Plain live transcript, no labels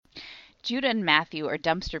Judah and Matthew are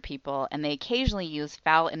dumpster people, and they occasionally use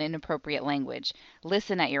foul and inappropriate language.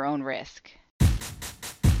 Listen at your own risk.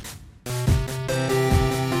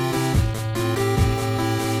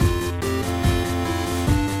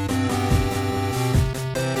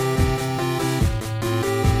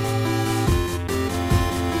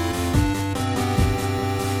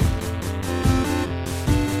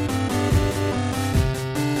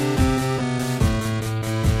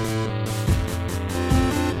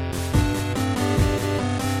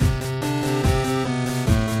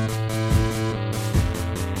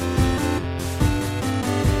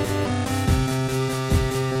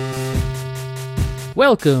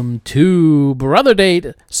 Welcome to Brother Date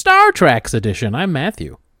Star Treks edition. I'm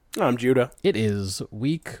Matthew. I'm Judah. It is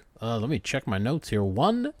week, let me check my notes here,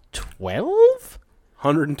 112?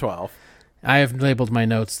 112. I have labeled my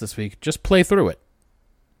notes this week. Just play through it.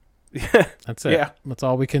 That's it. Yeah. That's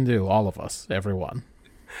all we can do, all of us, everyone.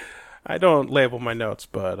 I don't label my notes,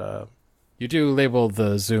 but You do label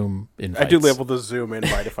the Zoom invites. I do label the Zoom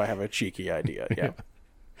invite if I have a cheeky idea. Yeah.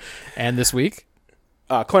 And this week?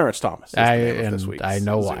 Clarence Thomas is the name of this week's I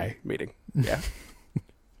know Zoom why. meeting. Yeah.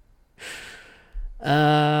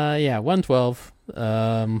 112.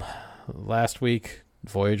 Last week,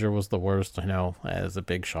 Voyager was the worst. I know, as a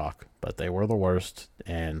big shock, but they were the worst,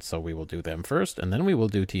 and so we will do them first, and then we will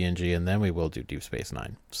do TNG, and then we will do Deep Space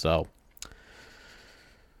Nine. So,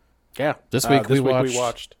 Yeah. This week we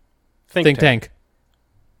watched Think Tank.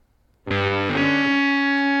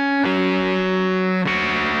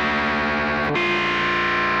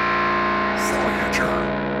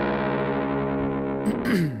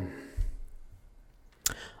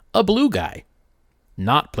 A blue guy,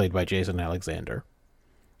 not played by Jason Alexander,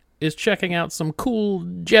 is checking out some cool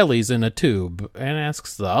jellies in a tube and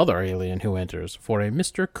asks the other alien who enters for a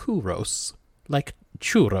Mr. Kuros, like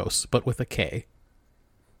churros, but with a K.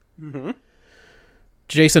 Mm-hmm.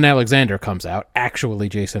 Jason Alexander comes out, actually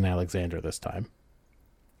Jason Alexander this time.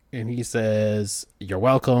 And he says, "You're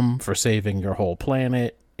welcome for saving your whole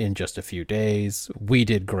planet in just a few days. We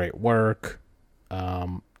did great work.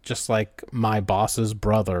 Just like my boss's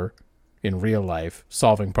brother in real life,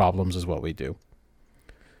 solving problems is what we do."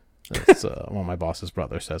 That's what my boss's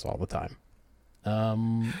brother says all the time.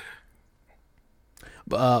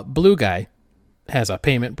 Blue guy has a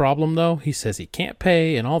payment problem, though. He says he can't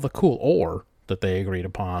pay and all the cool ore that they agreed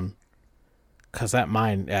upon because that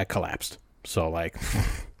mine collapsed. So, like,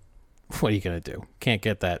 what are you going to do? Can't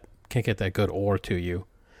get that good ore to you.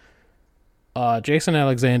 Jason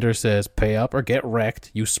Alexander says, "Pay up or get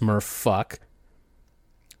wrecked, you smurf fuck."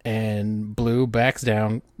 And Blue backs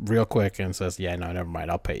down real quick and says, "Yeah, no, never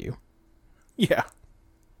mind, I'll pay you." Yeah.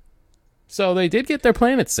 So they did get their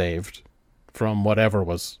planet saved from whatever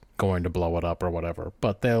was going to blow it up or whatever,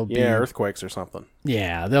 but they'll be... Yeah, earthquakes or something.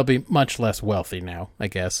 Yeah, they'll be much less wealthy now, I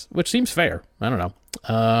guess, which seems fair. I don't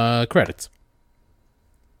know. Credits.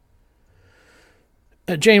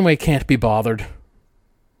 Janeway can't be bothered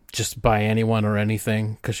just by anyone or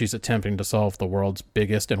anything because she's attempting to solve the world's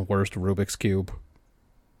biggest and worst Rubik's Cube.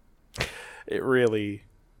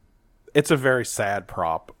 It's a very sad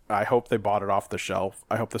prop. I hope they bought it off the shelf.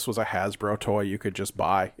 I hope this was a Hasbro toy you could just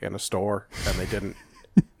buy in a store, and they didn't.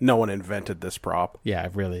 No one invented this prop. Yeah,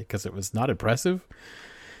 really, because it was not impressive.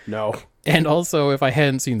 No. And also, if I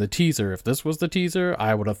hadn't seen the teaser, if this was the teaser,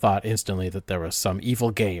 I would have thought instantly that there was some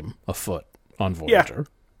evil game afoot on Voyager.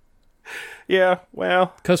 Yeah,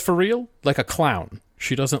 well... Because for real, like a clown,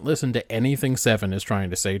 she doesn't listen to anything Seven is trying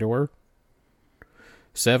to say to her.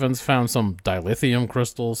 Seven's found some dilithium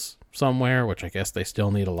crystals somewhere, which I guess they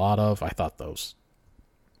still need a lot of. I thought those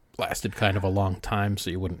lasted kind of a long time, so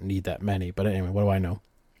you wouldn't need that many. But anyway, what do I know?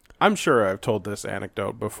 I'm sure I've told this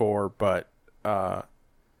anecdote before, but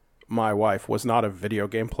my wife was not a video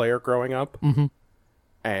game player growing up. Mm-hmm.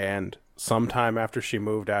 And sometime after she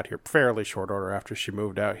moved out here, fairly short order after she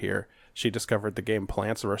moved out here, she discovered the game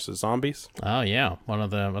Plants vs. Zombies. Oh, yeah. One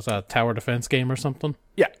of them was a tower defense game or something?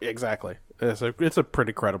 Yeah, exactly. It's a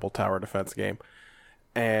pretty credible tower defense game.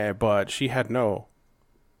 But she had no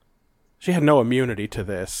immunity to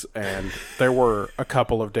this, and there were a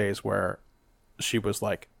couple of days where she was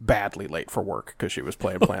like badly late for work because she was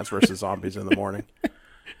playing Plants vs. Zombies in the morning.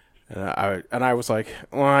 And I was like,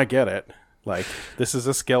 well, I get it. Like, this is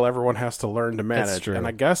a skill everyone has to learn to manage. That's true. And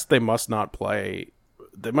I guess they must play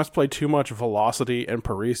too much Velocity and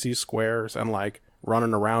Parisi squares and like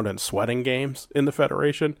running around and sweating games in the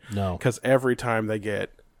Federation. No. Because every time they get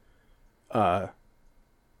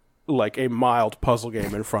like a mild puzzle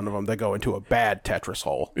game in front of them, they go into a bad Tetris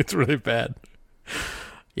hole. It's really bad.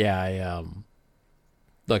 Yeah,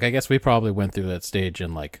 look, I guess we probably went through that stage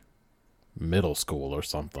in like middle school or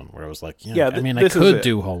something, where it was like, Yeah, I mean, I this is could it.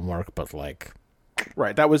 do homework, but like,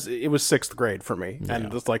 Right. It was sixth grade for me,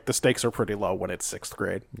 and it's like the stakes are pretty low when it's sixth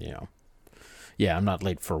grade. yeah, I'm not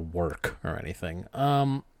late for work or anything.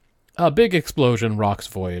 A big explosion rocks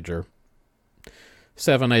Voyager.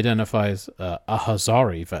 Seven identifies a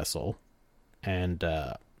Hazari vessel, and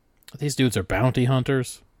these dudes are bounty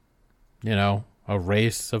hunters. You know, a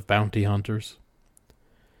race of bounty hunters.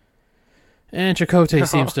 And Chakotay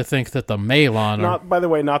seems to think that the Malon are... Not, by the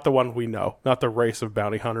way, not the one we know, not the race of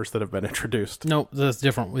bounty hunters that have been introduced. No, that's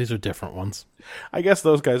different. These are different ones. I guess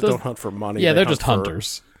those guys don't hunt for money. Yeah, they they're hunt just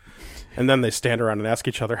hunters. And then they stand around and ask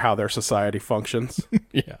each other how their society functions.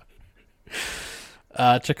 Yeah.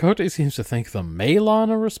 Chakotay seems to think the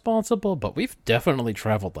Malon are responsible, but we've definitely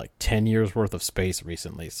traveled like 10 years worth of space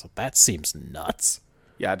recently, so that seems nuts.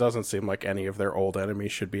 Yeah, it doesn't seem like any of their old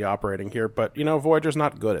enemies should be operating here, but, you know, Voyager's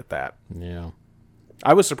not good at that. Yeah.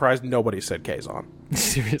 I was surprised nobody said Kazon.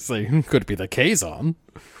 Seriously, could it be the Kazon?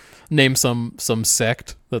 Name some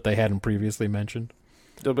sect that they hadn't previously mentioned.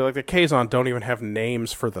 They'll be like, the Kazon don't even have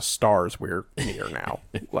names for the stars we're near now.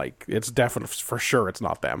 Like, it's definite for sure it's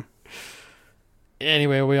not them.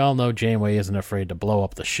 Anyway, we all know Janeway isn't afraid to blow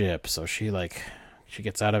up the ship, so she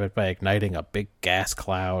gets out of it by igniting a big gas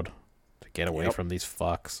cloud to get away from these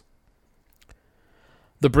fucks.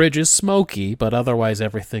 The bridge is smoky, but otherwise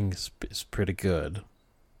everything is pretty good.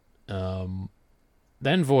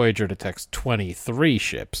 Then Voyager detects 23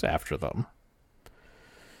 ships after them.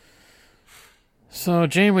 So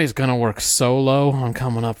Janeway's gonna work solo on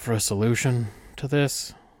coming up for a solution to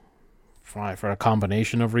this. For a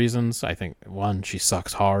combination of reasons. I think, one, she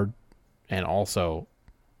sucks hard, and also,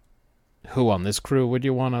 who on this crew would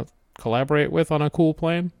you want to collaborate with on a cool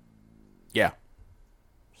plane? Yeah.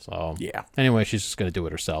 So, Yeah. Anyway, she's just going to do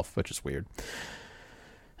it herself, which is weird.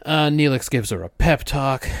 Neelix gives her a pep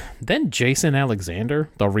talk. Then Jason Alexander,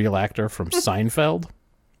 the real actor from Seinfeld,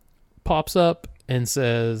 pops up and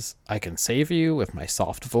says, I can save you with my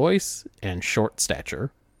soft voice and short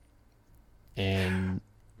stature. And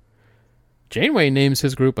Janeway names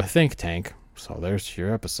his group a think tank, so there's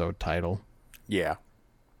your episode title. Yeah.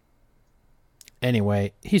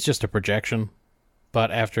 Anyway, he's just a projection,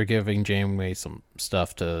 but after giving Janeway some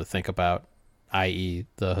stuff to think about, i.e.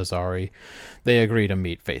 the Hazari, they agree to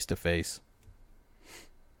meet face to face.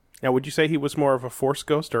 Now, would you say he was more of a Force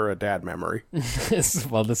ghost or a dad memory?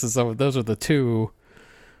 Well, those are the two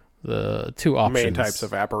options. Main types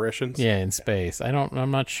of apparitions? Yeah, in space.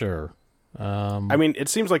 I'm not sure. I mean, it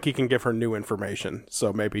seems like he can give her new information,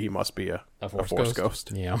 so maybe he must be a Force ghost.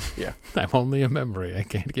 Yeah. Yeah. I'm only a memory. I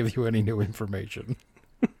can't give you any new information.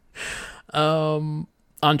 On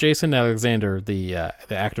Jason Alexander, the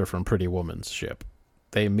actor from Pretty Woman's ship,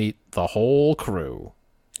 they meet the whole crew.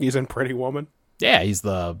 He's in Pretty Woman? Yeah, he's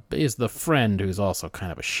the friend who's also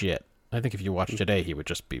kind of a shit. I think if you watch today, he would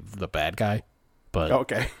just be the bad guy. But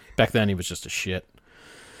okay. Back then, he was just a shit.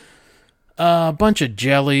 A bunch of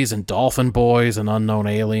jellies and dolphin boys and unknown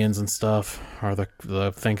aliens and stuff are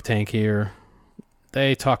the think tank here.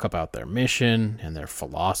 They talk about their mission and their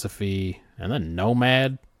philosophy, and then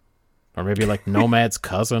Nomad, or maybe like Nomad's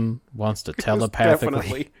cousin, wants to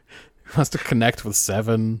telepathically wants to connect with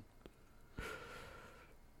Seven.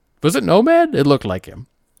 Was it Nomad? It looked like him.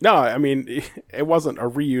 No, I mean, it wasn't a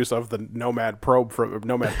reuse of the Nomad prop from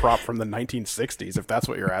the 1960s, if that's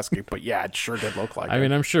what you're asking. But yeah, it sure did look like I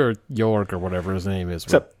mean, I'm sure York or whatever his name is.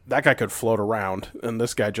 Except that guy could float around, and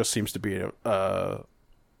this guy just seems to be a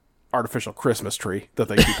artificial Christmas tree that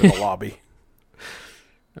they keep in the lobby.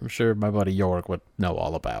 I'm sure my buddy York would know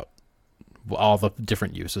all about all the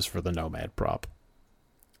different uses for the Nomad prop.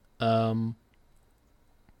 Without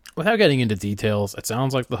getting into details, it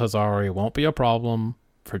sounds like the Hazari won't be a problem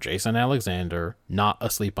for Jason Alexander not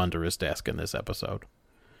asleep under his desk in this episode.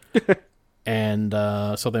 And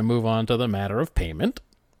so they move on to the matter of payment.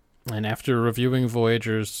 And after reviewing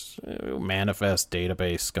Voyager's manifest,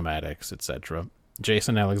 database, schematics, etc.,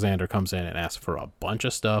 Jason Alexander comes in and asks for a bunch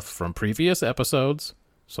of stuff from previous episodes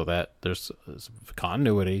so that there's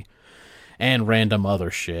continuity and random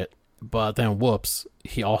other shit. But then, whoops,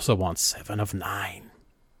 he also wants 7 of 9.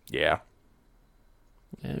 Yeah.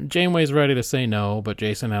 And Janeway's ready to say no, but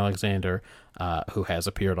Jason Alexander, who has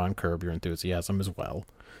appeared on Curb Your Enthusiasm as well,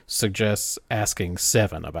 suggests asking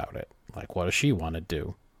Seven about it. Like, what does she want to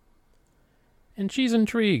do? And she's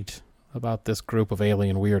intrigued about this group of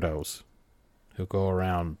alien weirdos who go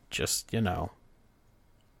around just,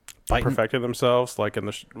 Perfecting themselves, like in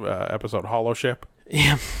the episode Hollow Ship.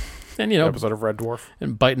 Yeah. And, episode of Red Dwarf.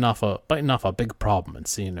 And biting off a big problem and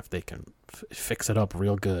seeing if they can fix it up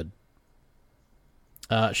real good.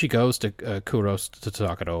 She goes to Kuros to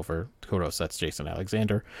talk it over. Kuros, that's Jason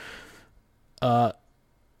Alexander.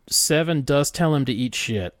 Seven does tell him to eat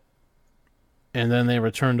shit, and then they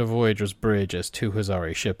return to Voyager's bridge as two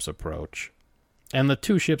Hazari ships approach. And the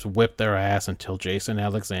two ships whip their ass until Jason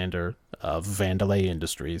Alexander of Vandalay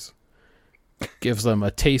Industries gives them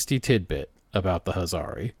a tasty tidbit about the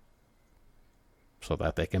Hazari so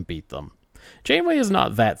that they can beat them. Janeway is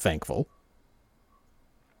not that thankful.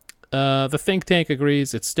 The think tank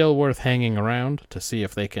agrees it's still worth hanging around to see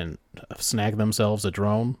if they can snag themselves a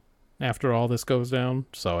drone after all this goes down.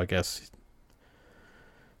 So I guess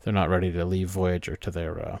they're not ready to leave Voyager to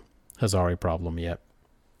their Hazari problem yet.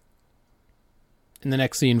 In the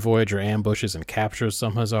next scene, Voyager ambushes and captures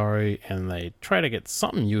some Hazari, and they try to get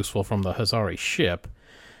something useful from the Hazari ship.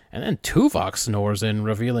 And then Tuvok snores in,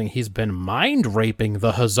 revealing he's been mind-raping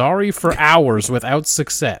the Hazari for hours without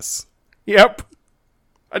success. Yep.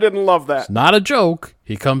 I didn't love that. It's not a joke.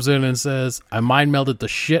 He comes in and says, I mind-melded the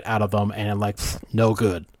shit out of them, and I'm like, no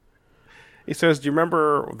good. He says, do you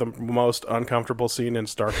remember the most uncomfortable scene in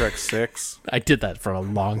Star Trek VI? I did that for a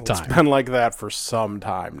long time. It's been like that for some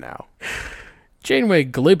time now. Janeway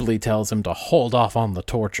glibly tells him to hold off on the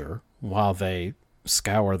torture while they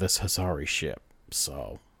scour this Hazari ship.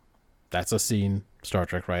 So, that's a scene Star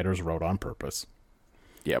Trek writers wrote on purpose.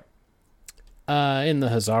 Yep. In the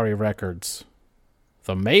Hazari records,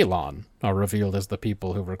 the Malon are revealed as the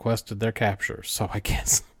people who requested their capture. So I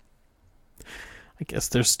guess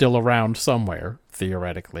they're still around somewhere,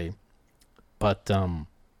 theoretically. But,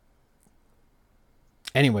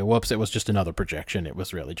 anyway, whoops, it was just another projection. It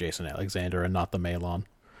was really Jason Alexander and not the Malon.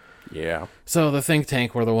 Yeah. So the think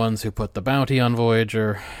tank were the ones who put the bounty on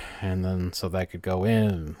Voyager, and then so they could go in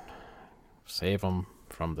and save them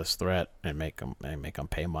from this threat and make them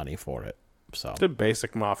pay money for it. So the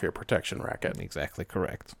basic mafia protection racket. Exactly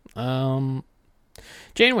correct.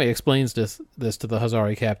 Janeway explains this to the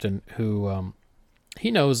Hazari captain, who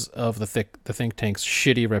he knows of the think tank's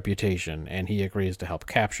shitty reputation, and he agrees to help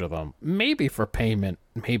capture them. Maybe for payment,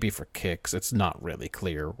 maybe for kicks. It's not really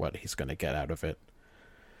clear what he's going to get out of it.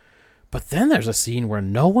 But then there's a scene where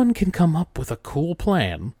no one can come up with a cool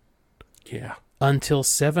plan. Yeah. Until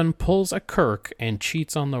Seven pulls a Kirk and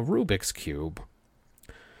cheats on the Rubik's Cube.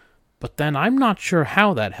 But then I'm not sure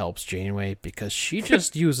how that helps Janeway, because she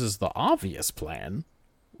just uses the obvious plan,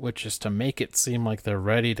 which is to make it seem like they're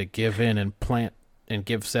ready to give in and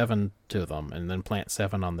give Seven to them, and then plant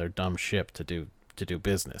Seven on their dumb ship to do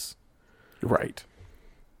business. Right.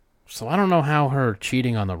 So I don't know how her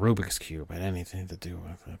cheating on the Rubik's Cube had anything to do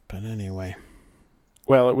with it, but anyway.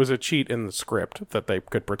 Well, it was a cheat in the script that they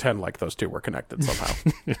could pretend like those two were connected somehow.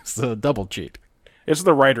 It's a double cheat. It's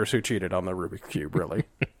the writers who cheated on the Rubik's Cube, really.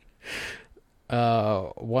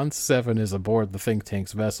 Once Seven is aboard the think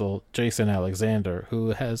tank's vessel, Jason Alexander,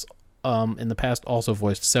 who has in the past also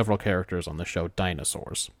voiced several characters on the show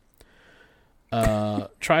Dinosaurs,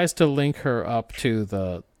 tries to link her up to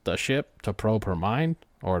the ship to probe her mind,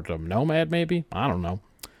 or to Nomad maybe? I don't know.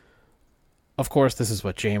 Of course, this is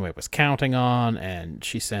what Janeway was counting on, and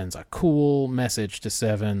she sends a cool message to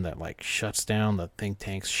Seven that shuts down the think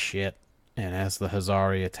tank's shit, and as the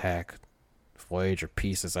Hazari attack, Voyager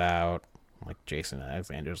pieces out. Jason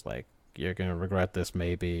Alexander's like, you're going to regret this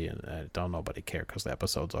maybe, and don't nobody care because the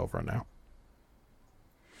episode's over now.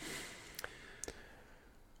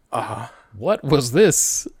 What was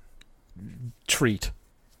this treat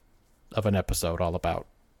of an episode all about?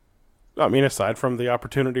 I mean, aside from the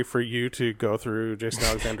opportunity for you to go through Jason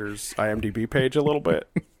Alexander's IMDb page a little bit.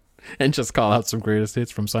 And just call out some greatest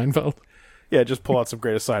hits from Seinfeld? Yeah, just pull out some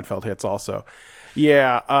greatest Seinfeld hits also.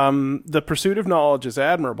 Yeah, the pursuit of knowledge is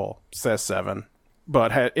admirable, says Seven,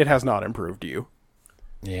 but it has not improved you.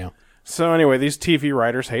 Yeah. So anyway, these TV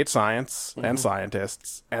writers hate science and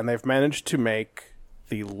scientists, and they've managed to make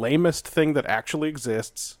the lamest thing that actually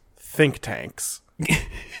exists, think tanks,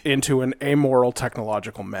 into an amoral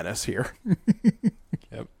technological menace here.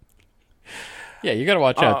 Yep. Yeah, you gotta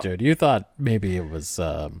watch out, dude. You thought maybe it was,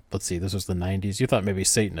 let's see, this was the 90s. You thought maybe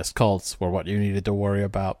Satanist cults were what you needed to worry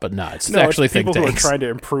about, but no, it's actually it's think people tanks. Who are trying to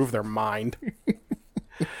improve their mind.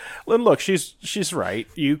 And look, she's right.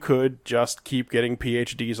 You could just keep getting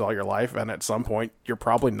PhDs all your life, and at some point, you're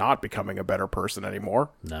probably not becoming a better person anymore.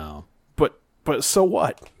 No. But so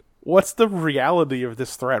what? What's the reality of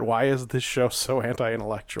this threat? Why is this show so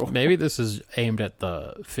anti-intellectual? Maybe this is aimed at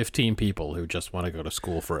the 15 people who just want to go to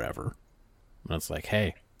school forever. And it's like,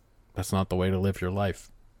 hey, that's not the way to live your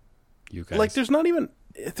life. You guys. There's not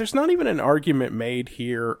even an argument made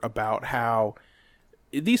here about how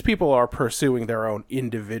these people are pursuing their own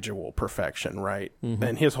individual perfection, right? Mm-hmm.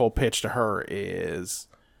 And his whole pitch to her is,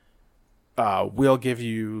 we'll give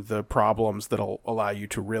you the problems that'll allow you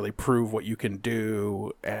to really prove what you can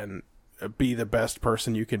do and be the best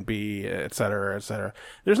person you can be, et cetera, et cetera.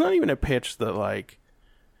 There's not even a pitch that, like,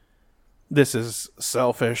 this is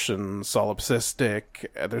selfish and solipsistic.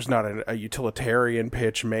 There's not a utilitarian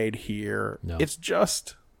pitch made here. No. It's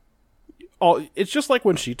just like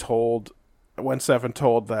when Seven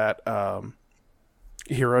told that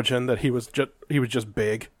Hirojin that he was just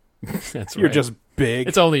big. That's You're right. just big.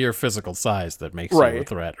 It's only your physical size that makes you a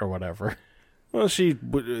threat or whatever. Well, she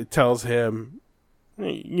tells him,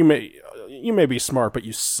 "You may be smart, but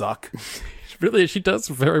you suck." Really, she does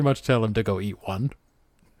very much tell him to go eat one.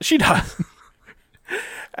 She does.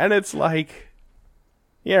 And it's like,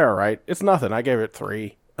 yeah, right. It's nothing. I gave it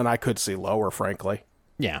 3, and I could see lower, frankly.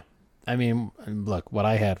 Yeah. I mean, look, what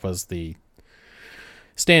I had was the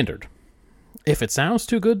standard. If it sounds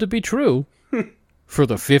too good to be true, for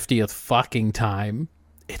the 50th fucking time,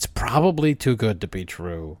 it's probably too good to be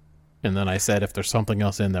true. And then I said, if there's something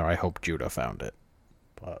else in there, I hope Judah found it.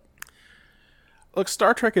 But Look,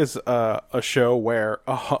 Star Trek is a show where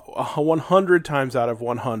 100 times out of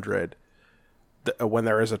 100, when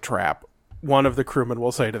there is a trap, one of the crewmen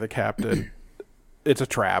will say to the captain, "It's a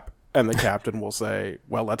trap," and the captain will say,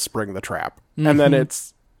 "Well, let's spring the trap." Mm-hmm. And then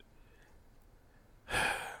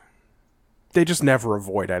they just never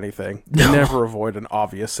avoid anything. They never avoid an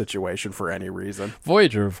obvious situation for any reason.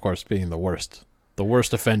 Voyager, of course, being the worst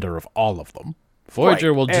offender of all of them.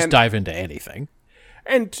 Voyager will just dive into anything.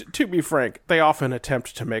 And to be frank, they often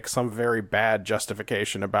attempt to make some very bad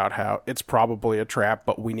justification about how it's probably a trap,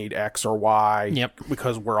 but we need X or Y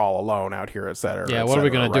because we're all alone out here, etc. Yeah, what are we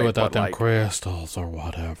going to do without them crystals or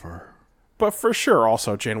whatever? But for sure,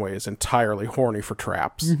 also, Janeway is entirely horny for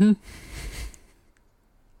traps. Mm-hmm.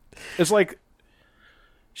 It's like,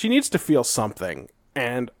 she needs to feel something,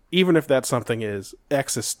 and even if that something is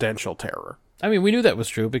existential terror. I mean, we knew that was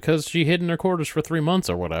true because she hid in her quarters for 3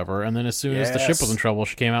 months or whatever, and then as soon as the ship was in trouble,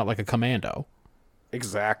 she came out like a commando.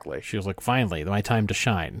 Exactly. She was like, finally, my time to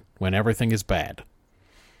shine, when everything is bad.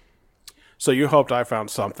 So you hoped I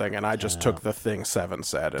found something, and I just took the thing Seven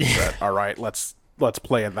said and said, all right, let's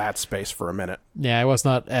play in that space for a minute. Yeah, I was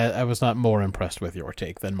not more impressed with your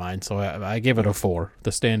take than mine, so I give it a 4,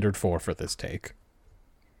 the standard 4 for this take.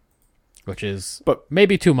 Which is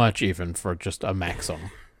maybe too much even for just a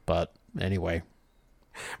maxim, but anyway.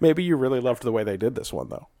 Maybe you really loved the way they did this one,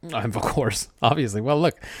 though. Of course, obviously. Well,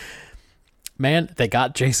 look, man, they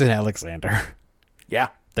got Jason Alexander. Yeah.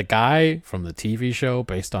 The guy from the TV show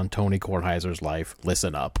based on Tony Kornheiser's life.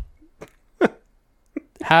 Listen up.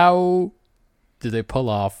 How did they pull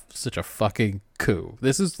off such a fucking coup?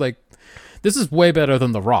 This is way better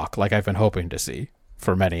than The Rock, like I've been hoping to see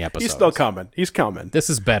for many episodes. He's still coming. He's coming. This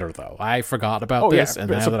is better, though. I forgot about this, and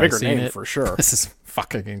it's now a that bigger I've seen name it, for sure. This is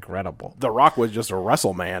fucking incredible. The Rock was just a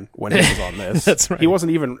wrestle man when he was on this. That's right. He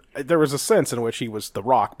wasn't even. There was a sense in which he was The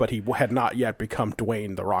Rock, but he had not yet become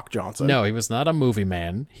Dwayne The Rock Johnson. No, he was not a movie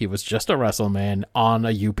man. He was just a wrestle man on a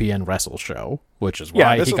UPN wrestle show, which is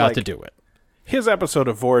why he got to do it. His episode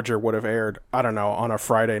of Voyager would have aired, I don't know, on a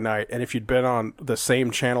Friday night, and if you'd been on the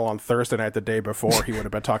same channel on Thursday night the day before, he would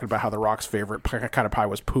have been talking about how The Rock's favorite kind of pie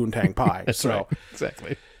was poontang pie. That's right.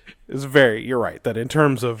 Exactly. It's you're right, that in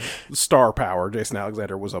terms of star power, Jason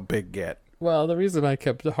Alexander was a big get. Well, the reason I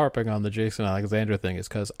kept harping on the Jason Alexander thing is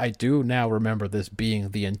because I do now remember this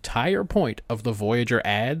being the entire point of the Voyager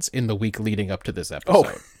ads in the week leading up to this episode.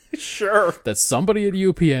 Oh, sure. That somebody at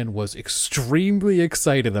UPN was extremely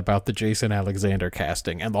excited about the Jason Alexander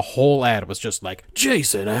casting, and the whole ad was just like,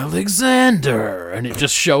 Jason Alexander! And it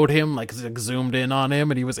just showed him, like zoomed in on him,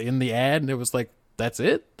 and he was in the ad, and it was like, that's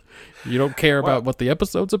it? You don't care about what the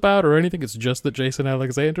episode's about or anything? It's just that Jason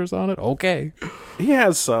Alexander's on it? Okay. He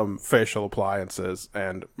has some facial appliances,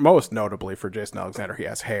 and most notably for Jason Alexander, he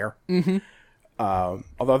has hair. Mm-hmm.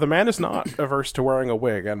 Although the man is not averse to wearing a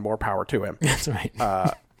wig, and more power to him. That's right.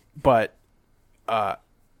 But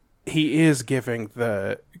he is giving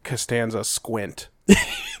the Costanza squint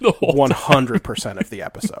 100% of the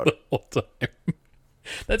episode. The whole time.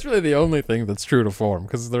 That's really the only thing that's true to form,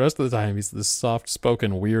 because the rest of the time he's this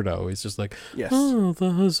soft-spoken weirdo. He's just like, yes. Oh, the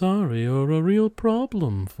Hazari are a real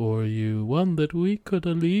problem for you, one that we could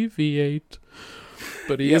alleviate.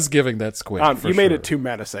 But he is giving that squint. You made it too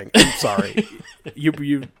menacing. I'm sorry.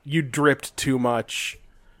 you dripped too much.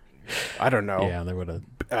 I don't know. Yeah, they would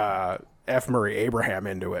have. F. Murray Abraham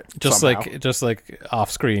into it. Just somehow. like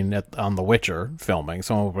off screen on The Witcher filming,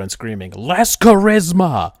 someone would have been screaming, "Less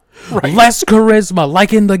charisma, right. Less charisma,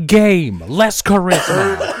 like in the game, less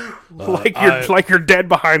charisma." like you're dead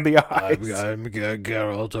behind the eyes. I'm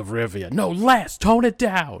Geralt of Rivia. No, less. Tone it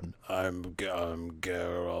down. I'm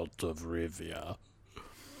Geralt of Rivia.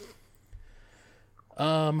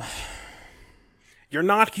 You're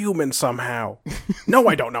not human somehow. No,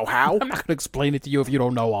 I don't know how. I'm not going to explain it to you if you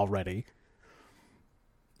don't know already.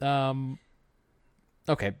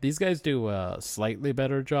 Okay, these guys do a slightly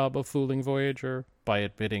better job of fooling Voyager by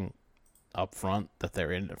admitting up front that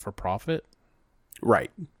they're in it for profit.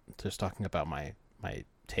 Right. Just talking about my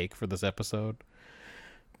take for this episode.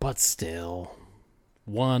 But still,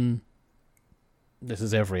 one, this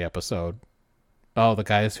is every episode. Oh, the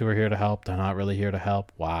guys who are here to help, they're not really here to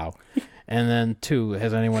help. Wow. And then two,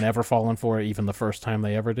 has anyone ever fallen for it even the first time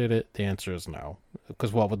they ever did it? The answer is no.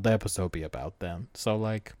 Because what would the episode be about then? So,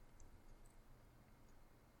 like,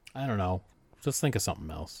 I don't know. Just think of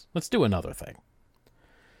something else. Let's do another thing.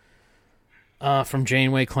 From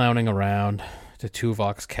Janeway clowning around, to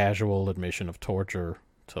Tuvok's casual admission of torture,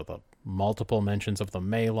 to the multiple mentions of the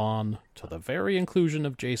Malon, to the very inclusion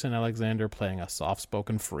of Jason Alexander playing a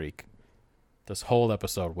soft-spoken freak. This whole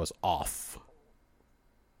episode was off.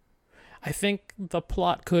 I think the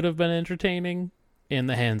plot could have been entertaining in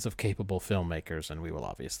the hands of capable filmmakers, and we will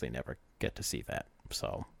obviously never get to see that.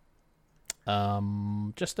 So,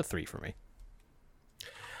 just a 3 for me.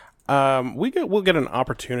 We'll get an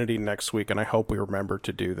opportunity next week, and I hope we remember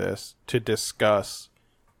to do this, to discuss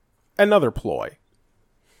another ploy.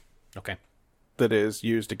 Okay. That is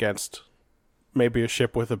used against maybe a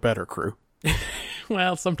ship with a better crew.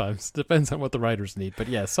 Well, sometimes. Depends on what the writers need, but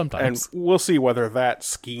yes, sometimes. And we'll see whether that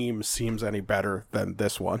scheme seems any better than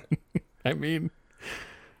this one. I mean,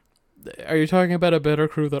 are you talking about a better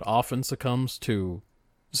crew that often succumbs to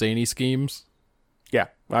zany schemes? Yeah,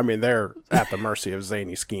 I mean, they're at the mercy of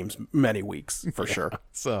zany schemes many weeks, for sure.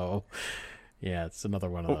 So, yeah, it's another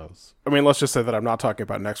one of those. I mean, let's just say that I'm not talking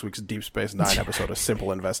about next week's Deep Space Nine episode, A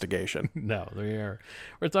Simple Investigation. No, we're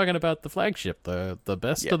talking about the flagship, the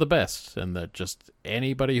best of the best, and that just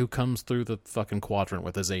anybody who comes through the fucking quadrant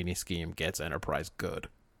with a zany scheme gets Enterprise good.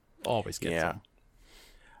 Always gets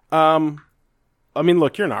them. I mean,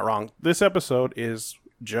 look, you're not wrong. This episode is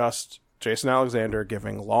just Jason Alexander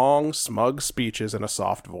giving long, smug speeches in a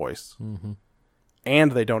soft voice. Mm-hmm.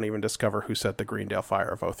 And they don't even discover who set the Greendale fire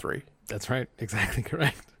of 03. That's right. Exactly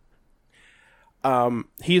correct.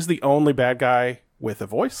 He's the only bad guy with a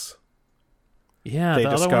voice. Yeah, the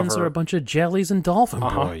other ones are a bunch of jellies and dolphin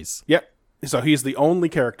boys. Yep. So he's the only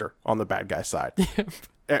character on the bad guy side.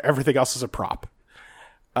 Everything else is a prop.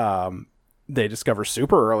 They discover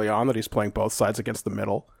super early on that he's playing both sides against the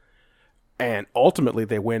middle. And ultimately,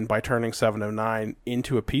 they win by turning 709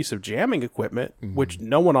 into a piece of jamming equipment, which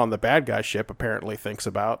no one on the bad guy ship apparently thinks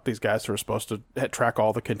about. These guys who are supposed to track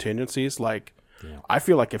all the contingencies. Like, I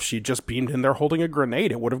feel like if she just beamed in there holding a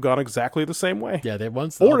grenade, it would have gone exactly the same way. Yeah,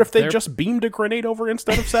 or if they just beamed a grenade over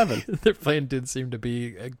instead of 7. Their plan did seem to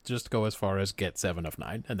be just go as far as get 7 of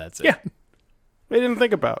 9, and that's it. Yeah. They didn't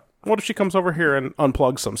think about, what if she comes over here and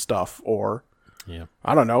unplugs some stuff, or... Yeah,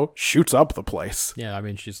 I don't know, shoots up the place. Yeah, I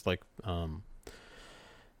mean, she's like,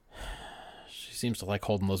 she seems to like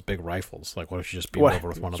holding those big rifles. Like, what if she just beamed over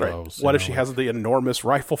with one of those? What if she has the enormous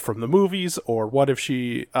rifle from the movies? Or what if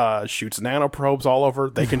she shoots nanoprobes all over?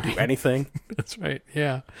 They can do anything. That's right,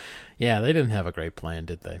 yeah. Yeah, they didn't have a great plan,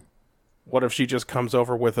 did they? What if she just comes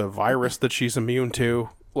over with a virus that she's immune to?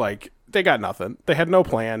 Like, they got nothing. They had no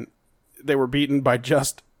plan. They were beaten by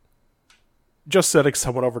just setting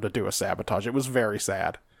someone over to do a sabotage. It was very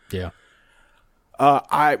sad. Yeah.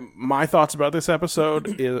 My thoughts about this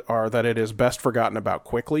episode are that it is best forgotten about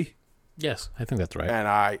quickly. Yes, I think that's right. And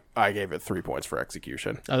I gave it 3 points for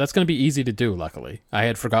execution. That's going to be easy to do, luckily. I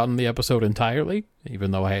had forgotten the episode entirely,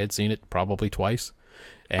 even though I had seen it probably twice.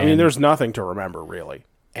 I mean, there's nothing to remember, really.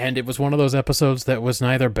 And it was one of those episodes that was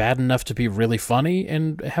neither bad enough to be really funny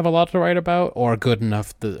and have a lot to write about, or good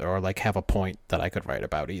enough or like have a point that I could write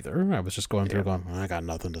about either. I was just going through going, I got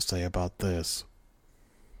nothing to say about this.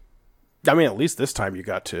 I mean, at least this time you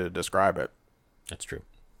got to describe it. That's true.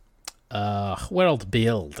 World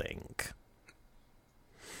building.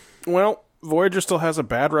 Well, Voyager still has a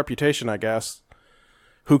bad reputation, I guess.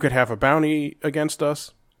 Who could have a bounty against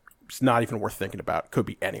us? It's not even worth thinking about. Could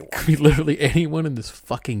be anyone. Could be literally anyone in this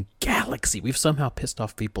fucking galaxy. We've somehow pissed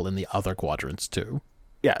off people in the other quadrants, too.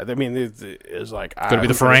 Yeah, I mean, it's like... Could it be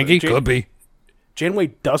the Ferengi? Could be. Janeway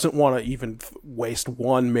doesn't want to even waste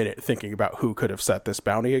 1 minute thinking about who could have set this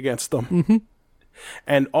bounty against them. Mm-hmm.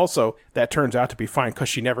 And also, that turns out to be fine because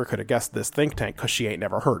she never could have guessed this think tank because she ain't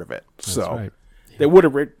never heard of it. That's so right. They would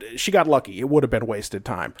have. She got lucky. It would have been wasted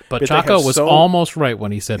time. But Chaco was almost right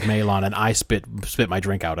when he said Malon, and I spit my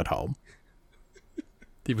drink out at home.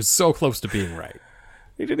 He was so close to being right.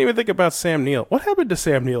 He didn't even think about Sam Neill. What happened to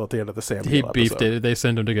Sam Neill at the end of the Sam He Neill beefed episode? it. They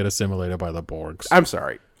sent him to get assimilated by the Borgs. I'm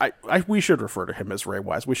sorry. We should refer to him as Ray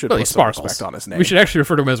Wise. We should Really, put some Sparkles. respect on his name. We should actually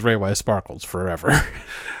refer to him as Ray Wise Sparkles forever.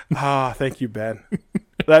 Thank you, Ben.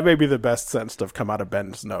 That may be the best sentence to have come out of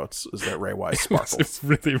Ben's notes, is that Ray Wise Sparkles. It's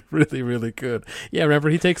really, really, really good. Yeah, remember,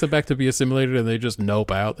 he takes them back to be assimilated, and they just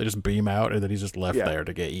nope out. They just beam out, and then he's just left there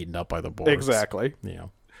to get eaten up by the Borgs. Exactly. Yeah.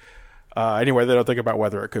 Anyway, they don't think about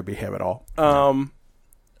whether it could be him at all.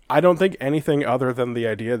 I don't think anything other than the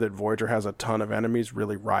idea that Voyager has a ton of enemies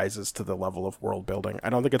really rises to the level of world building. I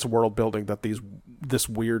don't think it's world building that this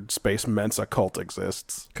weird space Mensa cult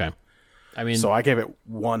exists. Okay. I mean, So I gave it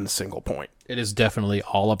 1 single point. it is definitely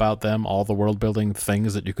all about them, all the world building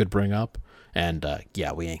things that you could bring up. And,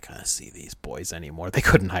 we ain't going to see these boys anymore. They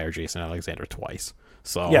couldn't hire Jason Alexander twice.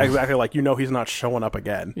 So Yeah, exactly. Like, he's not showing up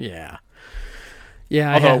again. Yeah.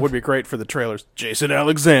 Yeah, Although it would be great for the trailers. Jason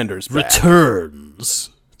Alexander's back. returns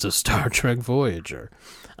to Star Trek Voyager.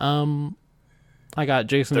 I got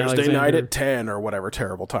Jason Thursday Alexander. night at 10 or whatever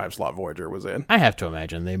terrible time slot Voyager was in. I have to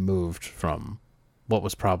imagine they moved from what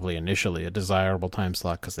was probably initially a desirable time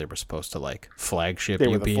slot because they were supposed to like flagship They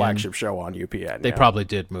UPN. were the flagship show on UPN. They probably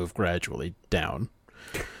did move gradually down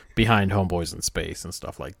behind Homeboys in Space and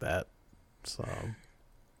stuff like that. So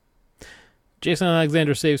Jason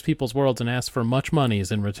Alexander saves people's worlds and asks for much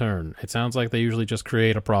monies in return. It sounds like they usually just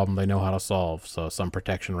create a problem they know how to solve, so some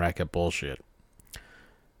protection racket bullshit.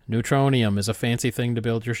 Neutronium is a fancy thing to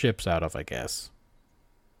build your ships out of, I guess.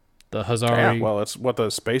 The Hazari... Yeah, well, it's what the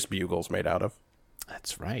Space Bugle's made out of.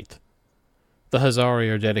 That's right. The Hazari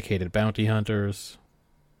are dedicated bounty hunters.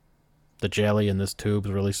 The jelly in this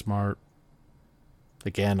tube's really smart.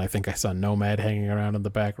 Again, I think I saw Nomad hanging around in the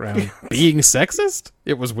background. Being sexist?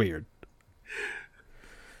 It was weird.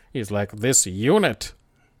 He's like, this unit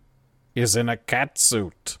is in a cat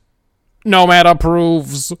suit. Nomad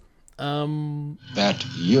approves. That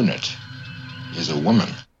unit is a woman.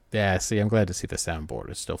 Yeah, see, I'm glad to see the soundboard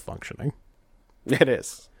is still functioning. It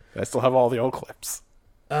is. I still have all the old clips.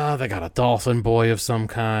 They got a dolphin boy of some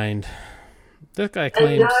kind. This guy And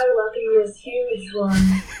claims... now look at this huge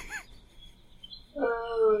one.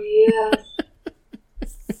 Oh, yes.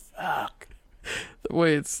 Fuck. The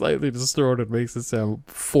way it's slightly distorted makes it sound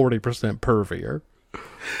 40% pervier.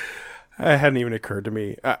 It hadn't even occurred to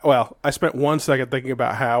me. I spent 1 second thinking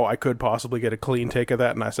about how I could possibly get a clean take of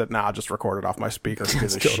that, and I said, nah, I'll just record it off my speaker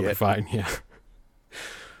because of Totally shit. fine, yeah.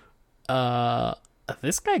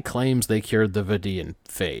 This guy claims they cured the Vidian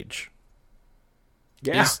phage.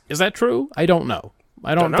 Yeah. Is that true? I don't know.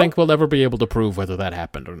 I don't Don't know. think we'll ever be able to prove whether that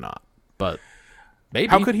happened or not. But maybe.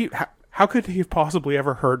 How could he have possibly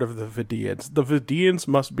ever heard of the Vidians? The Vidians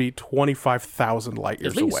must be 25,000 light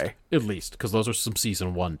years away. At least, because those are some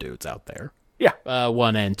season 1 dudes out there. Yeah.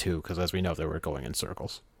 1 and 2, because as we know, they were going in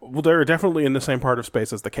circles. Well, they're definitely in the same part of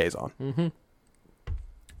space as the Kazon. Mm-hmm.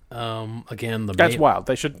 Again, That's wild.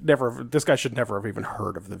 This guy should never have even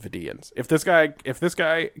heard of the Vidians. If this guy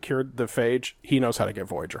cured the phage, he knows how to get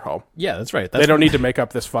Voyager home. Yeah, that's right. They don't need to make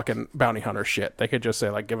up this fucking bounty hunter shit. They could just say,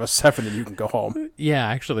 like, give us 7 and you can go home. Yeah,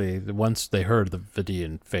 actually, once they heard the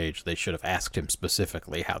Vidian phage, they should have asked him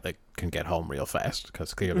specifically how they can get home real fast,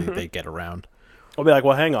 because clearly they get around. I'll be like,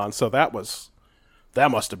 well, hang on. So that must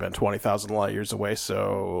have been 20,000 light years away.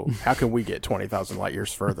 So how can we get 20,000 light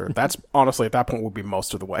years further? That's honestly, at that point, would be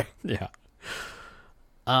most of the way. Yeah.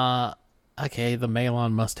 Okay, the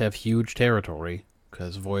Malon must have huge territory,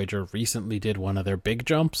 because Voyager recently did one of their big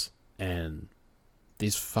jumps, and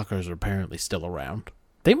these fuckers are apparently still around.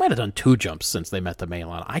 They might have done 2 jumps since they met the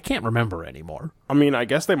Malon. I can't remember anymore. I mean, I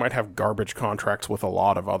guess they might have garbage contracts with a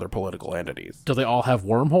lot of other political entities. Do they all have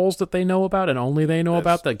wormholes that they know about and only they know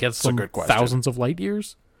about that gets that's a them good question. thousands of light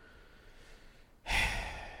years?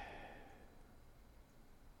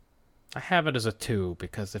 I have it as a 2,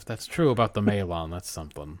 because if that's true about the Malon, that's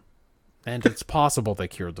something. And it's possible they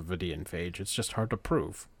cured the Vidian phage. It's just hard to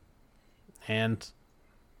prove. And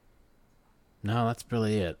no, that's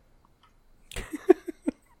really it.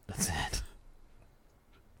 That's it.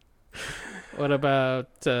 What about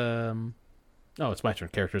oh, it's my turn.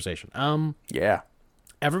 Characterization. Yeah.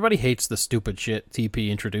 Everybody hates the stupid shit TP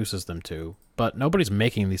introduces them to, but nobody's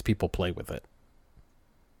making these people play with it.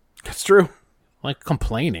 It's true. Like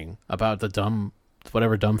complaining about the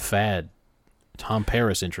whatever dumb fad Tom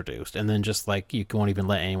Paris introduced, and then just like you won't even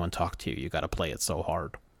let anyone talk to you. You got to play it so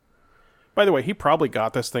hard. By the way, he probably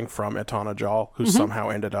got this thing from Etana Jal, who somehow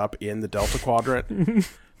ended up in the Delta Quadrant.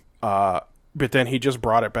 But then he just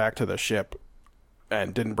brought it back to the ship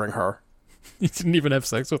and didn't bring her. He didn't even have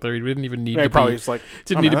sex with her. He didn't even need Yeah, he to probably be. was like,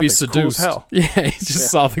 Didn't "Oh, need man, to be that thing's cool as seduced. hell." Yeah, he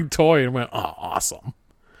just saw the toy and went, "Oh, awesome."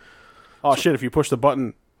 Oh shit! If you push the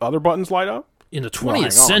button, other buttons light up. In the Well, hang 20th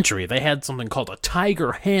on. century, they had something called a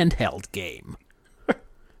Tiger handheld game.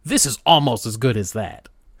 This is almost as good as that.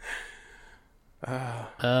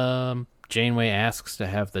 Janeway asks to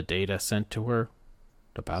have the data sent to her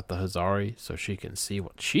about the Hazari so she can see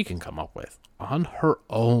what she can come up with on her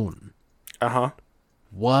own. Uh-huh.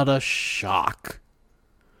 What a shock.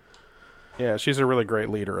 Yeah, she's a really great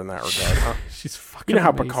leader in that regard, huh? She's fucking You know how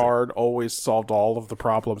amazing. Picard always solved all of the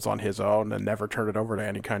problems on his own and never turned it over to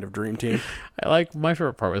any kind of dream team? I like, my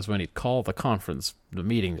favorite part was when he'd call the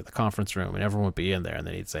meeting to the conference room, and everyone would be in there, and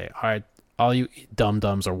then he'd say, all right, all you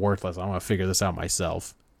dum-dums are worthless. I'm going to figure this out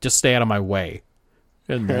myself. Just stay out of my way.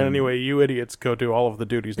 And then, Anyway, you idiots go do all of the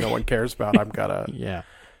duties no one cares about. yeah.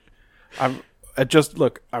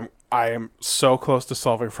 I am so close to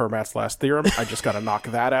solving Fermat's last theorem. I just got to knock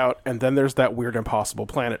that out. And then there's that weird impossible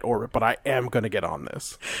planet orbit, but I am going to get on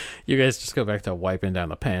this. You guys just go back to wiping down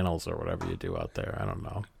the panels or whatever you do out there. I don't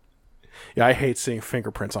know. Yeah, I hate seeing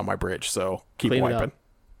fingerprints on my bridge, so keep Clean it wiping. up.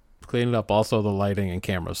 Clean it up. Also, the lighting and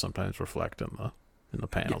cameras sometimes reflect in the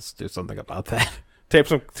panels. Do something about that.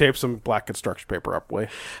 Tape some black construction paper up, will you?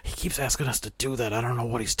 He keeps asking us to do that. I don't know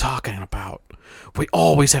what he's talking about. We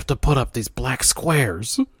always have to put up these black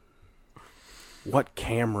squares. What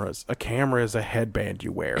cameras? A camera is a headband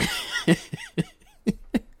you wear.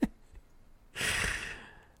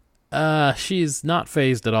 She's not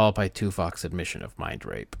fazed at all by Tuvok's admission of mind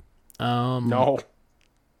rape. No.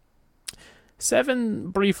 Seven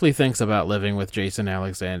briefly thinks about living with Jason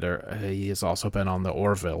Alexander. He has also been on the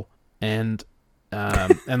Orville. And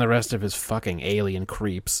the rest of his fucking alien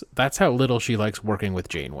creeps. That's how little she likes working with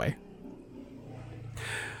Janeway.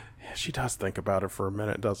 Yeah, she does think about it for a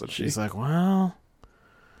minute, doesn't she? She's like, well,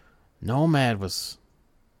 Nomad was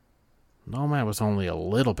only a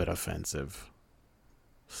little bit offensive,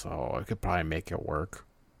 so I could probably make it work.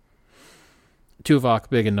 Tuvok,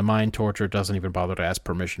 big into mind torture, doesn't even bother to ask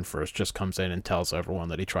permission first, just comes in and tells everyone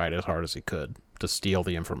that he tried as hard as he could to steal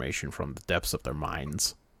the information from the depths of their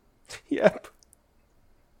minds. Yep.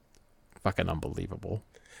 Fucking unbelievable.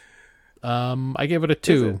 I give it a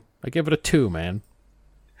 2. I give it a 2, man.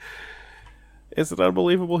 Is it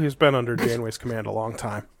unbelievable? He's been under Janeway's command a long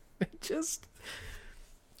time. It's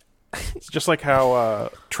just like how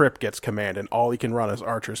Trip gets command and all he can run is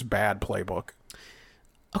Archer's bad playbook.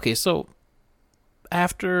 Okay, so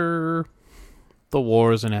after the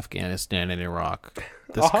wars in Afghanistan and Iraq,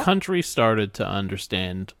 this country started to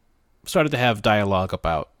have dialogue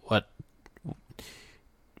about what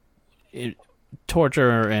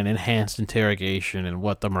torture and enhanced interrogation and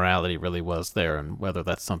what the morality really was there and whether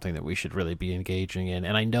that's something that we should really be engaging in.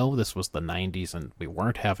 And I know this was the 90s and we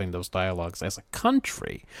weren't having those dialogues as a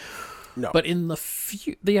country. No. But in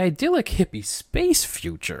the idyllic hippie space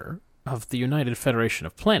future of the United Federation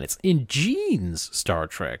of Planets, in Gene's Star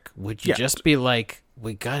Trek, would you just be like,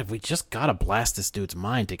 we just gotta blast this dude's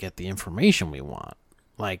mind to get the information we want?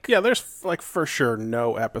 Like, yeah, there's like for sure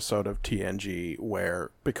no episode of TNG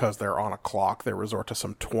where, because they're on a clock, they resort to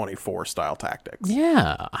some 24 style tactics.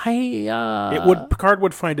 yeah, Picard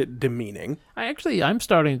would find it demeaning. I'm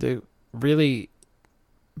starting to really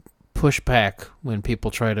push back when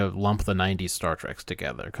people try to lump the 90s Star Treks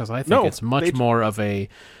together, because I think it's much more of a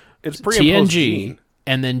It's pre and post TNG, Gene.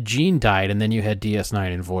 and then Gene died, and then you had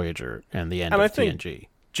DS9 and Voyager, and the end And of I think TNG.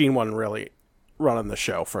 Gene wasn't really running the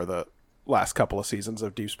show for the last couple of seasons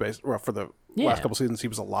of Deep Space. Well, for the last couple of seasons, he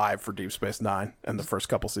was alive for Deep Space Nine and the first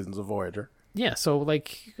couple seasons of Voyager. Yeah, so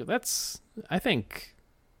like I think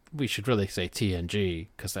we should really say TNG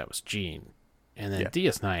because that was Gene, and then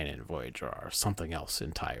DS9 and Voyager are something else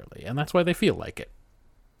entirely, and that's why they feel like it.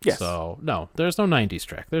 Yes. So no, there's no 90s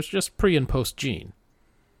Trek. There's just pre and post Gene.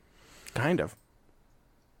 Kind of.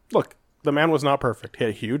 Look, the man was not perfect. He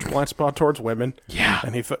had a huge blind spot towards women. Yeah.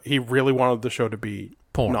 And he really wanted the show to be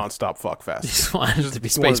Porn. nonstop fuckfest. He just wanted it to be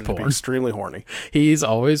He wanted space it to be porn. extremely horny. He's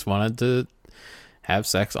always wanted to have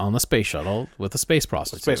sex on the space shuttle with a space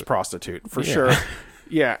prostitute. Space prostitute, for Yeah. sure.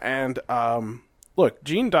 Yeah, and look,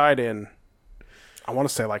 Gene died in, I want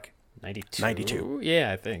to say like 92. 92.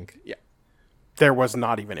 Yeah, I think. Yeah. There was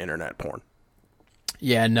not even internet porn.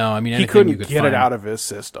 Yeah, no, I mean, He anything couldn't you could get find, it out of his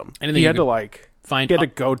system. Anything He you had to could like find. he had to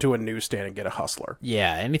go to a newsstand and get a Hustler.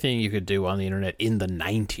 Yeah, anything you could do on the internet in the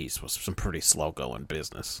 90s was some pretty slow going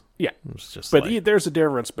business. Yeah. It was just But like, there's a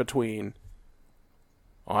difference between,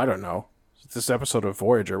 I don't know. This episode of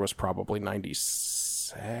Voyager was probably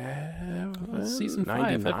 97? season 5,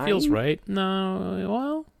 99? that feels right. No,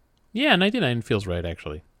 well, yeah, 99 feels right,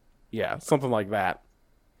 actually. Yeah, something like that.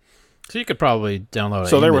 So you could probably download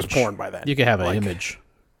So an there was image. porn by then. You could have an Like, image.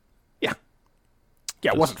 Yeah.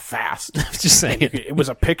 Yeah, it wasn't fast. I'm just saying. It was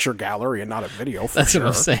a picture gallery and not a video. For That's sure. what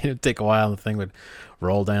I'm saying. It'd take a while. The thing would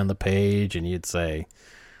roll down the page, and you'd say,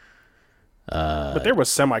 But there was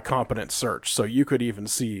semi-competent search, so you could even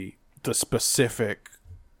see the specific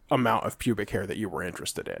amount of pubic hair that you were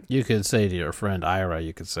interested in. you could say to your friend Ira,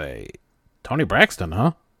 you could say, Tony Braxton,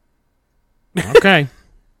 huh? Okay.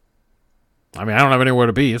 I mean, I don't have anywhere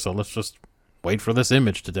to be, so let's just wait for this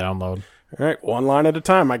image to download. All right, one line at a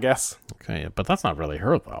time, I guess. Okay, but that's not really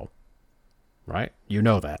her, though. Right? You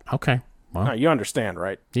know that. Okay. Well, You understand,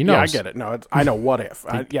 right? He Yeah, I knows. get it. No, I know what if.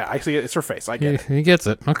 I see it. It's her face. I get it. he gets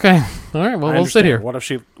it. Okay. All right, well, I we'll sit understand. here.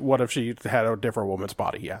 What if she had a different woman's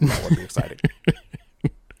body? Yeah, that would be exciting.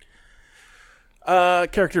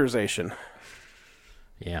 Characterization.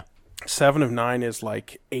 Yeah. 7 of 9 is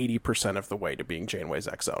like 80% of the way to being Janeway's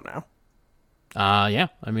XO now. Yeah.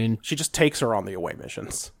 I mean, She just takes her on the away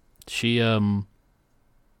missions. she, when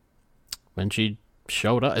she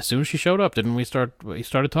showed up, as soon as she showed up, we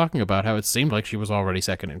started talking about how it seemed like she was already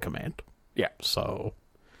second in command. Yeah. So,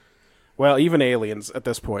 Well, even aliens at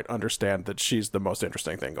this point understand that she's the most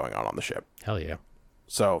interesting thing going on the ship. hell yeah.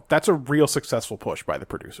 So that's a real successful push by the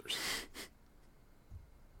producers.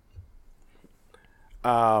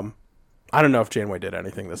 I don't know if Janeway did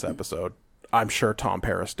anything this episode. I'm sure Tom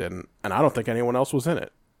Paris didn't, and I don't think anyone else was in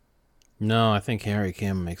it. No, I think Harry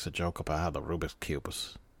Kim makes a joke about how the Rubik's Cube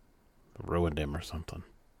ruined him or something.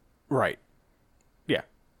 Right. Yeah.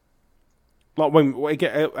 Well, I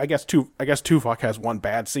guess Tuvok has one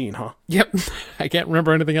bad scene, huh? Yep. I can't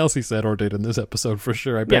remember anything else he said or did in this episode for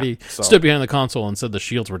sure. I bet he so- stood behind the console and said the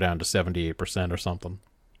shields were down to 78% or something.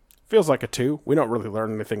 Feels like a 2. We don't really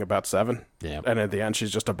learn anything about 7. Yeah. And at the end,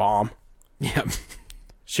 she's just a bomb. Yep.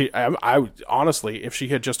 I honestly, if she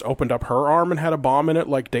had just opened up her arm and had a bomb in it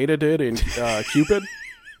like Data did in Cupid,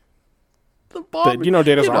 The bomb.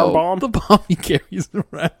 Data's arm bomb? The bomb he carries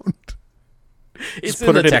around. It's just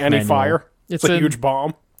put it in tech any manual. fire. It's It's a in, huge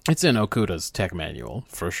bomb. It's in Okuda's tech manual,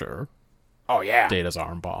 for sure. Oh, yeah. Data's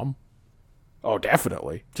arm bomb. Oh,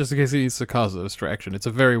 definitely. Just in case he needs to cause a distraction. It's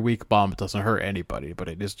a very weak bomb. It doesn't hurt anybody, but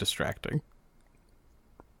it is distracting.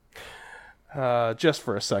 Just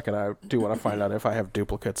for a second, I do want to find out if I have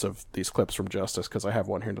duplicates of these clips from Justice, because I have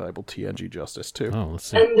one here labeled TNG Justice, too. Oh, let's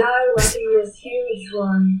see. And I let you this huge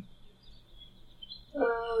one.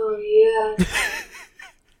 Oh, yeah.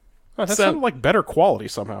 Oh, that sounded like better quality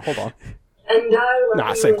somehow. Hold on. And I let Nah,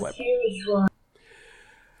 you same this clip. huge one.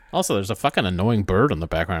 Also, there's a fucking annoying bird in the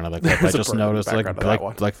background of the clip. I There's a just bird in the noticed, background of that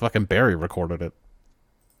one. like fucking Barry recorded it.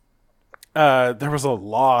 There was a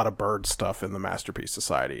lot of bird stuff in the Masterpiece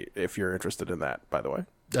Society, if you're interested in that, by the way.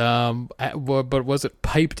 But was it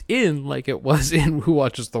piped in like it was in Who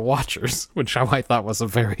Watches the Watchers, which I thought was a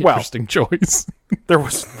very Well- interesting choice. There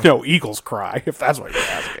was no eagle's cry, if that's what you're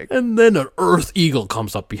asking. And then an Earth Eagle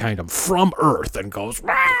comes up behind him from Earth and goes,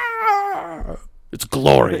 "Rah!" It's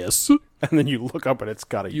glorious. And then you look up and it's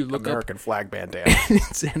got a You look up- American flag bandana.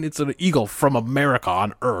 and it's an eagle from America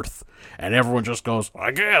on Earth. And everyone just goes,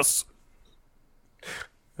 I guess.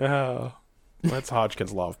 Oh, that's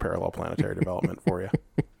Hodgkin's law of parallel planetary development for you.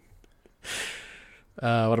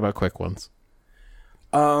 What about quick ones?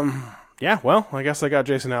 Yeah, well, I guess I got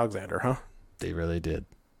Jason Alexander, huh? They really did.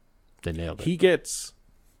 They nailed it.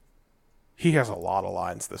 He has a lot of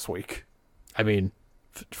lines this week. I mean,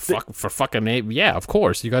 for fucking name, yeah, of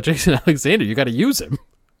course. You got Jason Alexander. You got to use him.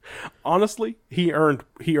 Honestly, he earned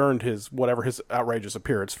his whatever his outrageous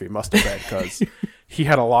appearance fee must have been, because he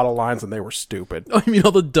had a lot of lines and they were stupid. I mean,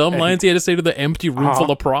 all the dumb lines he had to say to the empty room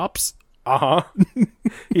full of props.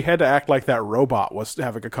 He had to act like that robot was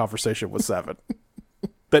having a conversation with Seven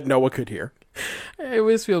that Noah could hear. I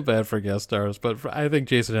always feel bad for guest stars, but I think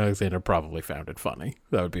Jason Alexander probably found it funny.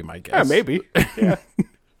 That would be my guess. Yeah, maybe. Yeah.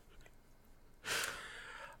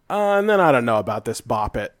 And then I don't know about this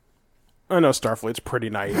Bop It. I know Starfleet's pretty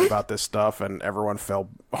naive about this stuff, and everyone fell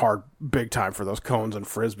hard big time for those cones and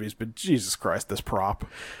frisbees, but Jesus Christ, this prop.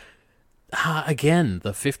 Again,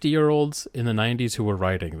 the 50-year-olds in the 90s who were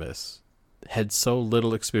writing this had so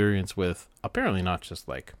little experience with, apparently not just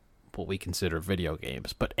like what we consider video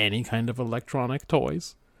games, but any kind of electronic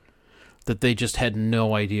toys, that they just had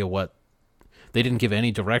no idea what. They didn't give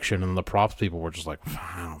any direction, and the props people were just like,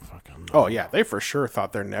 I don't fucking know. Oh, yeah, they for sure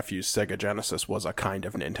thought their nephew's Sega Genesis was a kind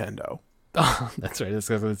of Nintendo. Oh, that's right. That's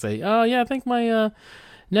what I would say. Oh, yeah, I think my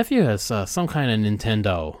nephew has some kind of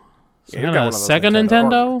Nintendo. Some Yeah, kind he got one of of those Sega or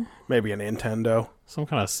Nintendo? maybe a Nintendo. Some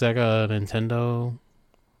kind of Sega Nintendo,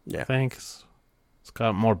 Yeah. thanks. It's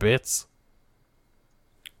got more bits.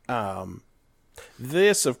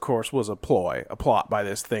 This, of course, was a plot by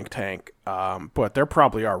this think tank, but there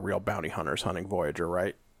probably are real bounty hunters hunting Voyager,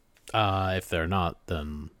 right? If they're not,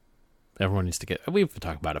 then everyone needs to get... We've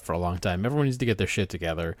talked about it for a long time. Everyone needs to get their shit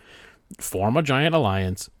together, form a giant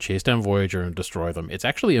alliance, chase down Voyager, and destroy them. It's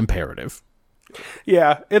actually imperative.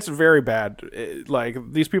 Yeah, it's very bad.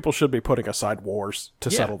 Like, these people should be putting aside wars to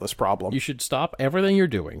settle this problem. You should stop everything you're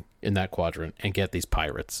doing in that quadrant and get these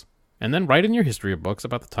pirates. And then write in your history books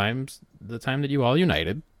about the time that you all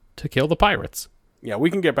united to kill the pirates. Yeah, we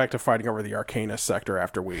can get back to fighting over the Arcanus sector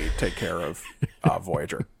after we take care of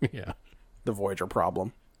Voyager. Yeah. The Voyager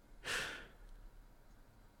problem.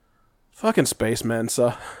 Fucking space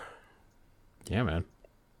Mensa. Yeah, man.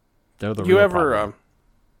 They're the You real ever... problem.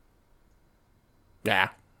 Nah,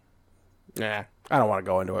 I don't want to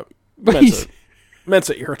go into it.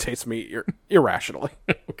 Mensa irritates me irrationally.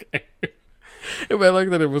 Okay. I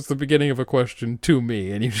like that it was the beginning of a question to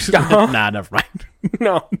me, and you just nah, never mind.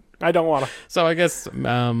 No, I don't want to. So I guess,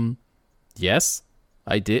 yes,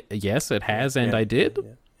 I did. Yes, it has, and I did.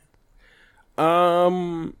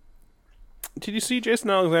 Did you see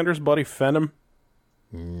Jason Alexander's buddy Phenom?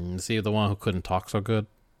 See the one who couldn't talk so good.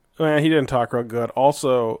 He didn't talk real good.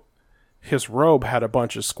 Also, his robe had a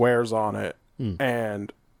bunch of squares on it,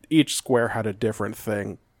 and each square had a different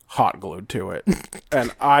thing hot glued to it.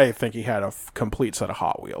 And I think he had a complete set of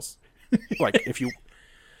Hot Wheels. Like, if you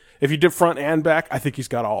did front and back, I think he's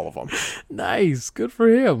got all of them. Nice, good for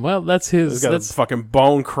him. Well, that's his. He's got a fucking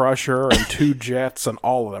Bone Crusher and 2 jets and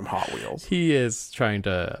all of them Hot Wheels. He is trying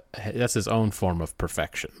to. That's his own form of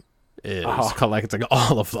perfection. Is collecting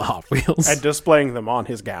all of the Hot Wheels and displaying them on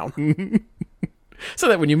his gown. So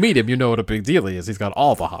that when you meet him, you know what a big deal he is. He's got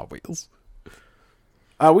all the Hot Wheels.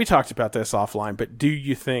 We talked about this offline, but do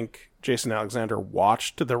you think Jason Alexander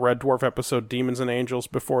watched the Red Dwarf episode Demons and Angels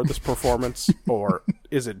before this performance? Or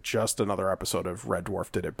is it just another episode of Red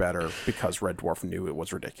Dwarf did it better because Red Dwarf knew it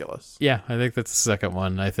was ridiculous? Yeah, I think that's the second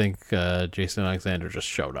one. I think Jason Alexander just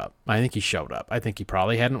showed up. I think he showed up. I think he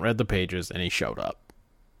probably hadn't read the pages, and he showed up.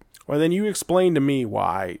 Well, then you explain to me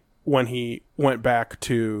why, when he went back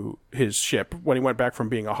to his ship, when he went back from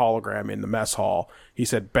being a hologram in the mess hall, he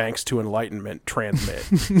said, "Banks to Enlightenment, transmit."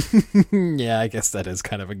 Yeah, I guess that is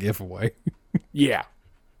kind of a giveaway. Yeah.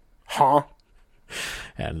 Huh?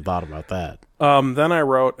 Hadn't thought about that. Then I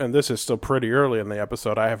wrote, and this is still pretty early in the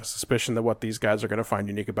episode, I have a suspicion that what these guys are going to find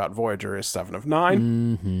unique about Voyager is 7 of 9.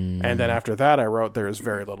 Mm-hmm. And then after that, I wrote, there is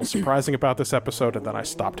very little surprising about this episode, and then I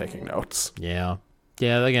stopped taking notes. Yeah.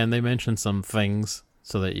 Yeah, again, they mentioned some things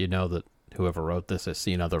so that you know that whoever wrote this has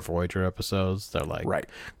seen other Voyager episodes. They're like, right.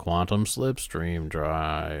 Quantum Slipstream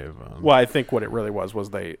Drive. Well, I think what it really was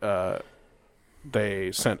they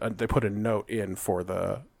put a note in for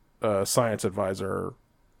the science advisor.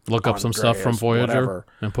 Look up some stuff from Voyager whatever,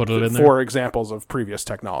 and put it in there. 4 examples of previous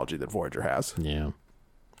technology that Voyager has. Yeah.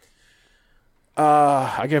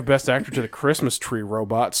 I gave Best Actor to the Christmas Tree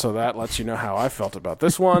Robot, so that lets you know how I felt about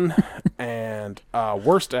this one. And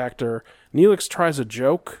Worst Actor, Neelix tries a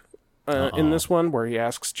joke in this one where he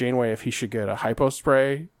asks Janeway if he should get a hypo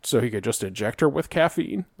spray so he could just inject her with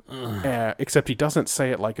caffeine. Except he doesn't say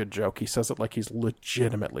it like a joke. He says it like he's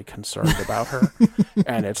legitimately concerned about her.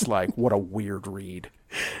 And it's like, what a weird read.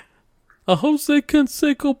 A Jose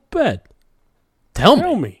Canseco bet.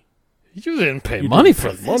 Tell me. You didn't pay money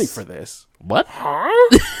for this. What?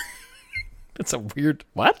 Huh? That's a weird...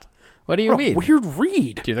 What? What do you mean? Weird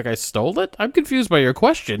read. Do you think I stole it? I'm confused by your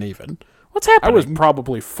question, even. What's happening? I was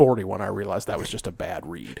probably 40 when I realized that was just a bad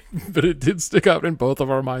read. But it did stick out in both of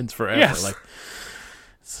our minds forever. Yes. Like,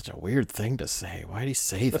 it's such a weird thing to say. Why did he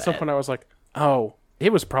say That's that? when I was like, oh,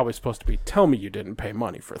 it was probably supposed to be, tell me you didn't pay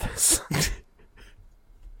money for this.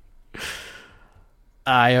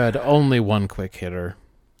 I had only one quick hitter.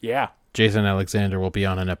 Yeah. Jason Alexander will be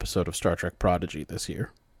on an episode of Star Trek Prodigy this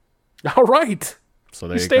year. All right. So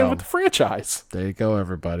there He's you staying go. with the franchise. There you go,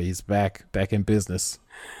 everybody. He's back in business.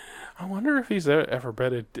 I wonder if he's ever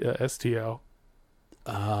been at STO.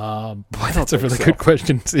 Boy, that's a really good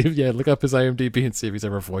question. See, look up his IMDb and see if he's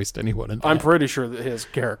ever voiced anyone in that. I'm pretty sure that his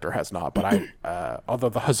character has not, but although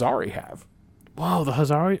the Hazari have. Whoa, the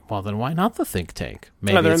Hazari? Well, then why not the Think Tank?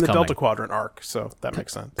 Maybe they're in it's the coming. Delta Quadrant arc, so that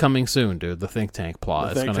makes sense. Coming soon, dude. The Think Tank plot.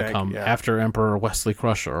 The It's Think going to Tank, come yeah. after Emperor Wesley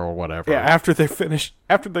Crusher or whatever. Yeah, after they finish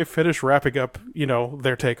wrapping up,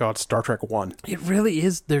 their take on Star Trek 1. It really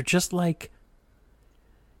is. They're just like,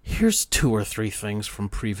 here's 2 or 3 things from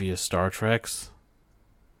previous Star Treks.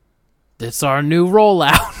 It's our new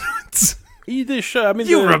rollout. You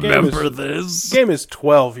remember this? The game is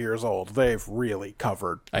 12 years old. They've really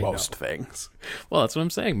covered I most know. things. Well, that's what I'm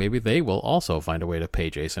saying. Maybe they will also find a way to pay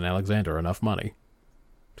Jason Alexander enough money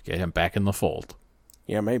to get him back in the fold.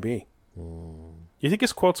 Yeah, maybe. You think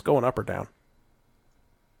his quote's going up or down?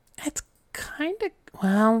 It's kind of,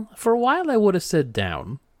 well, for a while I would have said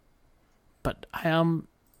down. But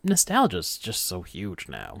nostalgia's just so huge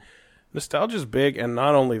now. Nostalgia's big, and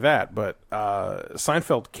not only that, but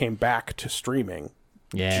Seinfeld came back to streaming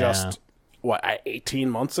Yeah. just, 18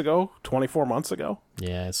 months ago? 24 months ago?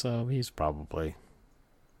 Yeah, so he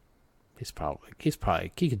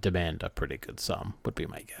could demand a pretty good sum, would be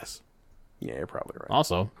my guess. Yeah, you're probably right.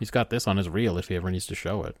 Also, he's got this on his reel if he ever needs to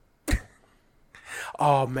show it.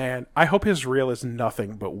 Oh, man. I hope his reel is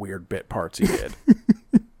nothing but weird bit parts he did.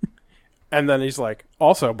 And then he's like,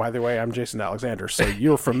 also, by the way, I'm Jason Alexander, so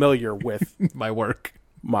you're familiar with My work.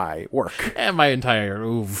 my work. And my entire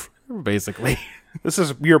oeuvre, basically. This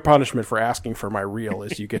is your punishment for asking for my reel,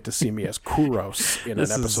 is you get to see me as Kuros in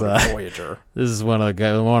This an is, episode of Voyager. This is one of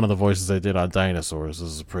the voices I did on Dinosaurs. This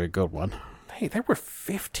is a pretty good one. Hey, there were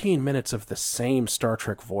 15 minutes of the same Star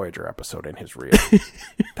Trek Voyager episode in his reel.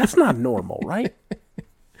 That's not normal, right?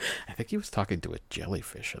 I think he was talking to a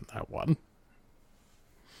jellyfish in that one.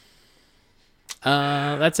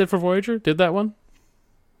 That's it for Voyager? Did that one?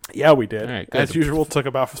 Yeah, we did. All right, good. As usual, spent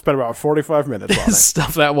about 45 minutes on it.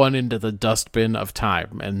 Stuff that one into the dustbin of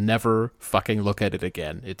time and never fucking look at it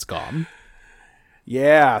again. It's gone.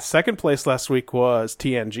 Yeah, second place last week was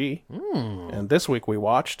TNG. And this week we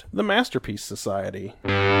watched The Masterpiece Society.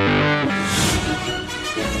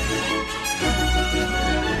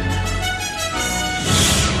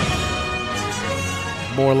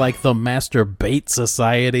 More like the Masturbate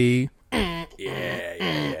Society. Yeah.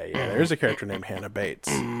 There's a character named Hannah Bates.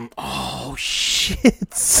 Oh,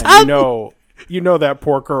 shit. And you know that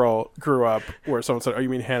poor girl grew up where someone said, "Oh, you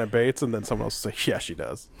mean Hannah Bates?" And then someone else would say, "Yeah, she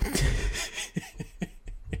does."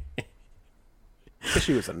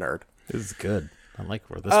 She was a nerd. This is good. I like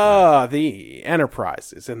where this went. The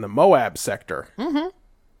Enterprise is in the Moab sector. Mm-hmm.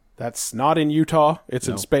 That's not in Utah. It's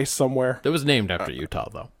in space somewhere. It was named after Utah,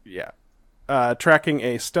 though. Yeah. Tracking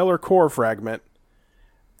a stellar core fragment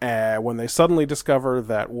when they suddenly discover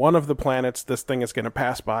that one of the planets this thing is going to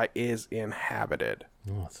pass by is inhabited.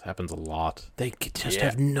 Oh, this happens a lot. They just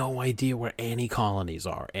have no idea where any colonies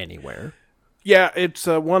are anywhere. Yeah, it's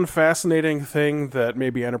one fascinating thing that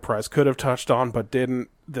maybe Enterprise could have touched on but didn't,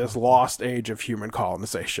 this lost age of human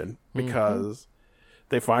colonization. Because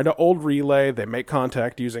they find an old relay, they make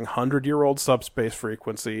contact using 100-year-old subspace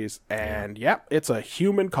frequencies, and it's a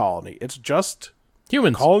human colony. It's just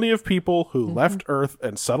Humans. a colony of people who left Earth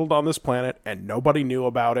and settled on this planet, and nobody knew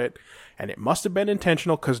about it. And it must have been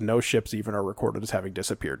intentional because no ships even are recorded as having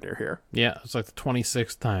disappeared near here. Yeah, it's like the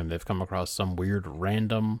 26th time they've come across some weird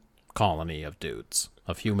random colony of dudes,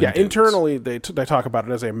 of human dudes. Internally, they talk about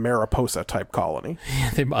it as a Mariposa-type colony.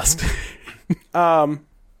 Yeah, they must.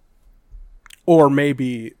 Or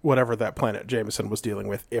maybe whatever that planet Jameson was dealing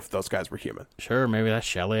with, if those guys were human. Sure, maybe that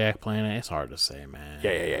Shellyak planet. It's hard to say, man.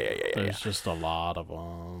 Yeah. There's just a lot of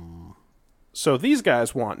them. So these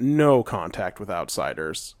guys want no contact with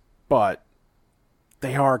outsiders, but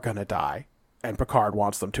they are going to die, and Picard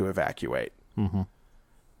wants them to evacuate.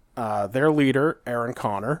 Their leader, Aaron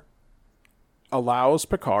Connor, allows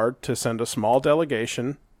Picard to send a small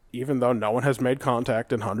delegation, even though no one has made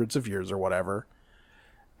contact in hundreds of years or whatever.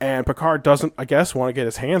 And Picard doesn't, I guess, want to get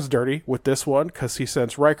his hands dirty with this one because he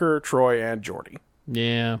sends Riker, Troy, and Geordi.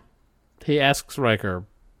 Yeah. He asks Riker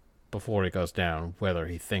before he goes down whether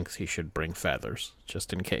he thinks he should bring feathers,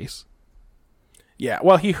 just in case. Yeah,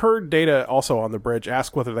 well, he heard Data also on the bridge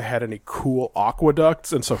ask whether they had any cool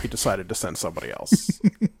aqueducts, and so he decided to send somebody else.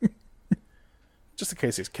 Just in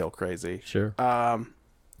case he's kill crazy. Sure.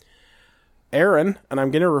 Aaron, and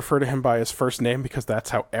I'm going to refer to him by his first name because that's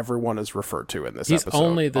how everyone is referred to in this He's episode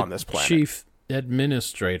only the on this planet. chief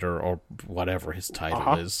administrator, or whatever his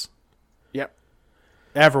title is. Yep.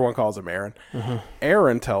 Everyone calls him Aaron.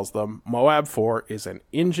 Aaron tells them Moab 4 is an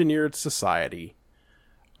engineered society.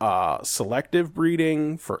 Selective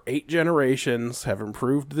breeding for 8 generations have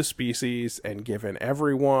improved the species and given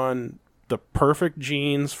everyone the perfect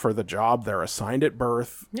genes for the job they're assigned at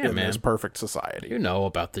birth in this perfect society. You know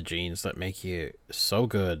about the genes that make you so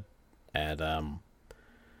good at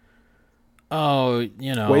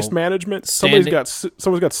waste management. Someone's got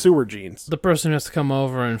sewer genes. The person who has to come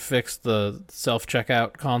over and fix the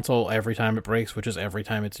self-checkout console every time it breaks, which is every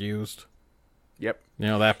time it's used. Yep. You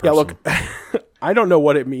know that person. Yeah, look, I don't know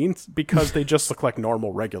what it means because they just look like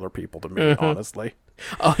normal, regular people to me, honestly.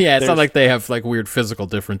 Oh, yeah, it's not like they have like weird physical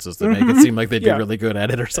differences that make it seem like they'd be really good at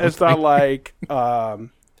it or something. It's not like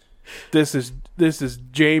this is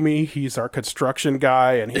Jamie. He's our construction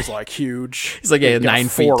guy, and he's like huge. He's like 9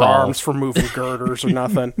 feet tall. 4 arms for moving girders or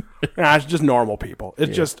nothing. Nah, it's just normal people.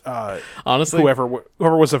 It's just honestly, whoever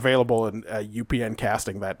was available in UPN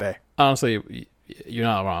casting that day. Honestly, you're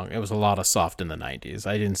not wrong. It was a lot of soft in the 90s.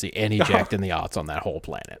 I didn't see any jacked in the aughts on that whole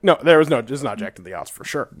planet. No, there was no. It's not Jack in the Odds for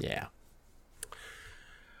sure. Yeah.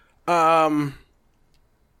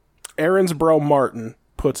 Aaron's bro Martin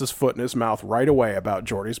puts his foot in his mouth right away about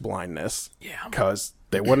Geordi's blindness. Yeah. Because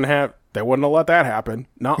they wouldn't have let that happen.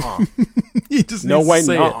 Nuh-uh. You just No need to way,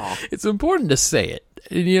 say nuh-uh. it. It's important to say it.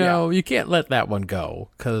 And, you know, you can't let that one go,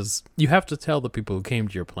 because you have to tell the people who came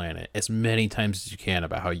to your planet as many times as you can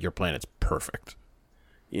about how your planet's perfect.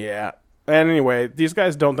 Yeah. And anyway, these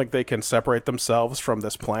guys don't think they can separate themselves from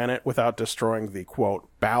this planet without destroying the, quote,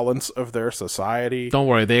 balance of their society. Don't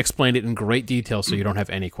worry, they explained it in great detail so you don't have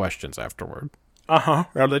any questions afterward. Uh-huh.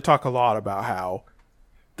 Now, they talk a lot about how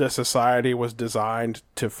the society was designed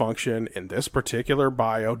to function in this particular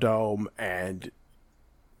biodome, and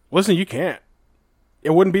listen, you can't.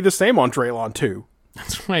 It wouldn't be the same on Draylon 2.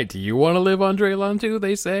 That's right. Do you want to live on Draylon 2,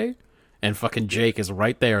 they say? And fucking Jake is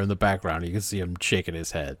right there in the background. You can see him shaking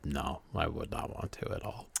his head. No, I would not want to at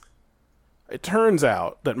all. It turns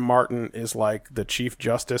out that Martin is like the Chief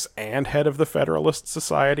Justice and head of the Federalist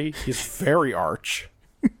Society. He's very arch.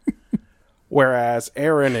 Whereas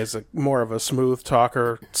Aaron is more of a smooth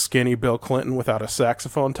talker, skinny Bill Clinton without a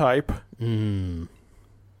saxophone type. He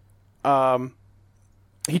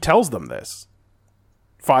tells them this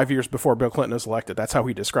 5 years before Bill Clinton is elected. That's how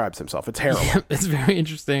he describes himself. It's heroin. It's very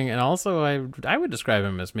interesting. And also, I would describe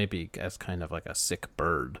him as maybe as kind of like a sick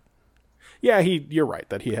bird. Yeah, you're right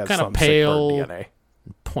that he has Kind of some pale, sick bird DNA.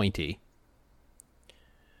 Pointy.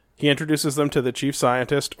 He introduces them to the chief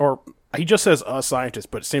scientist, or he just says a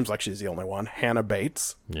scientist, but it seems like she's the only one, Hannah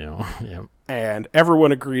Bates. Yeah. And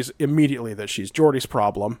everyone agrees immediately that she's Geordi's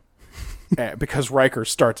problem because Riker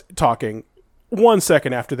starts talking 1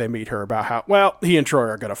 second after they meet her about how, well, he and Troy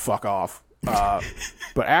are going to fuck off.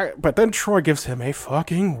 But then Troy gives him a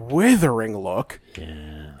fucking withering look.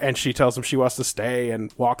 Yeah. And she tells him she wants to stay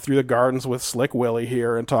and walk through the gardens with Slick Willie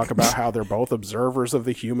here and talk about how they're both observers of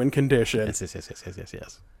the human condition.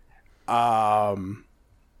 Yes.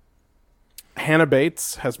 Hannah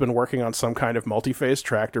Bates has been working on some kind of multi-phase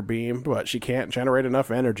tractor beam, but she can't generate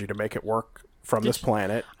enough energy to make it work from this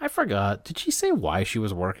planet. I forgot. Did she say why she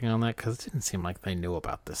was working on that? Because it didn't seem like they knew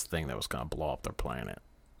about this thing that was going to blow up their planet.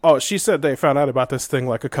 Oh, she said they found out about this thing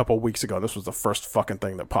like a couple weeks ago. This was the first fucking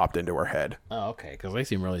thing that popped into her head. Oh, okay. Because they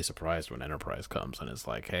seem really surprised when Enterprise comes and it's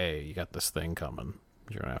like, hey, you got this thing coming.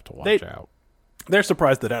 You're going to have to watch out. They're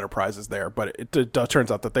surprised that Enterprise is there, but it turns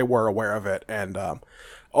out that they were aware of it, and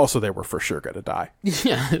also they were for sure going to die.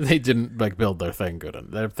 Yeah, they didn't build their thing good enough.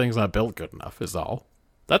 Their thing's not built good enough is all.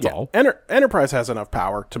 That's all. Enterprise has enough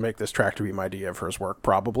power to make this tractor beam idea of hers work,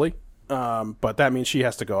 probably. But that means she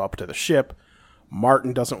has to go up to the ship.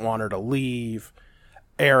 Martin doesn't want her to leave.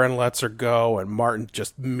 Aaron lets her go, and Martin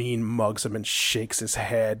just mean mugs him and shakes his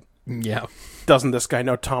head. Yeah. Doesn't this guy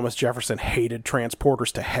know Thomas Jefferson hated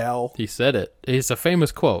transporters to hell? He said it. It's a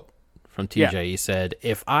famous quote from TJ. Yeah. He said,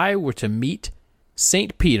 if I were to meet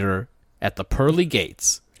St. Peter at the pearly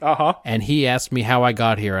gates, and he asked me how I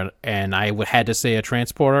got here, and I had to say a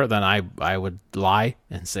transporter, then I would lie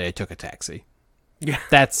and say I took a taxi. Yeah.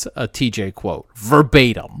 That's a TJ quote.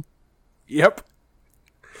 Verbatim. Yep.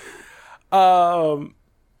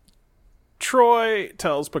 Troy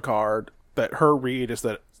tells Picard that her read is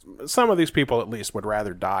that some of these people at least would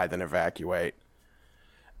rather die than evacuate.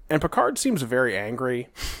 And Picard seems very angry,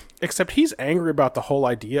 except he's angry about the whole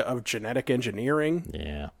idea of genetic engineering.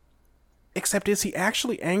 Yeah. Except is he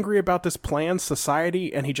actually angry about this planned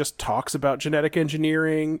society, and he just talks about genetic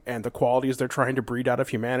engineering and the qualities they're trying to breed out of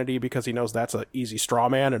humanity because he knows that's an easy straw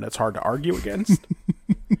man and it's hard to argue against?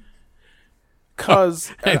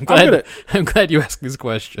 Because I'm glad you asked these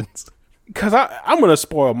questions. Because I'm going to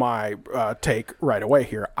spoil my take right away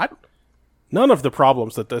here. None of the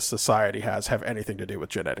problems that this society has have anything to do with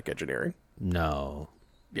genetic engineering. No.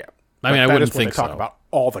 Yeah. I mean, I wouldn't think so. They talk about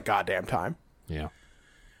all the goddamn time. Yeah.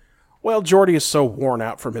 Well, Geordi is so worn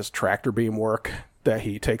out from his tractor beam work that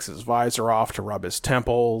he takes his visor off to rub his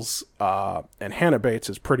temples. And Hannah Bates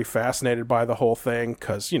is pretty fascinated by the whole thing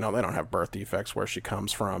because, they don't have birth defects where she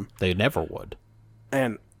comes from. They never would.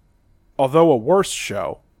 And although a worse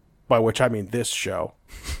show, by which I mean this show,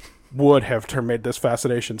 would have made this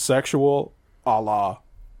fascination sexual, a la,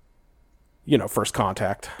 First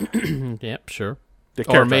Contact. Yep, sure.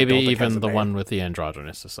 Or maybe even the one with the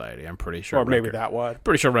Androgynous Society. I'm pretty sure. Or maybe that one.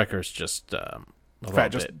 Pretty sure Wrecker's just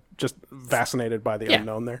just fascinated by the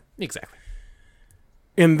unknown there. Exactly.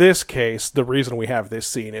 In this case, the reason we have this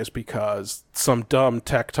scene is because some dumb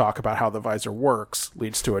tech talk about how the visor works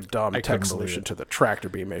leads to a dumb tech solution to the tractor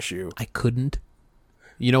beam issue. I couldn't.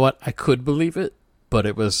 You know what? I could believe it, but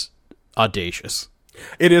it was audacious.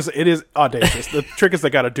 It is audacious. The trick is they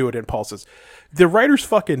got to do it in pulses. The writers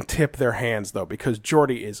fucking tip their hands, though, because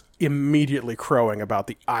Geordi is immediately crowing about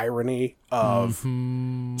the irony of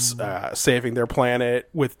saving their planet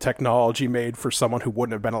with technology made for someone who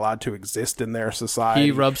wouldn't have been allowed to exist in their society.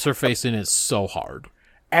 He rubs her face in it so hard.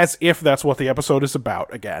 As if that's what the episode is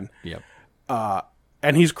about, again. Yep.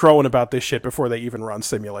 And he's crowing about this shit before they even run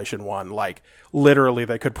Simulation 1. Like, literally,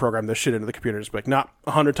 they could program this shit into the computer. Just be like, not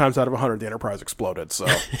 100 times out of 100, the Enterprise exploded. So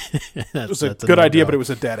it was a good idea, but it was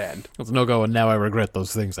a dead end. It's no go, and now I regret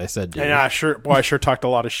those things I said. Dude. And I sure talked a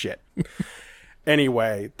lot of shit.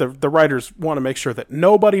 Anyway, the writers want to make sure that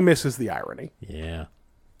nobody misses the irony. Yeah.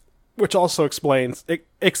 Which also explains,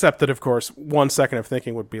 except that, of course, 1 second of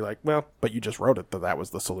thinking would be like, well, but you just wrote it that was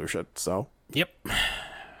the solution. So Yep.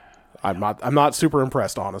 I'm not super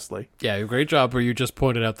impressed, honestly. Yeah, great job where you just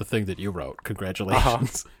pointed out the thing that you wrote.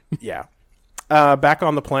 Congratulations. Yeah. Back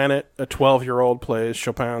on the planet, a 12-year-old plays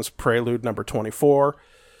Chopin's Prelude number 24,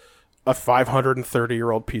 a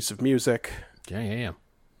 530-year-old piece of music. Yeah.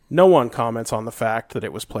 No one comments on the fact that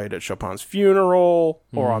it was played at Chopin's funeral,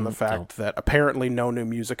 or on the fact that apparently no new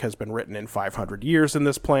music has been written in 500 years in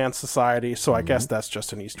this planned society, so I guess that's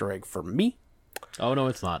just an Easter egg for me. Oh, no,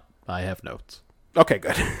 it's not. I have notes. Okay,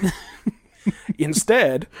 good.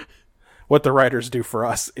 Instead, what the writers do for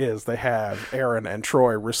us is they have Aaron and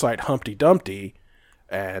Troy recite Humpty Dumpty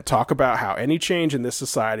and talk about how any change in this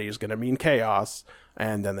society is going to mean chaos,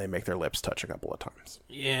 and then they make their lips touch a couple of times.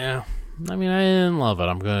 Yeah. I mean, I didn't love it.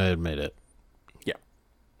 I'm going to admit it. Yeah.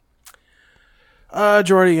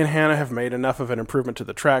 Geordi and Hannah have made enough of an improvement to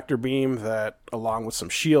the tractor beam that, along with some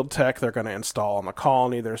shield tech they're going to install on the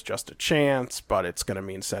colony, there's just a chance, but it's going to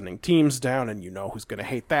mean sending teams down, and you know who's going to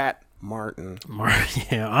hate that? Martin.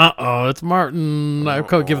 Yeah, it's Martin. I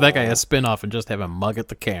could give that guy a spin-off and just have him mug at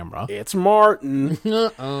the camera. It's Martin.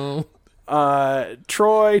 Uh-oh.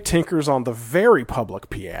 Troy tinkers on the very public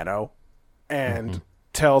piano and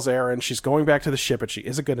tells Aaron she's going back to the ship and she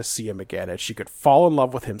isn't going to see him again, and she could fall in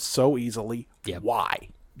love with him so easily. Yep. Why?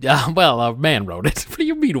 Yeah, well, a man wrote it. What do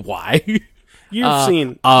you mean, why? You've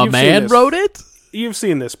seen wrote it? You've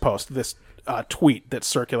seen this post, this tweet that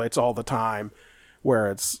circulates all the time,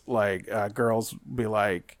 where it's like girls be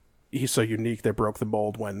like, "He's so unique they broke the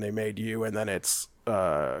mold when they made you," and then it's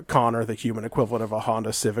Connor, the human equivalent of a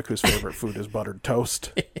Honda Civic, whose favorite food is buttered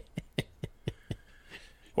toast.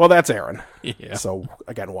 Well, that's Aaron. Yeah. So,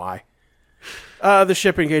 again, why? The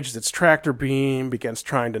ship engages its tractor beam, begins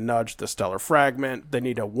trying to nudge the stellar fragment. They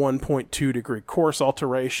need a 1.2 degree course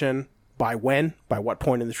alteration. By when? By what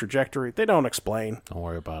point in the trajectory? They don't explain. Don't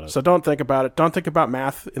worry about it. So don't think about it. Don't think about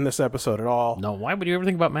math in this episode at all. No, why would you ever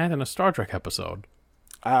think about math in a Star Trek episode?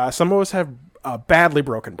 Some of us have badly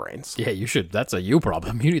broken brains. Yeah, you should. That's a you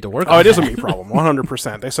problem. You need to work on Oh, that. it is a me problem,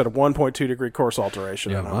 100%. They said a 1.2 degree course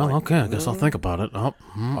alteration. Yeah, and I'm well, like, okay. I guess I'll think about it. Oh,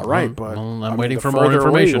 all right, but I'm waiting the for more further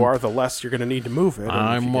away information. you are, the less you're going to need to move it. And if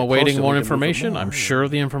I'm you get awaiting closer, more we can move it information. more. I'm sure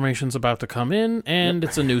the information's about to come in, and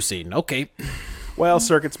it's a new scene. Okay. Well,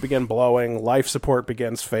 circuits begin blowing. Life support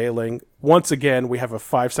begins failing. Once again, we have a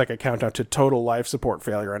 5-second countdown to total life support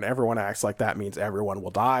failure, and everyone acts like that means everyone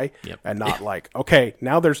will die, and not like, okay,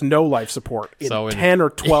 now there's no life support. In 10 or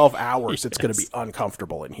 12 hours, it's going to be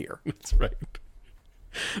uncomfortable in here. That's right.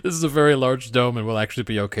 This is a very large dome and will actually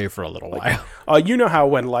be okay for a little while. You know how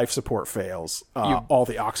when life support fails, all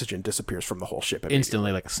the oxygen disappears from the whole ship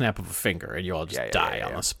Instantly, like a snap of a finger, and you all just die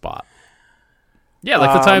on yeah. the spot. Yeah,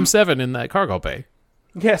 like the Time 7 in that cargo bay.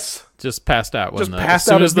 Yes. Just passed out when Just as passed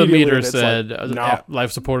soon out as the immediately, meter and it's said like, no.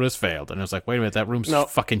 life support has failed, and it was like, wait a minute, that room's No.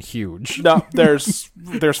 fucking huge. No, there's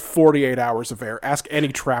 48 hours of air. Ask any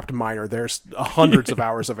trapped miner. There's hundreds of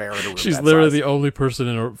hours of air in a room. She's that literally size. the only person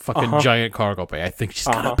in a fucking giant cargo bay. I think she's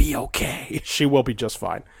gonna be okay. She will be just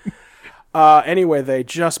fine. Anyway, they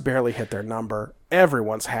just barely hit their number.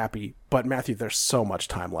 Everyone's happy, but Matthew, there's so much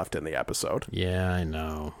time left in the episode. Yeah, I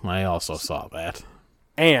know. I also saw that.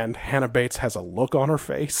 And Hannah Bates has a look on her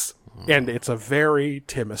face, and it's a very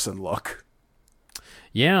Timison look.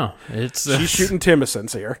 Yeah, it's She's shooting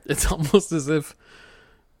Timisons here. It's almost as if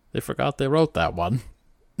they forgot they wrote that one.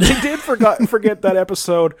 They did forget that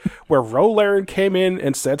episode where Rolarin came in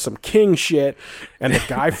and said some king shit, and the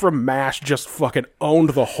guy from MASH just fucking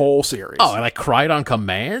owned the whole series. Oh, and I cried on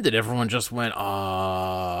command, and everyone just went,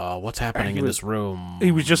 what's happening in this room?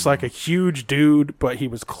 He was just like a huge dude, but he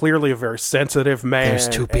was clearly a very sensitive man. There's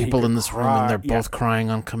two and he people could in this room, cry. and they're Yeah. both crying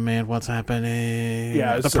on command. What's happening?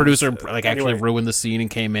 Yeah, the so- producer actually anyway. ruined the scene and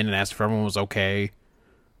came in and asked if everyone was okay.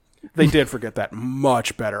 They did forget that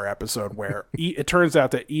much better episode where it turns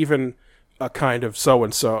out that even a kind of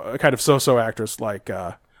so-so actress like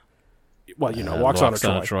well, walks on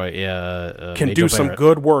a Troy. Yeah, Can Major do some Barrett.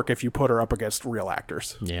 good work if you put her up against real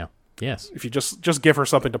actors. Yeah. Yes. If you just give her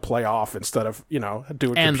something to play off instead of, doing And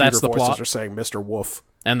computer that's the voices plot. or saying Mr. Wolf.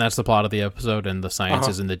 And that's the plot of the episode, and the science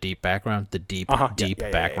is in the deep background. The deep background. Deep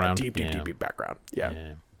background. Yeah.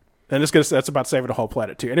 Yeah. And that's about saving the whole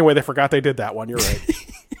planet, too. Anyway, they forgot they did that one. You're right.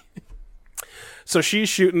 So she's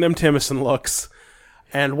shooting them Timothy looks.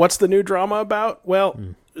 And what's the new drama about? Well,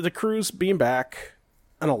 the crews beam back.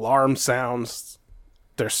 An alarm sounds.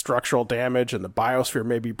 There's structural damage, and the biosphere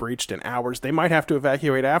may be breached in hours. They might have to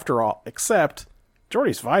evacuate after all, except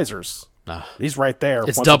Geordi's visors. He's right there.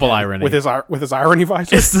 It's once double again, irony. with his irony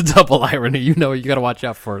visor. It's the double irony. You got to watch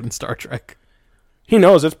out for it in Star Trek. He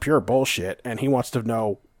knows it's pure bullshit, and he wants to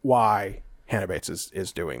know why Hannah Bates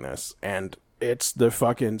is doing this. And it's the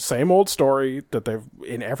fucking same old story that they've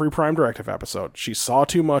in every Prime Directive episode. She saw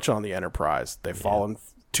too much on the Enterprise. They've fallen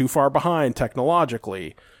too far behind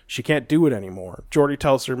technologically. She can't do it anymore. Geordi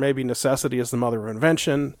tells her maybe necessity is the mother of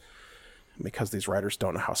invention. Because these writers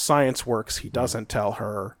don't know how science works, he doesn't tell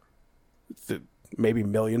her that maybe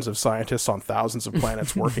millions of scientists on thousands of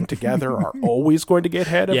planets working together are always going to get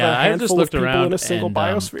ahead of a I handful just of looked people around in a single and,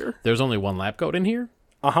 biosphere. There's only one lab coat in here.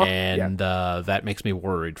 And Yeah. that makes me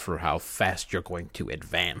worried for how fast you're going to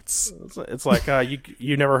advance. It's like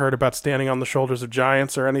you never heard about standing on the shoulders of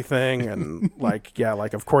giants or anything, and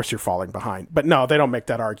of course you're falling behind. But no, they don't make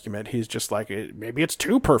that argument. He's just like, maybe it's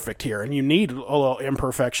too perfect here, and you need a little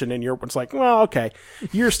imperfection in your. It's like, well, okay,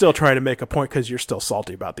 you're still trying to make a point because you're still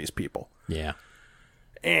salty about these people. Yeah.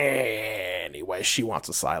 Anyway, she wants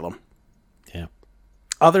asylum. Yeah.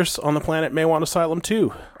 Others on the planet may want asylum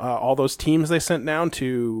too. All those teams they sent down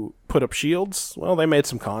to put up shields, well, they made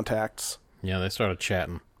some contacts. Yeah, they started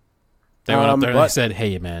chatting. They went up there and but- they said,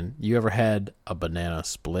 hey, man, you ever had a banana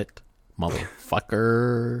split?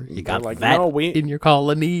 Motherfucker. You got like, that "No, in your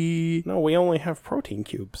colony. No, we only have protein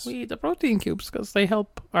cubes. We eat the protein cubes because they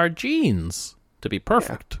help our genes to be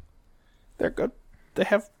perfect. They're good. They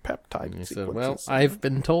have peptide He sequences. said, well, I've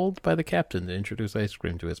been told by the captain to introduce ice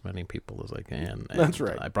cream to as many people as I can. And That's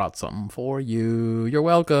right. I brought something for you. You're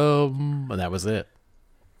welcome. And that was it.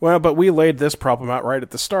 Well, but we laid this problem out right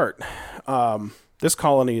at the start. This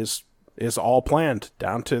colony is all planned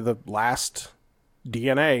down to the last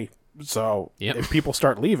DNA. So Yep. if people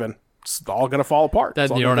start leaving, it's all going to fall apart. It's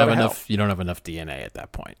That all you gonna don't go have to enough. You don't have enough DNA at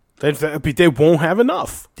that point. hell. They won't have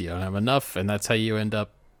enough. You don't have enough, and that's how you end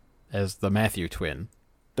up as the Matthew twin.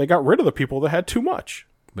 They got rid of the people that had too much.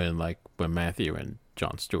 When Matthew and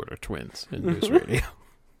Jon Stewart are twins in news radio.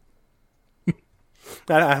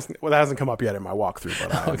 That hasn't come up yet in my walkthrough,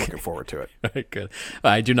 but I'm looking forward to it. Very good.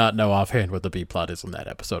 I do not know offhand what the B plot is in that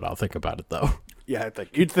episode. I'll think about it though. Yeah, I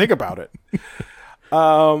think you'd think about it.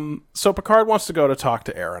 So Picard wants to go to talk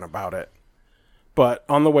to Aaron about it, but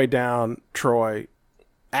on the way down, Troy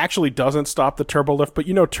actually doesn't stop the turbo lift. But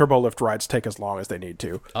turbo lift rides take as long as they need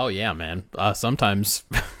to. Oh yeah, man. Sometimes,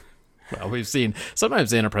 well, we've seen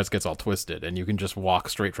sometimes the Enterprise gets all twisted, and you can just walk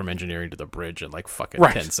straight from engineering to the bridge in like fucking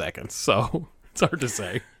Right. 10 seconds. So it's hard to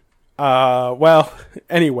say. Well,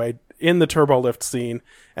 anyway, in the turbo lift scene,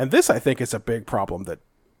 and this I think is a big problem that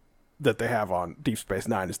they have on Deep Space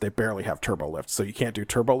Nine is they barely have turbo lifts, so you can't do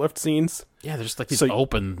turbo lift scenes. Yeah, there's like these So-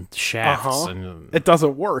 open shafts, and It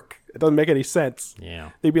doesn't work. It doesn't make any sense. yeah,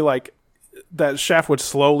 They'd be like, that shaft would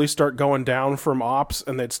slowly start going down from ops,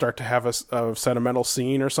 and they'd start to have a sentimental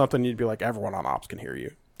scene or something. You'd be like, everyone on ops can hear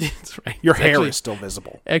you. that's right. Your It's hair actually, is still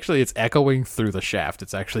visible. Actually, it's echoing through the shaft.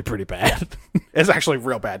 It's actually pretty bad. It's actually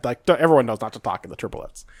real bad. Like everyone knows not to talk in the turbo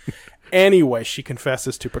lifts. Anyway, she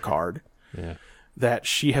confesses to Picard Yeah. that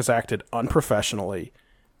she has acted unprofessionally,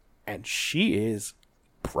 and she is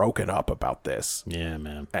broken up about this. Yeah,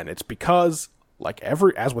 man. And it's because,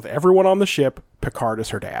 as with everyone on the ship, Picard is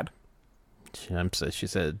her dad. She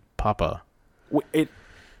said, Papa. It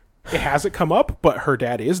hasn't come up, but her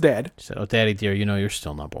dad is dead, She said, oh, Daddy dear, you're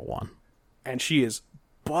still number one. and she is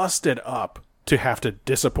busted up to have to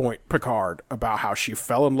disappoint Picard about how she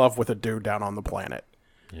fell in love with a dude down on the planet.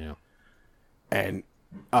 Yeah. And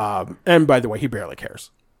by the way, he barely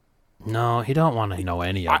cares. No, he don't want to know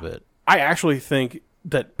any of it. I actually think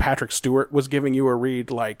that Patrick Stewart was giving you a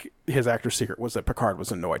read, like his actor's secret was that Picard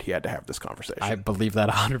was annoyed he had to have this conversation. I believe that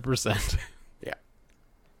 100%. Yeah.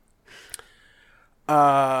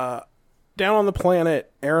 Down on the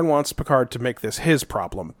planet, Aaron wants Picard to make this his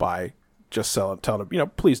problem by just telling him,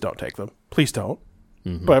 please don't take them. Please don't.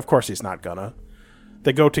 Mm-hmm. But of course he's not gonna.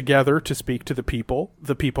 They go together to speak to the people.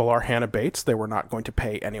 The people are Hannah Bates. They were not going to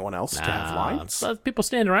pay anyone else to have lines. People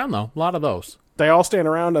stand around, though. A lot of those. They all stand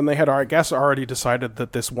around, and they had, I guess, already decided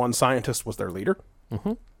that this one scientist was their leader.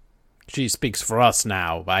 Mm-hmm. She speaks for us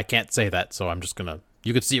now. I can't say that, so I'm just gonna...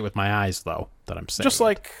 You could see it with my eyes, though, that I'm saying. Just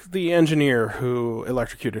like the engineer who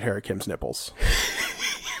electrocuted Harry Kim's nipples.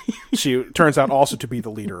 She turns out also to be the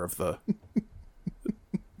leader of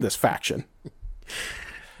this faction.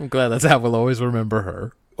 I'm glad that's how we'll always remember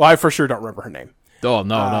her. Well, I for sure don't remember her name. Oh,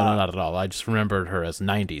 no, not at all. I just remembered her as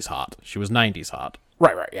 90s hot. She was 90s hot.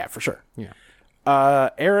 Right, yeah, for sure. Yeah.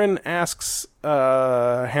 Aaron asks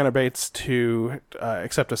Hannah Bates to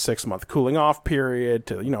accept a 6-month cooling off period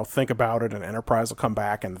to, think about it, and Enterprise will come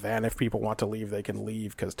back, and then if people want to leave, they can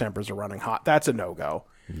leave because tempers are running hot. That's a no-go.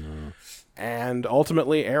 No. And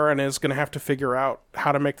ultimately, Aaron is going to have to figure out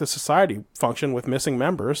how to make the society function with missing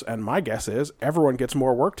members, and my guess is everyone gets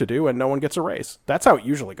more work to do and no one gets a raise. That's how it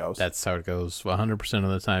usually goes. That's how it goes 100% of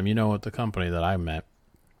the time. At the company that I'm at,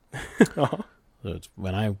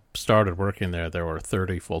 when I started working there were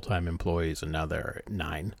 30 full-time employees, and now there are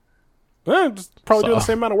 9. Just probably doing the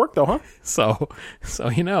same amount of work, though, huh? So it's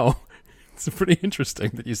pretty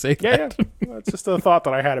interesting that you say that. Yeah. That's just a thought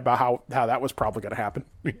that I had about how that was probably going to happen.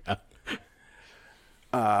 Yeah.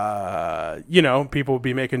 People would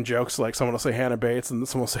be making jokes like someone will say Hannah Bates and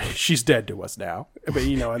someone will say she's dead to us now. But,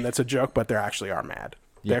 and that's a joke, but they actually are mad.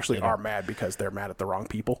 They are mad because they're mad at the wrong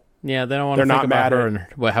people. Yeah, they don't want to think about her and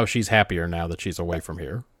how she's happier now that she's away from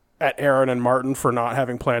here. At Aaron and Martin for not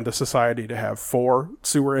having planned a society to have 4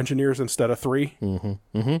 sewer engineers instead of 3.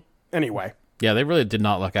 Mm-hmm. Mm-hmm. Anyway. Yeah, they really did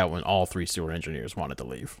not luck out when all 3 sewer engineers wanted to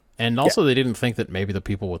leave. And also they didn't think that maybe the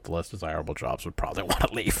people with the less desirable jobs would probably want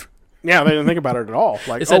to leave. Yeah, they didn't think about it at all.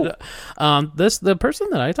 Like, the person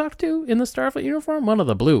that I talked to in the Starfleet uniform, one of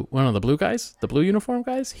the blue guys, the blue uniform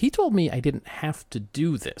guys, he told me I didn't have to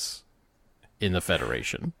do this in the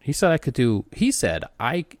Federation. He said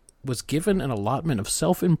I was given an allotment of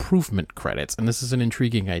self-improvement credits, and this is an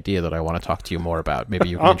intriguing idea that I want to talk to you more about. Maybe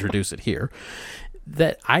you can introduce it here,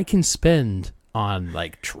 that I can spend on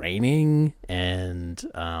like training and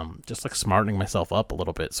just like smartening myself up a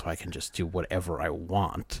little bit so I can just do whatever I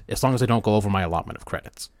want as long as I don't go over my allotment of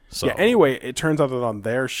credits. So yeah, anyway, it turns out that on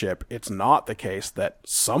their ship, it's not the case that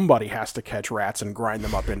somebody has to catch rats and grind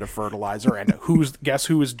them up into fertilizer, and guess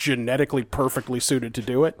who is genetically perfectly suited to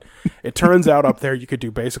do it? It turns out up there you could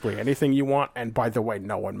do basically anything you want, and by the way,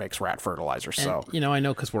 no one makes rat fertilizer, so... And, I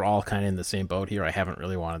know because we're all kind of in the same boat here. I haven't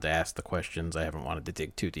really wanted to ask the questions. I haven't wanted to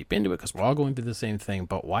dig too deep into it because we're all going through the same thing,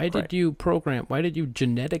 but why did you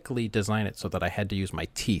genetically design it so that I had to use my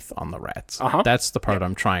teeth on the rats? That's the part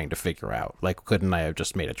I'm trying to figure out. Like, couldn't I have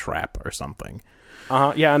just made a trap or something?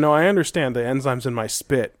 Yeah, no, I understand the enzymes in my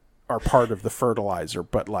spit are part of the fertilizer,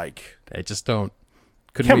 but like... I just don't...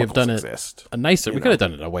 Couldn't we have done it a nicer... We could have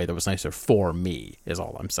done it in a way that was nicer for me, is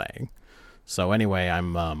all I'm saying. So anyway,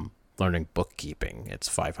 I'm learning bookkeeping. It's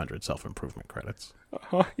 500 self-improvement credits.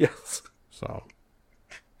 Yes. So...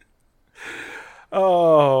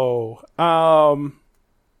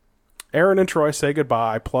 Aaron and Troy say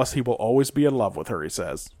goodbye, plus he will always be in love with her, he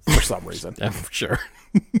says, for some reason. Yeah, for sure.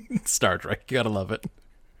 Star Trek, you gotta love it.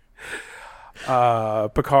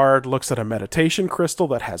 Picard looks at a meditation crystal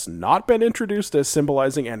that has not been introduced as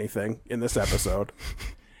symbolizing anything in this episode,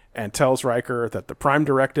 and tells Riker that the Prime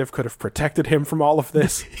Directive could have protected him from all of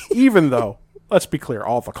this, even though, let's be clear,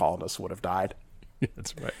 all the colonists would have died.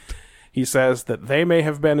 That's right. He says that they may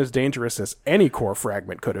have been as dangerous as any core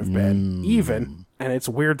fragment could have been, even, and it's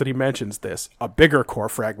weird that he mentions this, a bigger core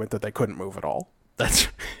fragment that they couldn't move at all. That's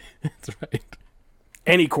right.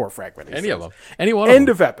 Any core fragment. Any of them. Any one of them. End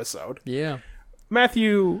of episode. Yeah.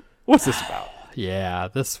 Matthew, what's this about? Yeah,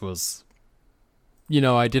 this was...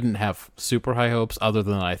 I didn't have super high hopes other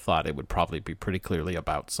than I thought it would probably be pretty clearly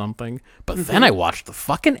about something. But then I watched the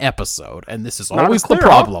fucking episode, and this is always the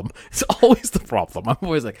problem. Huh? It's always the problem. I'm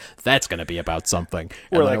always like, that's going to be about something.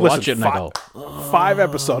 And then I watch it and I go... 5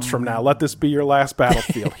 episodes from now, let this be your last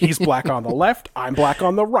battlefield. He's black on the left, I'm black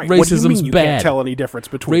on the right. Racism's what do you mean you bad. Can't tell any difference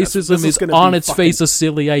between Racism is on its face a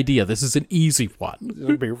silly idea. This is an easy one. It's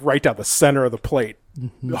going to be right down the center of the plate.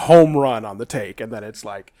 Home run on the take, and then it's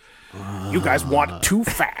like... You guys want it too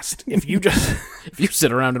fast. If you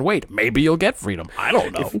sit around and wait, maybe you'll get freedom. I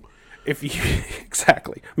don't know. If you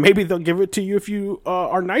exactly, maybe they'll give it to you if you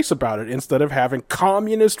are nice about it instead of having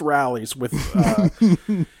communist rallies with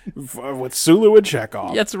with Sulu and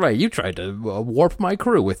Chekhov. That's right. You tried to warp my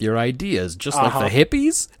crew with your ideas, just like the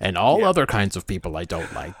hippies and all other kinds of people I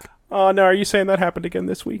don't like. Oh, no, are you saying that happened again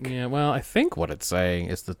this week? Yeah, well, I think what it's saying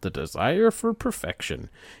is that the desire for perfection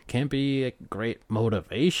can be a great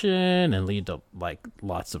motivation and lead to, like,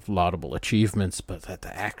 lots of laudable achievements, but that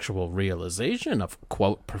the actual realization of,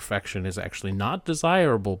 quote, perfection is actually not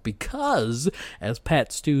desirable because, as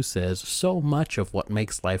Pat Stew says, so much of what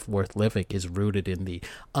makes life worth living is rooted in the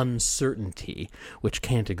uncertainty, which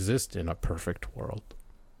can't exist in a perfect world.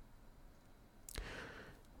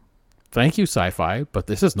 Thank you, sci-fi, but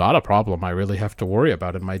this is not a problem I really have to worry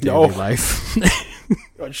about in my daily life.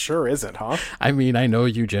 It sure isn't, huh? I mean, I know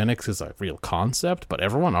eugenics is a real concept, but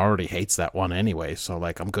everyone already hates that one anyway, so,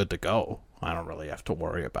 like, I'm good to go. I don't really have to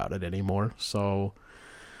worry about it anymore, so...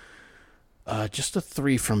 just a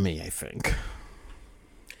 3 from me, I think.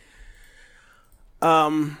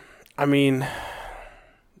 I mean,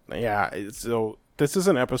 yeah, so this is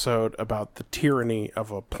an episode about the tyranny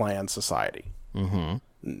of a planned society. Mm-hmm.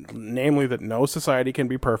 Namely that no society can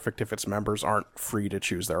be perfect if its members aren't free to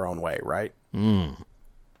choose their own way, right?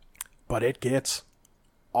 But it gets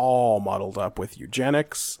all muddled up with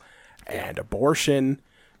eugenics and abortion,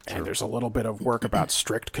 and there's a little bit of work about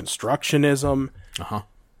strict constructionism. Uh-huh.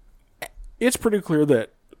 It's pretty clear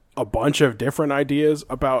that a bunch of different ideas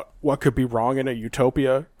about what could be wrong in a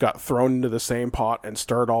utopia got thrown into the same pot and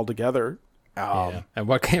stirred all together. Yeah. And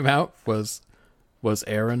what came out was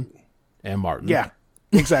Aaron and Martin. Yeah.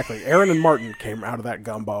 Exactly. Aaron and Martin came out of that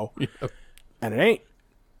gumbo. Yep. And it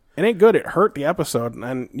ain't good. It hurt the episode.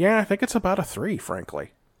 And yeah, I think it's about a 3,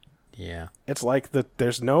 frankly. Yeah. It's like they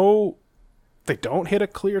don't hit a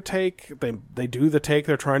clear take. They do the take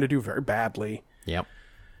they're trying to do very badly. Yep.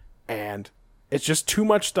 And it's just too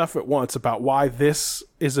much stuff at once about why this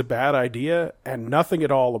is a bad idea and nothing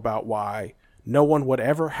at all about why no one would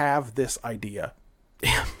ever have this idea.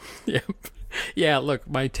 Yep. Yeah, look,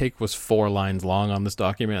 my take was 4 lines long on this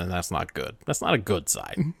document, and that's not good. That's not a good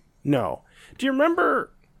sign. No. Do you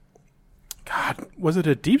remember... God, was it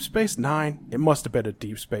a Deep Space Nine? It must have been a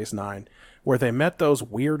Deep Space Nine, where they met those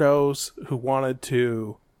weirdos who wanted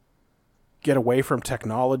to get away from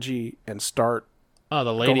technology and start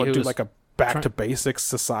The lady going who to was... like a back to basics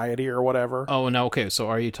society or whatever. Oh, no, okay, so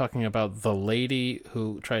are you talking about the lady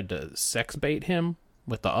who tried to sex bait him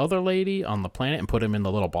with the other lady on the planet and put him in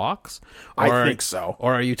the little box? I think so.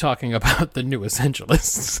 Or are you talking about the new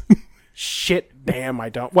Essentialists? Shit, damn, I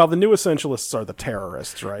don't. Well, the new Essentialists are the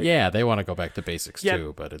terrorists, right? Yeah, they want to go back to basics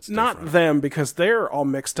too, but it's not different. them, because they're all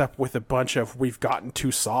mixed up with a bunch of we've gotten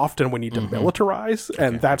too soft and we need to militarize,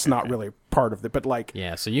 and that's not really part of it. But like,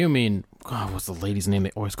 Yeah, so you mean, what was the lady's name?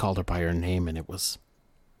 They always called her by her name, and it was...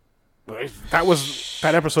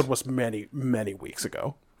 that episode was many, many weeks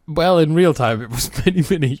ago. Well, in real time, it was many,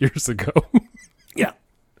 many years ago. Yeah.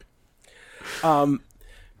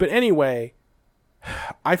 But anyway,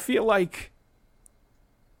 I feel like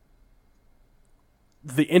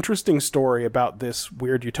the interesting story about this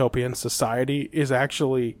weird utopian society is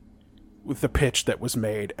actually with the pitch that was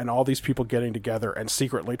made and all these people getting together and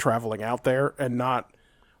secretly traveling out there and not,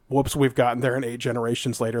 whoops, we've gotten there and 8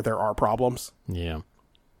 generations later there are problems. Yeah.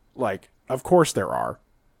 Like, of course there are.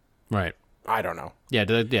 Right. I don't know. Yeah,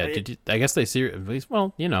 I guess they seriously,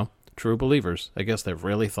 well, true believers. I guess they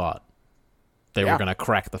really thought they were going to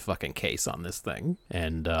crack the fucking case on this thing.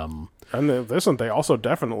 And listen, they also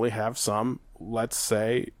definitely have some, let's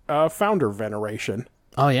say, founder veneration.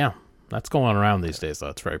 Oh, yeah. That's going around these days, though.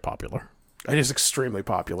 It's very popular. It is extremely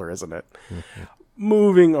popular, isn't it? Mm-hmm.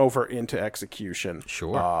 Moving over into execution.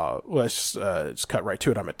 Sure. Let's just cut right to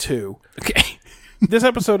it. I'm at 2. Okay. This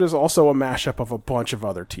episode is also a mashup of a bunch of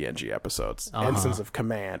other TNG episodes. Ensigns of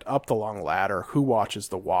Command, Up the Long Ladder, Who Watches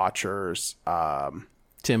the Watchers,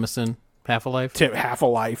 Timothy, Half-a-Life.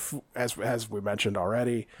 Half-a-Life, as we mentioned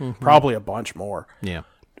already. Mm-hmm. Probably a bunch more. Yeah.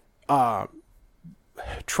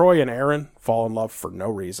 Troy and Aaron fall in love for no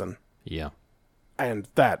reason. Yeah. And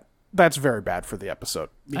that's very bad for the episode.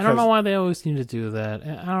 I don't know why they always need to do that.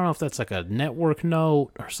 I don't know if that's like a network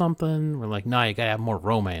note or something. We're like, nah, you gotta have more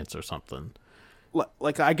romance or something.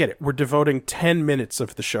 Like, I get it. We're devoting 10 minutes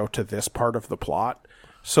of the show to this part of the plot,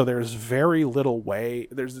 so there's very little way.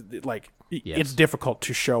 There's, like, it's difficult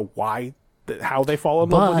to show how they fall in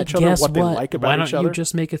love with each other, what they like about each other. Why don't you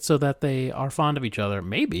just make it so that they are fond of each other,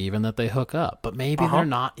 maybe even that they hook up, but maybe they're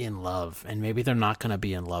not in love, and maybe they're not going to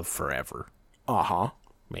be in love forever.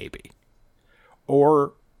 Maybe.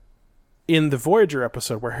 Or in the Voyager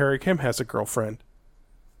episode where Harry Kim has a girlfriend,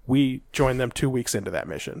 we join them 2 weeks into that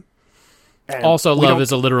mission. And also, love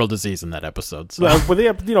is a literal disease in that episode. So. Well, the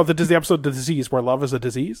episode "The Disease," where love is a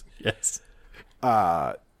disease. Yes.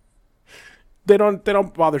 They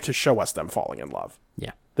don't bother to show us them falling in love.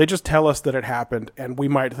 Yeah. They just tell us that it happened, and we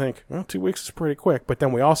might think, well, 2 weeks is pretty quick. But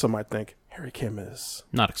then we also might think, Harry Kim is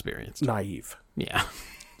Not experienced. naive. Yeah.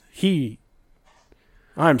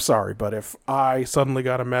 I'm sorry, but if I suddenly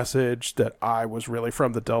got a message that I was really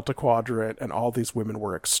from the Delta Quadrant and all these women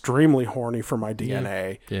were extremely horny for my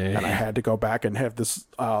DNA, and I had to go back and have this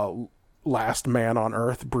last man on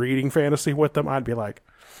Earth breeding fantasy with them, I'd be like,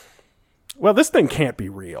 well, this thing can't be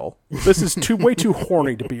real. This is way too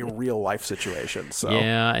horny to be a real life situation. So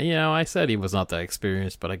Yeah, I said he was not that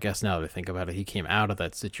experienced, but I guess now that I think about it, he came out of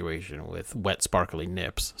that situation with wet, sparkly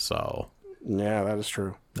nips, so... Yeah, that is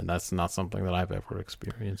true. And that's not something that I've ever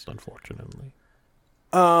experienced, unfortunately.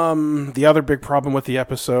 The other big problem with the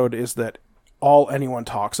episode is that all anyone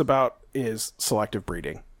talks about is selective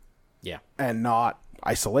breeding. Yeah. And not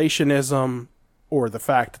isolationism or the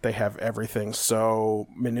fact that they have everything so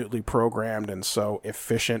minutely programmed and so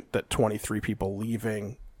efficient that 23 people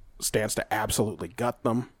leaving stands to absolutely gut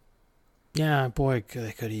them. Yeah, boy,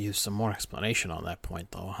 they could have used some more explanation on that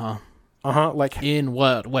point, though, huh? Like, In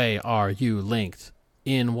what way are you linked?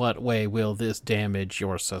 In what way will this damage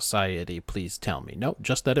your society? Please tell me. Nope,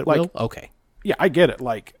 just that it will? Okay. yeah, I get it.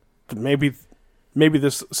 Like, maybe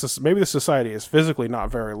this society is physically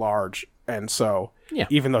not very large, and so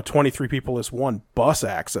even though 23 people is one bus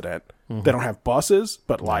accident, they don't have buses,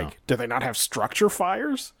 but like, do they not have structure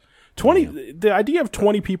fires? The idea of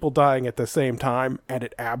 20 people dying at the same time and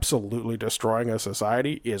it absolutely destroying a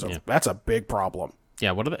society that's a big problem.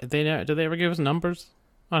 Yeah, what are do they ever give us numbers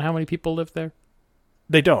on how many people live there?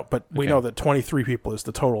 They don't, but we know that 23 people is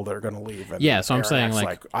the total that are going to leave. And Yeah, so I'm saying, Aaron like,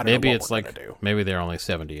 acts I don't maybe know what it's we're like, gonna do. maybe there are only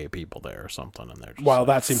 78 people there or something, and they're just Well, like,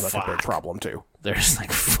 that seems like a big fuck. problem too. They're just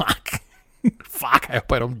like, fuck. Fuck, I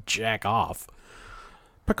hope I don't jack off.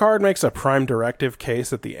 Picard makes a prime directive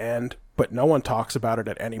case at the end, but no one talks about it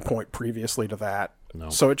at any point previously to that. No.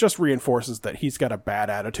 So it just reinforces that he's got a bad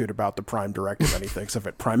attitude about the prime directive, and he thinks of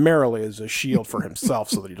it primarily as a shield for himself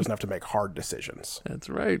so that he doesn't have to make hard decisions. That's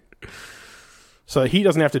right. So he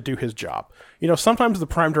doesn't have to do his job. You know, sometimes the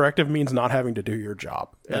prime directive means not having to do your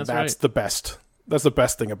job. And That's that's right. the best. That's the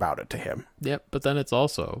best thing about it to him. Yep, but then it's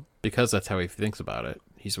also, because that's how he thinks about it,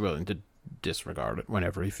 he's willing to disregard it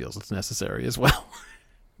whenever he feels it's necessary as well.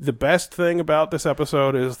 The best thing about this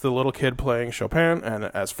episode is the little kid playing Chopin, and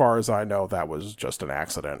as far as I know, that was just an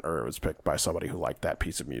accident, or it was picked by somebody who liked that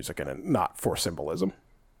piece of music and not for symbolism.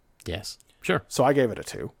 Yes, sure. So I gave it a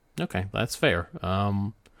 2. Okay, that's fair.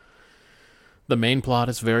 The main plot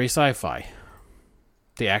is very sci-fi.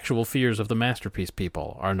 The actual fears of the Masterpiece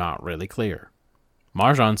people are not really clear.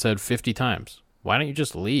 Marjan said 50 times, why don't you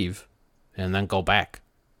just leave and then go back?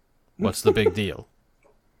 What's the big deal?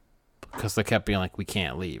 Because they kept being like, we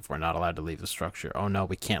can't leave. We're not allowed to leave the structure. Oh, no,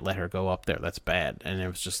 we can't let her go up there. That's bad. And it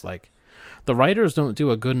was just like, the writers don't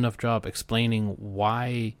do a good enough job explaining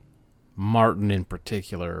why Martin in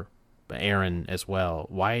particular, Aaron as well,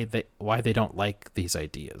 why they don't like these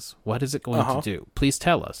ideas. What is it going to do? Please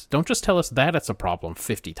tell us. Don't just tell us that it's a problem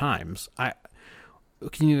 50 times.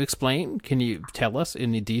 Can you explain? Can you tell us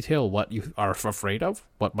in detail what you are afraid of?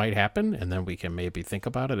 What might happen? And then we can maybe think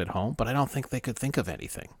about it at home. But I don't think they could think of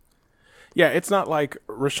anything. Yeah, it's not like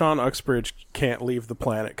Rashawn Uxbridge can't leave the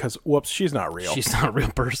planet because, whoops, she's not real. She's not a real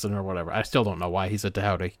person or whatever. I still don't know why he said to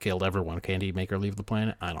Howdy he killed everyone. Can't he make her leave the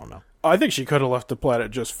planet? I don't know. I think she could have left the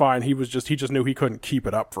planet just fine. He just knew he couldn't keep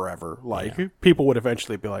it up forever. Like, people would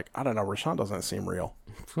eventually be like, I don't know, Rashawn doesn't seem real.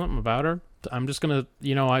 Something about her. I'm just going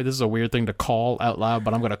to, this is a weird thing to call out loud,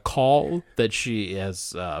 but I'm going to call that she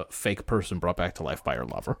is a fake person brought back to life by her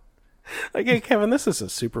lover. Like, hey, Kevin, this is a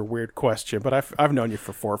super weird question, but I've known you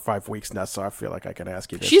for 4 or 5 weeks now, so I feel like I can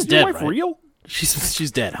ask you this. She's Is your dead, wife right? real?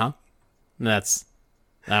 She's dead, huh? That's,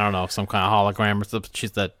 I don't know, some kind of hologram or something.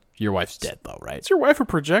 She's that your wife's dead though, right? Is your wife a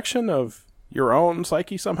projection of your own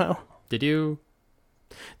psyche somehow? Did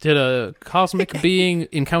a cosmic being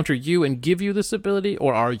encounter you and give you this ability,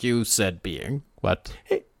 or are you said being? What?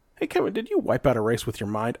 Hey, Kevin, did you wipe out a race with your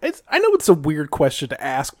mind? I know it's a weird question to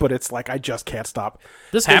ask, but it's like I just can't stop.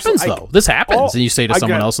 This happens, though. This happens. And you say to I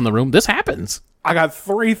someone got- else in the room, this happens. I got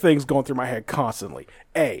 3 things going through my head constantly.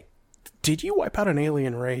 A, did you wipe out an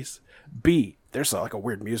alien race? B, there's like a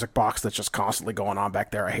weird music box that's just constantly going on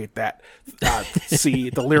back there. I hate that.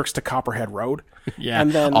 C, the lyrics to Copperhead Road. Yeah,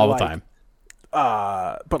 and then, all like, the time.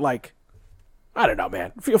 But like, I don't know,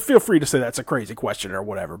 man. Feel free to say that's a crazy question or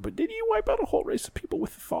whatever. But did you wipe out a whole race of people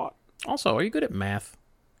with a thought? Also, are you good at math,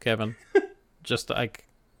 Kevin? Just like,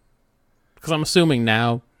 because I'm assuming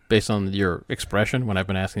now, based on your expression when I've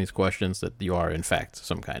been asking these questions, that you are in fact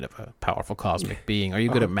some kind of a powerful cosmic being. Are you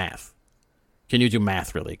good at math? Can you do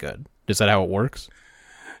math really good? Is that how it works?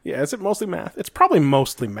 Yeah, is it mostly math? It's probably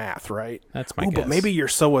mostly math, right? That's my But guess. maybe you're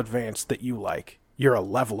so advanced that you're a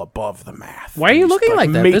level above the math. Why are you looking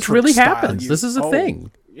like that? This Matrix really style, happens. This is a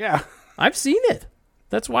thing. Yeah. I've seen it.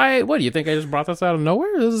 That's why. What do you think? I just brought this out of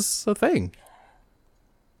nowhere? This is a thing.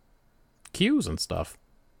 Cues and stuff.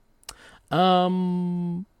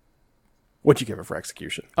 What'd you give it for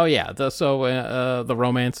execution? Oh yeah. The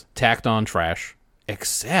romance tacked on trash,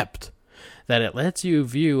 except that it lets you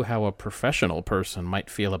view how a professional person might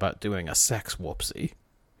feel about doing a sex whoopsie.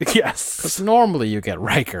 Yes. Because normally you get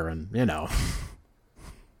Riker and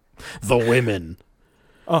the women.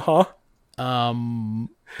 Uh-huh.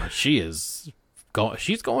 But she's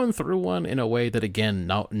going through one in a way that,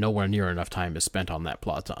 again, nowhere near enough time is spent on that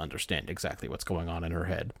plot to understand exactly what's going on in her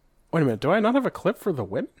head. Wait a minute. Do I not have a clip for the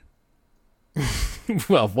women?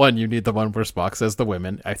 Well, one, you need the one where Spock says the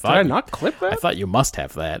women. Did I not clip that? I thought you must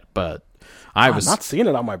have that, but I was not seeing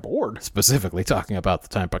it on my board. specifically talking about the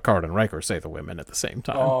time Picard and Riker say the women at the same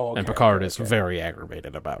time. Oh, okay, and Picard okay, is very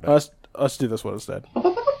aggravated about it. Let's do this one instead.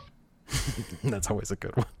 That's always a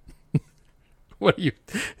good one. What are you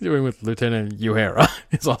doing with Lieutenant Uhura?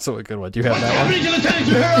 It's also a good one. Do you have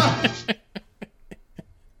that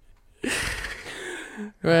one?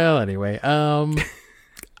 Well, anyway,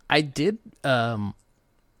 I did feel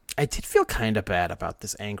kind of bad about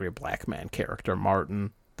this angry black man character,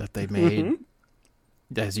 Martin, that they made.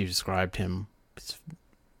 As you described him, he's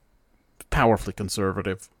powerfully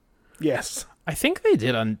conservative. Yes. I think they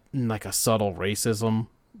did a subtle racism,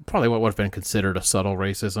 probably what would have been considered a subtle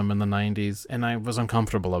racism in the 90s, and I was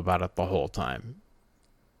uncomfortable about it the whole time.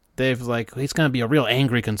 Dave's like, he's going to be a real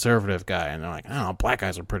angry conservative guy, and they're like, I don't know, black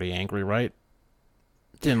guys are pretty angry, right?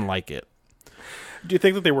 Didn't like it. Do you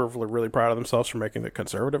think that they were really proud of themselves for making the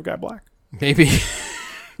conservative guy black? Maybe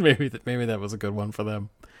that was a good one for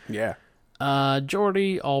them. Yeah.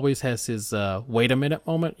 Geordi always has his wait a minute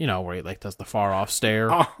moment, where he does the far off stare.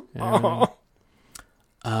 But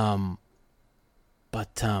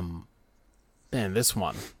man, this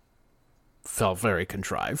one felt very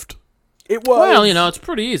contrived. It was. Well, it's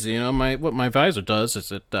pretty easy. What my visor does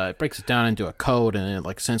is it breaks it down into a code and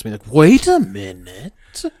it sends me wait a minute.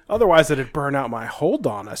 Otherwise, it'd burn out my hold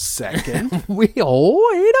on a second. Wait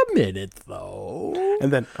a minute though.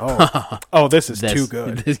 And then this is too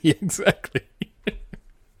good. Exactly.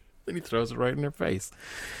 Then he throws it right in her face.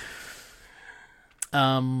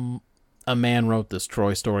 A man wrote this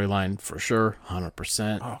Troy storyline for sure,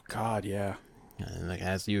 100%. Oh God, yeah. And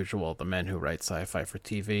as usual, the men who write sci-fi for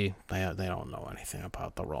TV, they don't know anything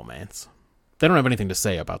about the romance. They don't have anything to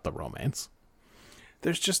say about the romance.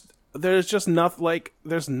 There's just nothing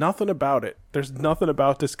there's nothing about it. There's nothing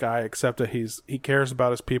about this guy except that he cares about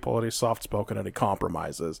his people and he's soft spoken and he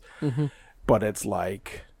compromises. Mm-hmm. But it's I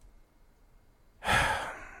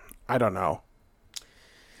don't know.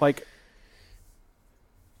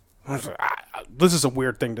 This is a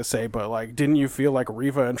weird thing to say, but didn't you feel like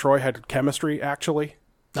Riva and Troy had chemistry actually?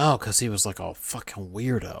 Oh, because he was a fucking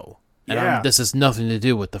weirdo. And Yeah. this has nothing to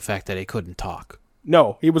do with the fact that he couldn't talk.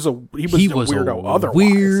 No, he was a weirdo. Otherwise,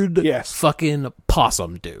 weird yes, fucking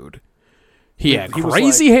possum dude. He had he was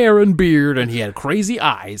crazy hair and beard, and he had crazy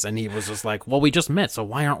eyes, and he was just well, we just met, so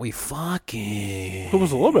why aren't we fucking? It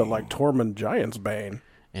was a little bit like Tormund Giantsbane.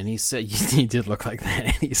 And he said, he did look like that.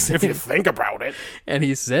 And he said, If you think about it. And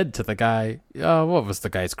he said to the guy, what was the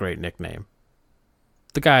guy's great nickname?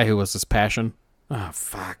 The guy who was his passion. Oh,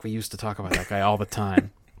 fuck. We used to talk about that guy all the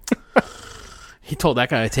time. He told that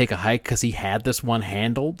guy to take a hike because he had this one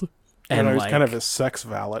handled. And it was kind of his sex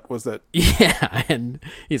valet, was that? Yeah. And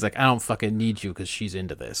he's like, I don't fucking need you because she's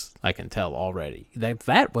into this. I can tell already.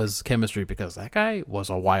 That was chemistry because that guy was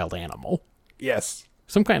a wild animal. Yes.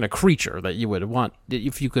 Some kind of creature that you would want.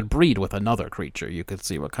 If you could breed with another creature, you could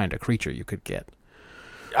see what kind of creature you could get.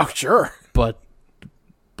 Oh, sure. But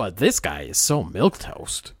this guy is so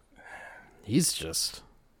milquetoast. He's just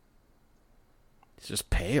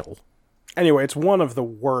pale. Anyway, it's one of the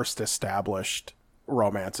worst established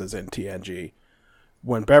romances in TNG.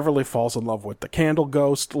 When Beverly falls in love with the Candle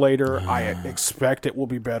Ghost later, I expect it will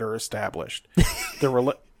be better established.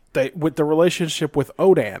 With the relationship with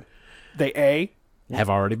Odan, they have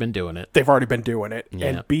already been doing it. They've already been doing it.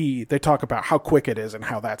 Yep. And B, they talk about how quick it is and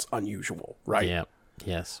how that's unusual, right? Yeah.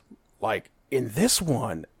 Yes. In this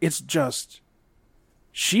one, it's just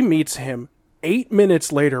she meets him 8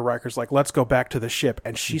 minutes later. Riker's like, let's go back to the ship.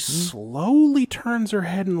 And she slowly turns her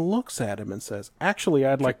head and looks at him and says, actually,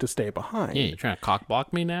 I'd like to stay behind. Yeah, you're trying to cock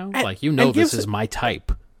block me now? And this is my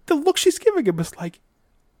type. The look she's giving him is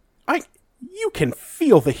you can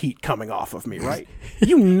feel the heat coming off of me, right?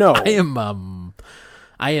 You know.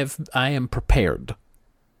 I am prepared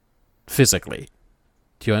physically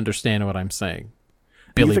Do you understand what I'm saying?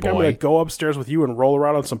 You Billy think I'm boy. going to go upstairs with you and roll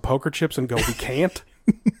around on some poker chips and go, we can't?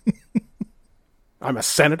 I'm a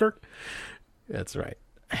senator? That's right.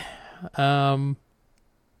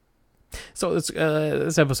 So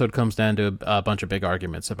this episode comes down to a bunch of big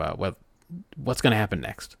arguments about what's going to happen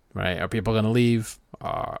next, right? Are people going to leave?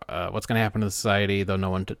 What's going to happen to society? Though no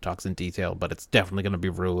one talks in detail, but it's definitely going to be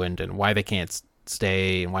ruined, and why they can't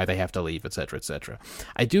stay and why they have to leave, etc., etc.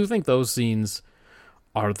 I do think those scenes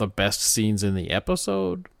are the best scenes in the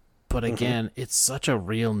episode, but again, it's such a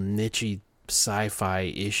real niche sci-fi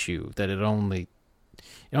issue that it only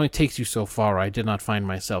takes you so far. I did not find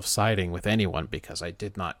myself siding with anyone because I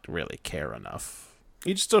did not really care enough.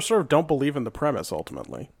 You just sort of don't believe in the premise,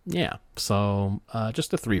 ultimately. Yeah, so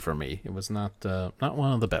just a 3 for me. It was not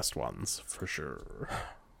one of the best ones, for sure.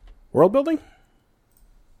 World building?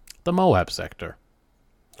 The Moab sector.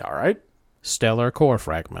 All right. Stellar core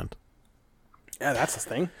fragment. Yeah, that's the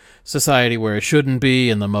thing. Society where it shouldn't be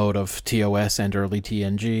in the mode of TOS and early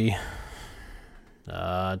TNG.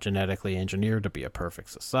 Genetically engineered to be a perfect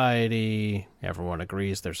society. Everyone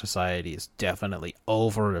agrees their society is definitely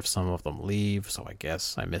over if some of them leave, so I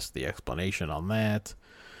guess I missed the explanation on that.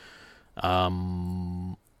 I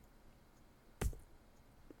mean,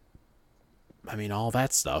 all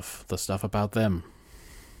that stuff, the stuff about them.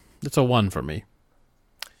 It's a 1 for me.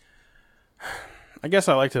 I guess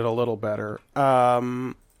I liked it a little better.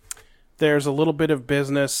 There's a little bit of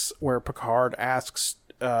business where Picard asks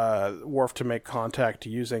Worf to make contact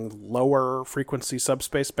using lower frequency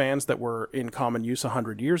subspace bands that were in common use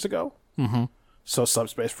 100 years ago. Mm-hmm. So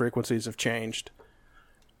subspace frequencies have changed.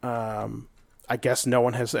 I guess no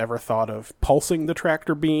one has ever thought of pulsing the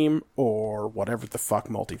tractor beam or whatever the fuck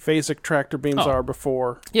multiphasic tractor beams are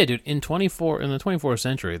before. Yeah, dude, in the 24th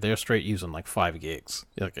century, they're straight using like 5 gigs.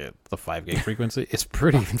 Like the 5 gig frequency is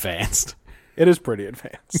pretty advanced. It is pretty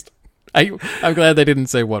advanced. I'm glad they didn't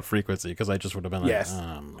say what frequency, because I just would have been like, Yes.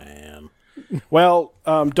 oh, man. Well,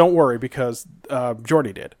 don't worry, because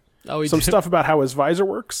Geordi did. Oh, Some stuff about how his visor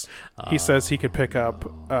works. He says he could pick up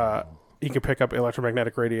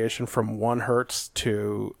electromagnetic radiation from 1 hertz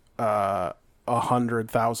to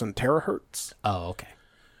 100,000 terahertz. Oh, okay.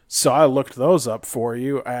 So I looked those up for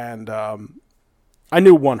you, and I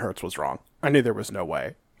knew 1 hertz was wrong. I knew there was no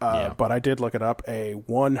way. But I did look it up. A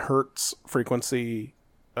 1 hertz frequency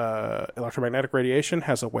electromagnetic radiation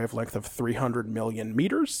has a wavelength of 300 million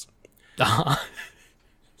meters.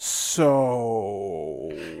 So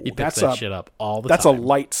He picks that's that shit up all the that's time. a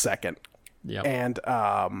light second. Yep. And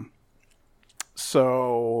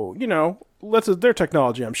so, their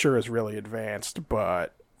technology, I'm sure, is really advanced,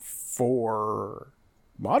 but for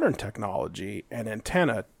modern technology, an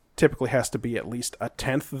antenna typically has to be at least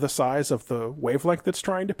 1/10 the size of the wavelength it's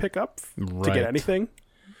trying to pick up to Right. get anything,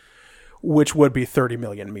 which would be 30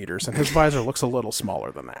 million meters, and his visor looks a little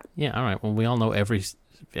smaller than that. Yeah, all right. Well, we all know every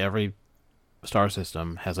star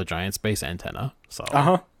system has a giant space antenna, so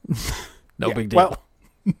no big deal. Well,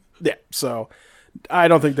 yeah, so I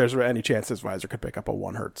don't think there's any chance his visor could pick up a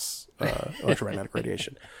 1 hertz electromagnetic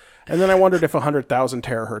radiation. And then I wondered if 100,000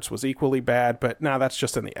 terahertz was equally bad, but no, that's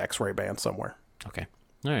just in the X-ray band somewhere. Okay.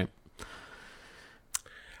 All right.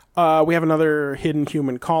 We have another hidden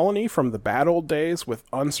human colony from the bad old days with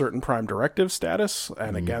uncertain prime directive status.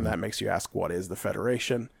 And again, that makes you ask, what is the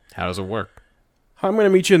Federation? How does it work? I'm going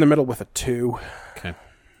to meet you in the middle with a 2 Okay.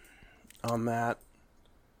 on that.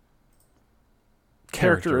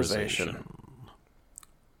 Characterization.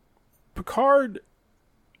 Picard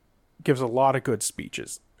gives a lot of good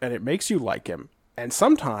speeches, and it makes you like him. And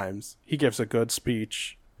sometimes he gives a good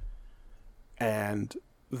speech, and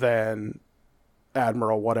then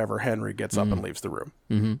Admiral whatever Henry gets up and leaves the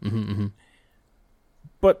room.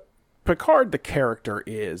 But Picard, the character,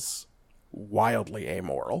 is wildly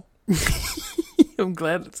amoral. I'm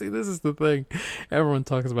glad. See, this is the thing. Everyone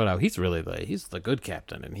talks about how he's the good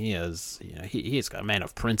captain, and he is, he's got a man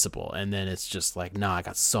of principle. And then it's just like, nah, I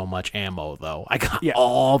got so much ammo though. I got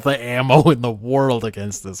all the ammo in the world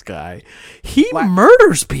against this guy. He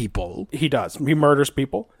murders people. He does. He murders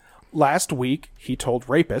people. Last week, he told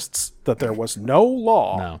rapists that there was no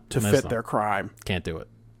law to fit their crime. Can't do it.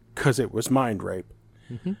 Because it was mind rape.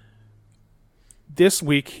 This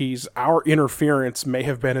week, our interference may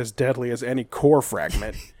have been as deadly as any core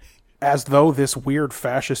fragment, as though this weird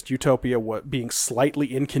fascist utopia being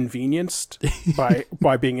slightly inconvenienced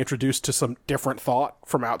by being introduced to some different thought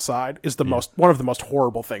from outside is one of the most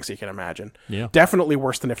horrible things you can imagine. Yeah. Definitely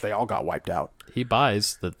worse than if they all got wiped out. He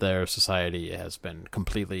buys that their society has been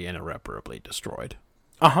completely and irreparably destroyed.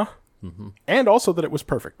 And also that it was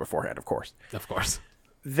perfect beforehand, of course. Of course.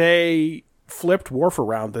 They flipped Worf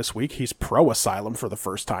around this week. He's pro-asylum for the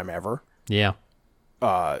first time ever. Yeah.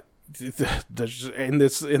 In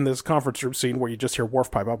this conference room scene where you just hear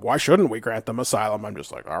Worf pipe up, why shouldn't we grant them asylum? I'm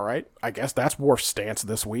just like, all right, I guess that's Worf's stance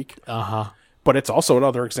this week. Uh-huh. But it's also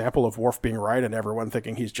another example of Worf being right and everyone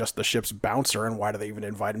thinking he's just the ship's bouncer, and why do they even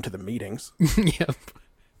invite him to the meetings? Yep.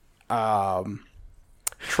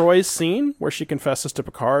 Troy's scene where she confesses to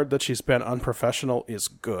Picard that she's been unprofessional is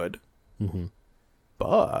good. Mm-hmm.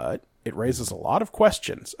 But it raises a lot of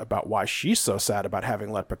questions about why she's so sad about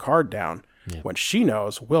having let Picard down when she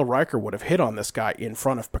knows Will Riker would have hit on this guy in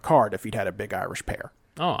front of Picard if he'd had a big Irish pear.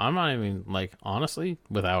 Oh, I'm not even, like, honestly,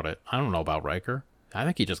 without it, I don't know about Riker. I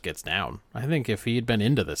think he just gets down. I think if he had been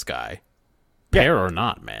into this guy, pear or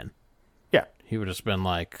not, man, Yeah. he would have just been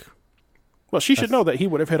like... Well, she should know that he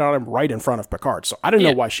would have hit on him right in front of Picard, so I don't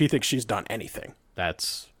know why she thinks she's done anything.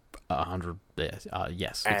 That's 100...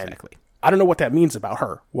 yes, And exactly. I don't know what that means about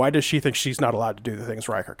her. Why does she think she's not allowed to do the things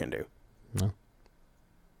Riker can do? No.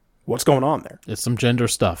 What's going on there? There's some gender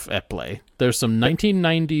stuff at play. There's some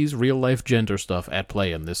 1990s real-life gender stuff at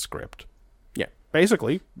play in this script. Yeah.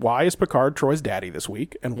 Basically, why is Picard Troy's daddy this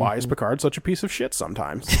week, and why is Picard such a piece of shit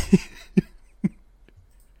sometimes?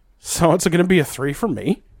 So it's going to be a 3 for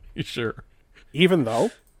me. Sure. Even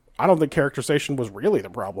though I don't think characterization was really the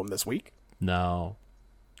problem this week. No.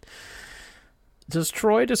 Does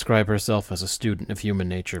Troy describe herself as a student of human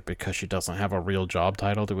nature because she doesn't have a real job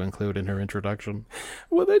title to include in her introduction?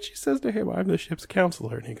 Well, then she says to him, I'm the ship's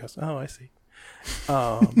counselor. And he goes, oh, I see.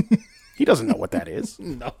 He doesn't know what that is.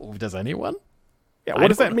 No. Does anyone? Yeah, what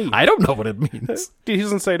does that mean? I don't know what it means. He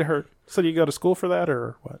doesn't say to her, so do you go to school for that,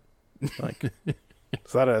 or what? Like,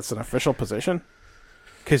 is that it's an official position?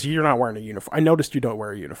 Because you're not wearing a uniform. I noticed you don't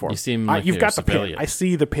wear a uniform. You seem like you've you're got a the pin. civilian. I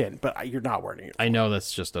see the pin, but you're not wearing a uniform. I know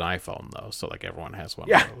that's just an iPhone, though, so like everyone has one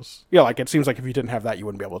Yeah. of those. Yeah, like it seems like if you didn't have that, you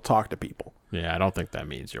wouldn't be able to talk to people. Yeah, I don't think that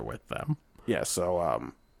means you're with them. Yeah,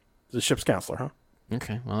 so the ship's counselor, huh?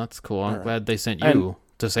 Okay, well, that's cool. I'm right. glad they sent you And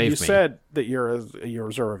to save You me. said that you're a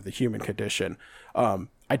user of the human condition.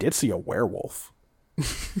 I did see a werewolf.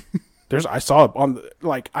 I saw it on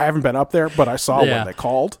I haven't been up there, but I saw Yeah. when they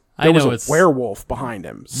called. I There know was it's a werewolf behind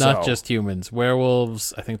him. Not so- just humans,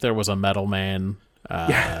 werewolves. I think there was a metal man.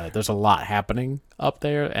 There's a lot happening up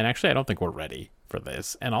there, and actually, I don't think we're ready for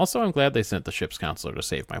this. And also, I'm glad they sent the ship's counselor to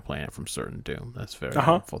save my planet from certain doom. That's very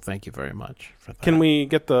helpful. Thank you very much for that. Can we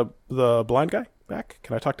get the blind guy back?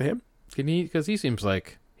 Can I talk to him? Can he? Because he seems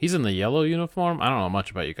like he's in the yellow uniform. I don't know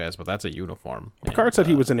much about you guys, but that's a uniform. Picard said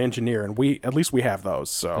he was an engineer, and at least we have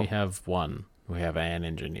those. So We have one. We have an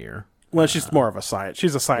engineer. well, she's more of a science.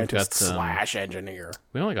 She's a scientist got, / engineer.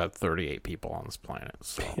 We only got 38 people on this planet.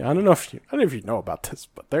 So Yeah, I don't know if you know about this,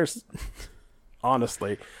 but there's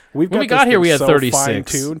honestly when we got here, we had 36.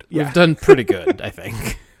 Fine-tuned. Yeah. We've done pretty good, I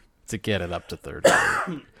think, to get it up to 30.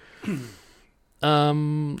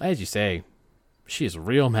 As you say, she is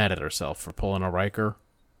real mad at herself for pulling a Riker.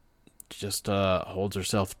 Just holds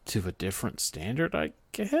herself to a different standard, I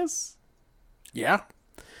guess. Yeah.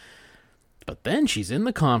 But then she's in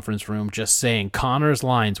the conference room just saying Connor's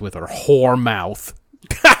lines with her whore mouth.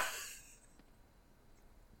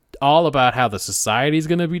 All about how the society's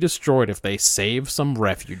going to be destroyed if they save some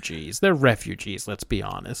refugees. They're refugees, let's be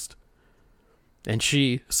honest. And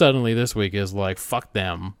she suddenly this week is like, fuck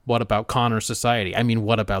them. What about Connor's society? I mean,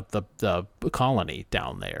 what about the colony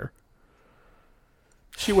down there?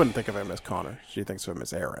 She wouldn't think of him as Connor. She thinks of him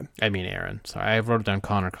as Aaron. I mean Aaron. Sorry, I wrote down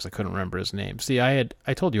Connor because I couldn't remember his name. See, I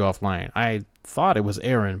told you offline. I thought it was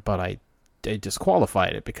Aaron, but I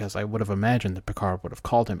disqualified it because I would have imagined that Picard would have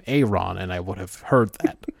called him Aaron, and I would have heard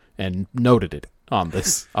that and noted it on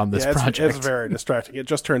this project. It's very distracting. It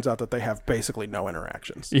just turns out that they have basically no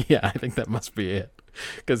interactions. Yeah, I think that must be it.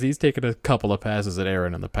 Because he's taken a couple of passes at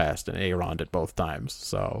Aaron in the past, and Aaron did both times.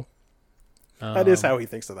 So That is how he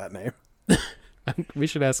thinks of that name. we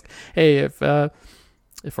should ask, hey, if our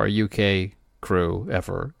UK crew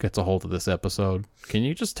ever gets a hold of this episode, can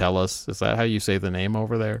you just tell us, is that how you say the name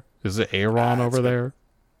over there? Is it Aaron over there?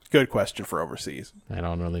 Good question for overseas. I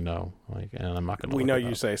don't really know. And I'm not going to. We know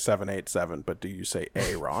you say 787, but do you say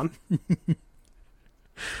Aaron?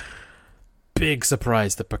 Big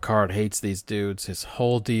surprise that Picard hates these dudes. His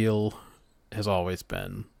whole deal has always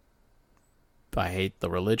been, I hate the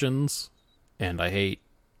religions, and I hate.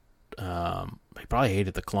 He probably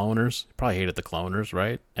hated the cloners. He probably hated the cloners,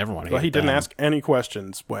 right? Everyone hated Well, he didn't them. ask any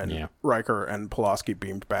questions when Yeah. Riker and Pulaski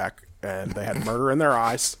beamed back, and they had murder in their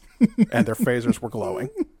eyes, and their phasers were glowing.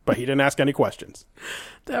 But he didn't ask any questions.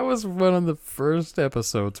 That was one of the first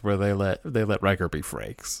episodes where they let Riker be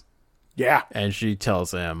Frakes. Yeah. And she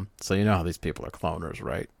tells him, so you know how these people are cloners,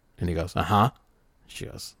 right? And he goes, uh-huh. She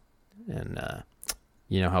goes, And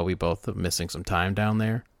you know how we both are missing some time down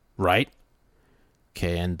there, right?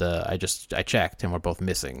 Okay, and I checked, and we're both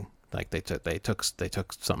missing. Like they took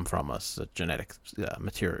something from us, a genetic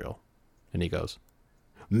material. And he goes,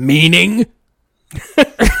 meaning?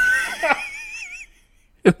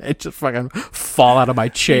 I just fucking fall out of my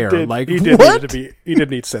chair. He did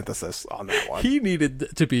need synthesis on that one. He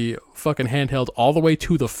needed to be fucking handheld all the way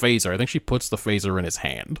to the phaser. I think she puts the phaser in his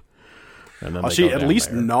hand. And then she at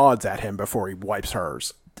least nods at him before he wipes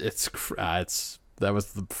hers. That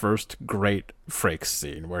was the first great Frakes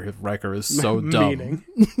scene where Riker is so dumb.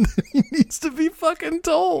 He needs to be fucking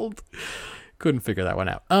told. Couldn't figure that one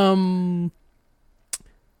out.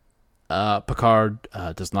 Picard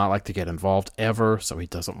does not like to get involved ever, so he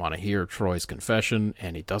doesn't want to hear Troy's confession,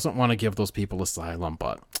 and he doesn't want to give those people asylum,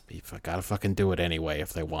 but he gotta fucking do it anyway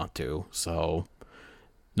if they want to. So,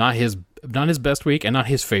 not his best week, and not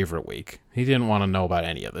his favorite week. He didn't want to know about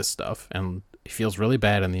any of this stuff, and he feels really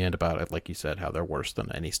bad in the end about it, like you said, how they're worse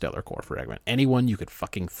than any Stellar Core fragment. Anyone you could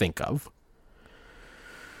fucking think of.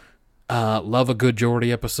 Love a good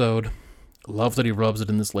Geordi episode. Love that he rubs it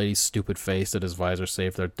in this lady's stupid face that his visor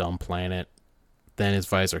saved their dumb planet. Then his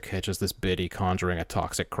visor catches this biddy conjuring a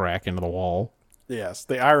toxic crack into the wall. Yes,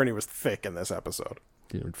 the irony was thick in this episode.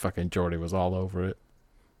 Dude, fucking Geordi was all over it.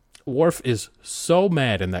 Worf is so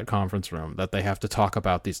mad in that conference room that they have to talk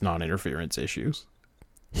about these non-interference issues.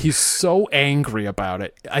 He's so angry about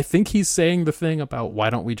it. I think he's saying the thing about why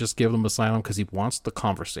don't we just give them asylum because he wants the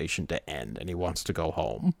conversation to end and he wants to go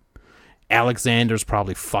home. Alexander's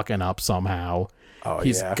probably fucking up somehow.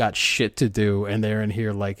 He's got shit to do, and they're in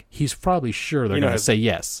here like he's probably sure they're going to say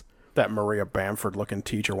yes. That Maria Bamford looking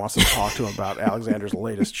teacher wants to talk to him about Alexander's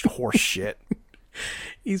latest horse shit.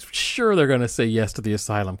 He's sure they're going to say yes to the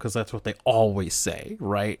asylum because that's what they always say,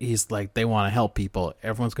 right? He's like, they want to help people.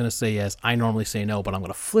 Everyone's going to say yes. I normally say no, but I'm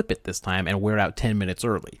going to flip it this time and wear out 10 minutes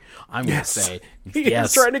early. I'm going to say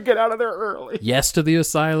yes. He's trying to get out of there early. Yes to the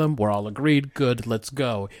asylum. We're all agreed. Good. Let's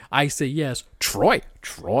go. I say yes. Troy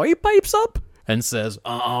pipes up and says,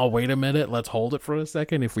 wait a minute. Let's hold it for a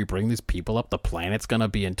second. If we bring these people up, the planet's going to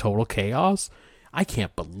be in total chaos. I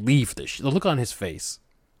can't believe this. The look on his face.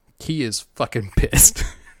 He is fucking pissed.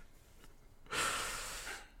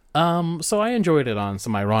 So I enjoyed it on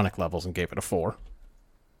some ironic levels and gave it a 4.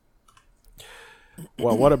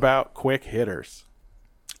 Well, what about quick hitters?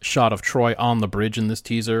 Shot of Troy on the bridge in this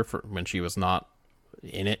teaser for when she was not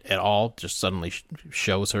in it at all. Just suddenly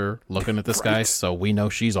shows her looking at this guy, so we know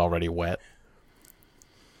she's already wet.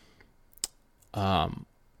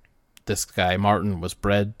 This guy, Martin, was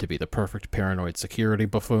bred to be the perfect paranoid security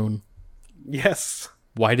buffoon. Yes.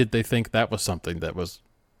 Why did they think that was something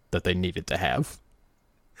that they needed to have?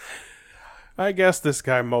 I guess this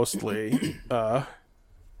guy mostly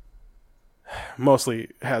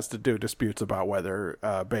has to do disputes about whether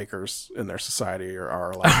bakers in their society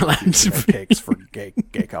are allowed to make cakes for gay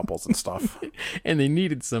couples and stuff. And they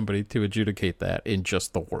needed somebody to adjudicate that in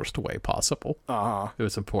just the worst way possible. It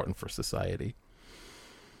was important for society.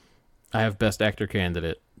 I have best actor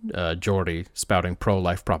candidate, Geordi, spouting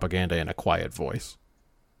pro-life propaganda in a quiet voice.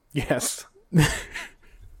 Yes.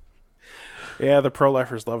 Yeah, the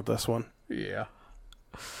pro-lifers loved this one. Yeah.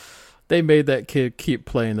 They made that kid keep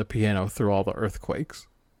playing the piano through all the earthquakes.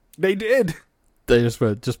 They did. They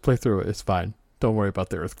just play through it. It's fine. Don't worry about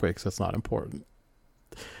the earthquakes. That's not important.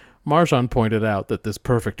 Marjan pointed out that this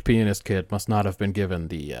perfect pianist kid must not have been given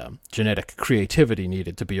the genetic creativity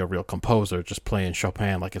needed to be a real composer, just playing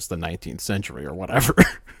Chopin like it's the 19th century or whatever.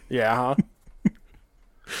 Yeah,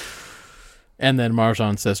 And then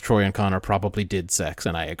Marjan says Troy and Connor probably did sex,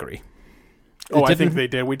 and I agree. I think they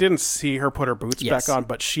did. We didn't see her put her boots back on,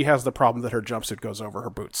 but she has the problem that her jumpsuit goes over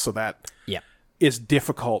her boots, so that is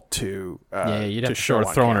difficult to you'd have to show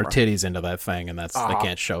start throwing camera. her titties into that thing, and they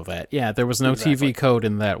can't show that. Yeah, there was no TV code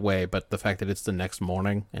in that way, but the fact that it's the next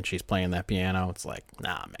morning and she's playing that piano, it's like,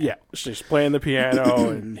 nah, man. Yeah, she's playing the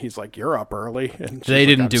piano, and he's like, "You're up early," and They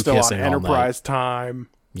didn't do still kissing on all Enterprise time.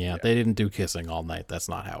 Yeah, they didn't do kissing all night. That's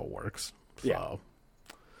not how it works. So. Yeah.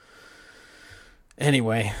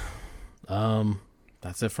 Anyway,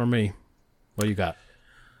 that's it for me. What do you got?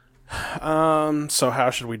 So how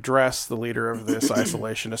should we dress the leader of this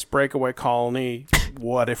isolationist breakaway colony?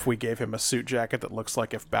 What if we gave him a suit jacket that looks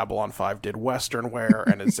like if Babylon 5 did Western wear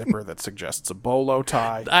and a zipper that suggests a bolo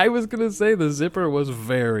tie? I was going to say the zipper was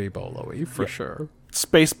very bolo-y, for sure.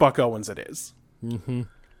 Space Buck Owens it is. Mm-hmm.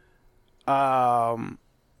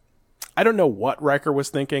 I don't know what Riker was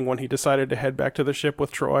thinking when he decided to head back to the ship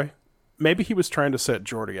with Troy. Maybe he was trying to set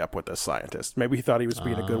Geordi up with this scientist. Maybe he thought he was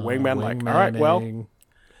being a good wingman. Like, all right, well,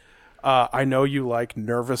 I know you like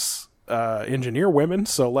nervous engineer women,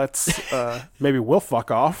 so let's maybe we'll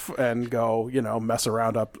fuck off and go, mess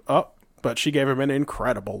around up. But she gave him an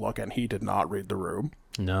incredible look, and he did not read the room.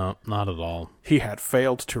 No, not at all. He had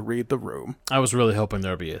failed to read the room. I was really hoping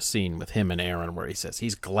there'd be a scene with him and Aaron where he says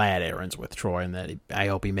he's glad Aaron's with Troy and that I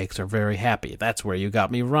hope he makes her very happy. That's where you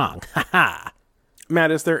got me wrong. Ha ha!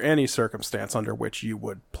 Matt, is there any circumstance under which you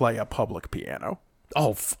would play a public piano?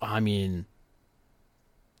 Oh, I mean,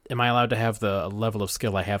 am I allowed to have the level of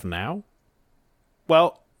skill I have now?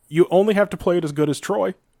 Well, you only have to play it as good as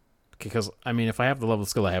Troy. Because, I mean, if I have the level of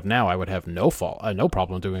skill I have now, I would have no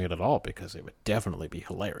problem doing it at all because it would definitely be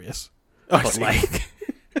hilarious. Oh, But, like,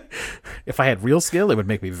 if I had real skill, it would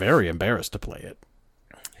make me very embarrassed to play it.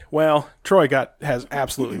 Well, Troy has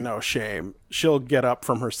absolutely no shame. She'll get up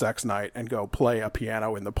from her sex night and go play a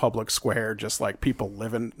piano in the public square, just like people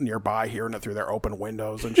living nearby hearing it through their open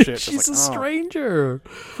windows and shit. She's Just a like, oh. stranger.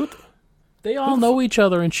 They all know each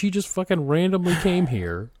other, and she just fucking randomly came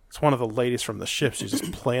here. It's one of the ladies from the ship. She's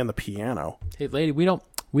just playing the piano. Hey, lady, we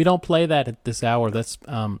don't play that at this hour. That's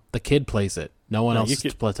the kid plays it. No one else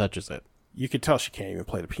touches it. You could tell she can't even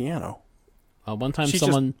play the piano. One time She's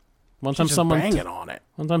someone banging on it.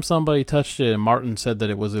 One time somebody touched it, and Martin said that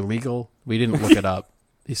it was illegal. We didn't look it up.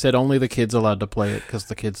 He said only the kid's allowed to play it because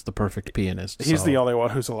the kid's the perfect pianist. He's the only one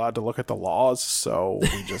who's allowed to look at the laws, so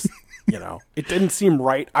we just, it didn't seem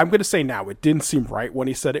right. I'm going to say now, it didn't seem right when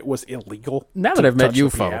he said it was illegal. Now that I've met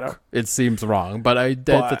you folk, it seems wrong. But at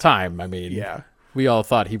the time, I mean, yeah, we all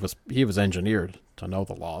thought he was engineered to know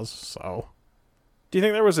the laws. So, do you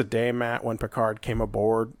think there was a day, Matt, when Picard came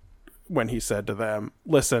aboard, when he said to them,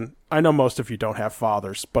 "Listen, I know most of you don't have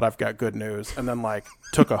fathers, but I've got good news," and then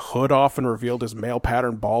took a hood off and revealed his male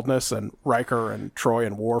pattern baldness, and Riker and Troy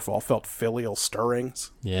and Worf all felt filial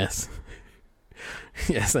stirrings? Yes.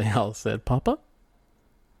 Yes, they all said, "Papa?"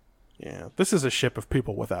 Yeah, this is a ship of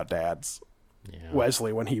people without dads. Yeah.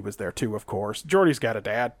 Wesley, when he was there too, of course. Geordi's got a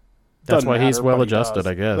dad. That's Doesn't why he's matter, well but he adjusted, does.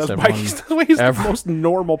 I guess. That's why he's the most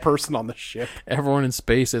normal person on the ship. Everyone in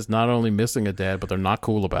space is not only missing a dad, but they're not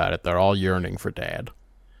cool about it. They're all yearning for dad.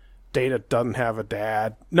 Data doesn't have a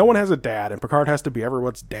dad. No one has a dad, and Picard has to be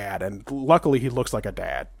everyone's dad. And luckily, he looks like a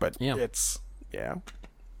dad. But yeah.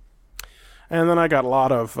 And then I got a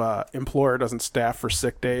lot of employer doesn't staff for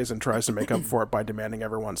sick days and tries to make up for it by demanding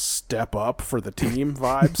everyone step up for the team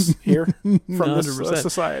vibes here from this 100%.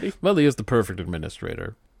 society. Well, he is the perfect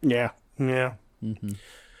administrator. Yeah.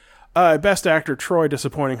 Best actor Troy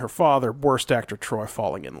disappointing her father. Worst actor Troy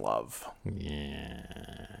falling in love.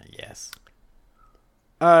 Yeah. Yes.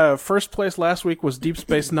 First place last week was Deep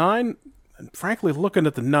Space Nine. And frankly, looking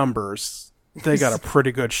at the numbers, they got a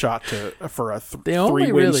pretty good shot for a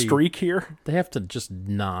three-win streak here. They have to just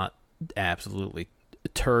not absolutely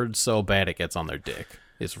turd so bad it gets on their dick.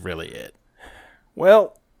 Is really it.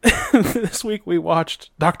 Well, this week we watched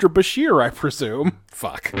Dr. Bashir, I presume.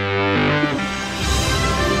 Fuck.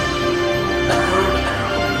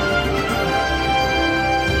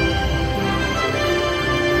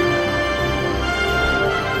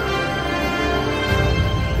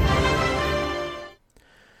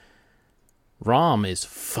 Rom is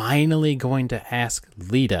finally going to ask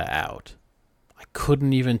Lita out. I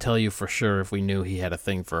couldn't even tell you for sure if we knew he had a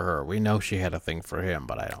thing for her. We know she had a thing for him,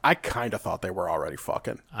 but I don't. I kind of thought they were already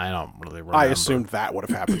fucking. I don't really remember. I assumed that would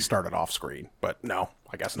have happened started off screen, but no,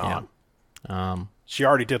 I guess not. Yeah. She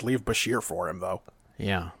already did leave Bashir for him, though.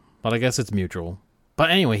 Yeah, but I guess it's mutual.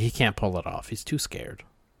 But anyway, he can't pull it off. He's too scared.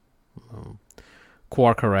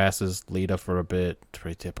 Quark harasses Lita for a bit.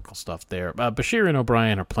 Pretty typical stuff there. Bashir and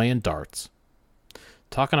O'Brien are playing darts.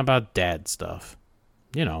 Talking about dad stuff.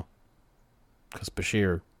 You know. Because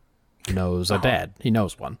Bashir knows a dad. He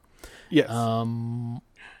knows one. Yes.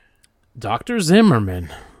 Dr. Zimmerman,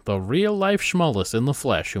 the real-life Schmullis in the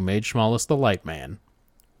flesh who made Schmullis the light man,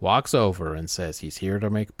 walks over and says he's here to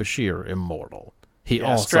make Bashir immortal. He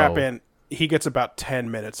also... Strap in. He gets about 10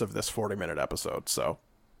 minutes of this 40-minute episode, so...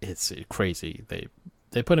 It's crazy.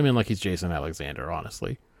 They put him in like he's Jason Alexander,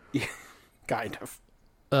 honestly. Kind of.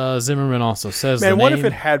 Zimmerman also says Man, the what name... if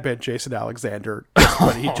it had been Jason Alexander,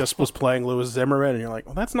 but he just was playing Louis Zimmerman, and you're like,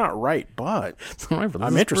 well, that's not right, but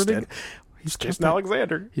I'm interested. He's Jason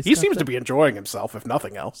Alexander. He seems to be enjoying himself, if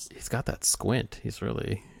nothing else. He's got that squint. He's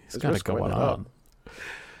got it going up.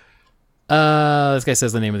 on. This guy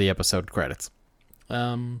says the name of the episode credits.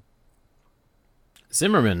 Zimmerman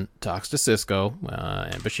talks to Sisko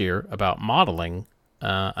and Bashir about modeling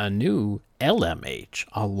a new LMH,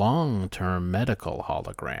 a long-term medical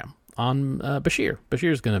hologram, on Bashir.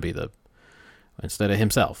 Bashir's going to be instead of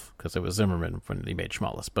himself, because it was Zimmerman when he made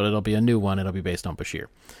Schmullis, but it'll be a new one. It'll be based on Bashir.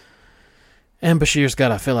 And Bashir's got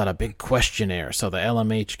to fill out a big questionnaire so the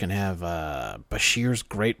LMH can have Bashir's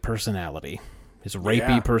great personality, his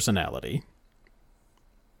rapey personality.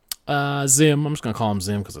 Zim, I'm just going to call him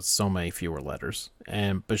Zim because it's so many fewer letters,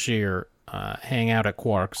 and Bashir hang out at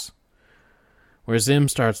Quark's, where Zim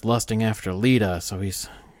starts lusting after Lita, so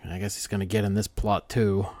I guess he's going to get in this plot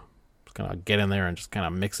too. He's going to get in there and just kind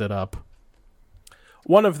of mix it up.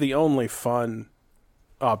 One of the only fun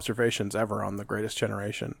observations ever on The Greatest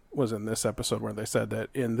Generation was in this episode where they said that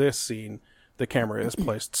in this scene the camera is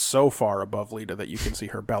placed so far above Lita that you can see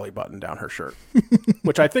her belly button down her shirt,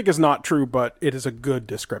 which I think is not true, but it is a good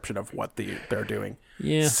description of what they're doing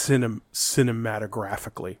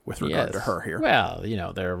cinematographically with regard to her here. Well,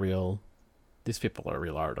 these people are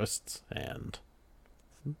real artists, and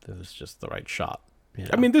this is just the right shot.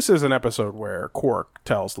 I mean, this is an episode where Quark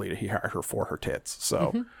tells Lita he hired her for her tits,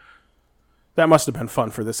 so that must have been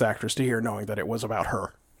fun for this actress to hear, knowing that it was about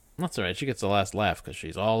her. That's all right. She gets the last laugh because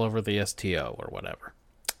she's all over the STO or whatever.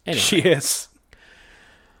 Anyway. She is.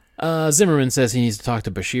 Zimmerman says he needs to talk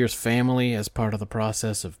to Bashir's family as part of the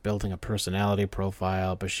process of building a personality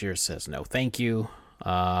profile. Bashir says, no, thank you.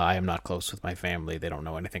 I am not close with my family. They don't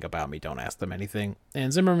know anything about me. Don't ask them anything.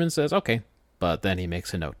 And Zimmerman says, okay. But then he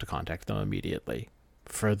makes a note to contact them immediately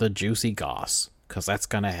for the juicy goss, because that's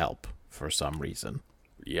going to help for some reason.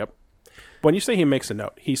 Yep. When you say he makes a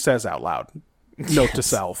note, he says out loud, note to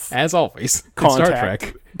self. As always. Contact Star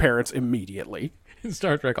Trek. Parents immediately. In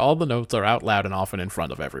Star Trek, all the notes are out loud and often in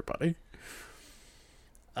front of everybody.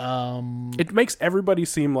 It makes everybody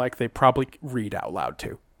seem like they probably read out loud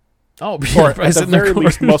too. Oh, or at the very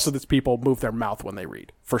least, most of these people move their mouth when they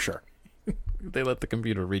read, for sure. They let the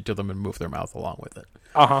computer read to them and move their mouth along with it.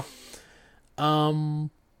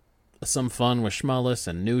 Some fun with Schmullis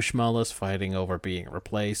and new Schmullis fighting over being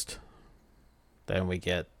replaced. Then we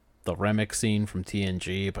get the Remick scene from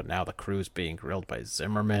TNG, but now the crew's being grilled by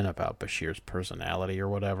Zimmerman about Bashir's personality or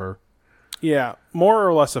whatever. Yeah, more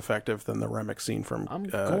or less effective than the Remick scene from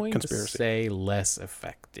going Conspiracy. To say less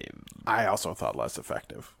effective. I also thought less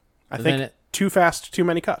effective. I think too fast, too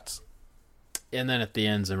many cuts. And then at the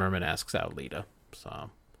end, Zimmerman asks out Lita. So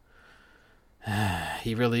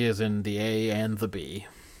he really is in the A and the B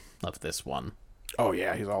of this one. Oh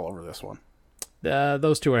yeah, he's all over this one.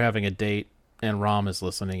 Those two are having a date, and Rom is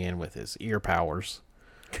listening in with his ear powers.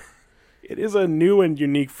 It is a new and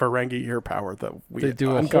unique Ferengi ear power that they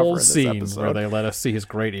do a whole scene where they let us see his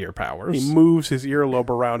great ear powers. He moves his earlobe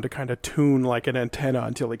around to kind of tune like an antenna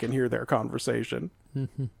until he can hear their conversation.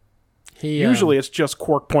 Mm-hmm. Usually it's just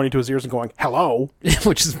Quark pointing to his ears and going, hello.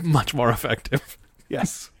 Which is much more effective.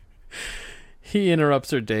 Yes. He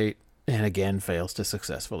interrupts her date and again fails to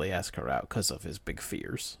successfully ask her out because of his big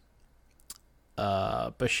fears.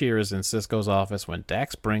 Bashir is in Sisko's office when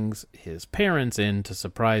Dax brings his parents in to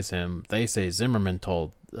surprise him. They say Zimmerman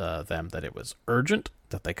told them that it was urgent,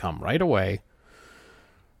 that they come right away.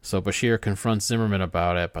 So Bashir confronts Zimmerman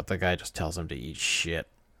about it, but the guy just tells him to eat shit.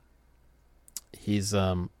 He's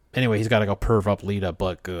got to go perv up Lita,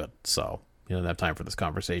 but good. So he doesn't have time for this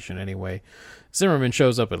conversation anyway. Zimmerman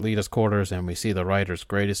shows up at Lita's quarters, and we see the writer's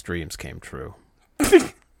greatest dreams came true.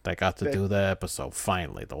 They got to do the episode,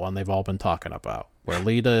 finally, the one they've all been talking about, where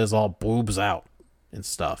Lita is all boobs out and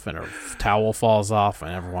stuff, and her towel falls off, and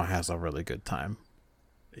everyone has a really good time.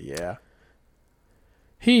 Yeah.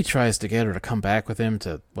 He tries to get her to come back with him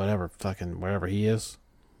to wherever he is,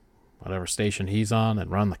 whatever station he's on, and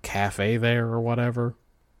run the cafe there or whatever.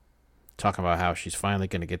 Talking about how she's finally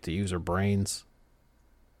going to get to use her brains.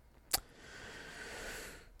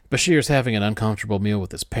 Bashir's having an uncomfortable meal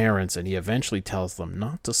with his parents, and he eventually tells them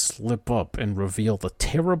not to slip up and reveal the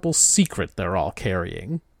terrible secret they're all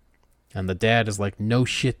carrying. And the dad is like, no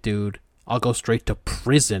shit, dude. I'll go straight to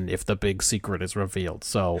prison if the big secret is revealed.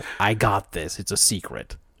 So, I got this. It's a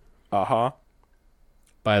secret. Uh-huh.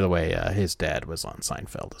 By the way, his dad was on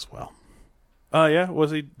Seinfeld as well. Yeah?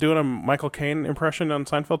 Was he doing a Michael Caine impression on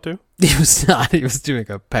Seinfeld too? He was not. He was doing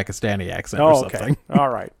a Pakistani accent or something. Okay. All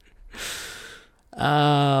right.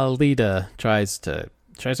 Lita tries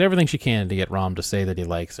everything she can to get Rom to say that he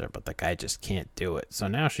likes her, but the guy just can't do it. So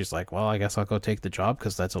now she's like, well, I guess I'll go take the job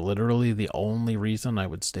because that's literally the only reason I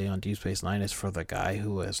would stay on Deep Space Nine is for the guy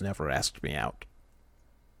who has never asked me out.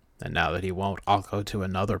 And now that he won't, I'll go to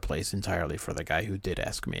another place entirely for the guy who did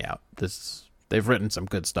ask me out. They've written some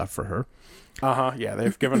good stuff for her. Uh-huh, yeah,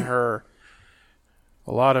 they've given her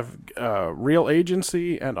a lot of real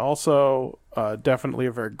agency and also definitely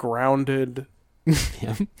a very grounded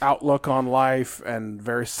outlook on life and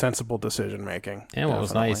very sensible decision making. And what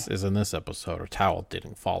was nice is in this episode, her towel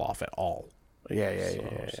didn't fall off at all. Yeah.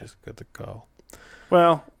 She's good to go.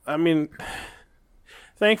 Well, I mean,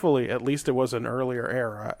 Thankfully, at least it was an earlier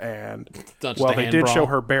era, and Not just while a they hand did bra. show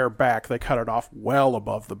her bare back, they cut it off well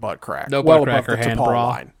above the butt crack. No well butt crack above or the hand T'Pol bra.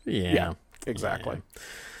 line. Yeah. Exactly.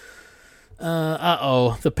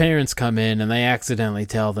 The parents come in and they accidentally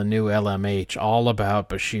tell the new LMH all about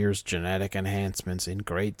Bashir's genetic enhancements in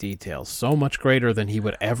great detail. So much greater than he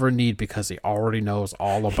would ever need because he already knows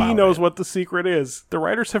all about it. He knows what the secret is. The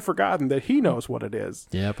writers have forgotten that he knows what it is.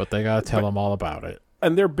 Yeah, but they gotta tell him all about it.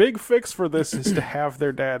 And their big fix for this is to have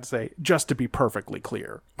their dad say, just to be perfectly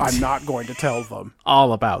clear, I'm not going to tell them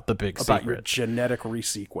All about the big about your secret. genetic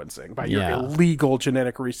resequencing, about Yeah. your illegal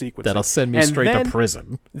genetic resequencing. That'll send me And straight then to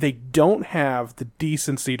prison. They don't have the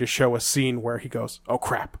decency to show a scene where he goes, oh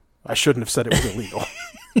crap, I shouldn't have said it was illegal.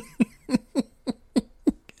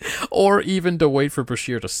 Or even to wait for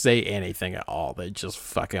Bashir to say anything at all. They just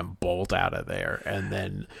fucking bolt out of there. And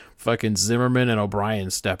then fucking Zimmerman and O'Brien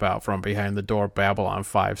step out from behind the door, Babylon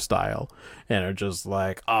 5 style, and are just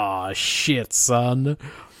like, aw, shit, son.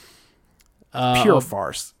 Pure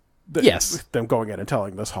farce. Yes. Them going in and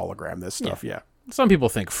telling this hologram this stuff, yeah. Some people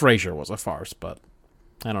think Frasier was a farce, but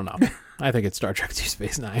I don't know. I think it's Star Trek Deep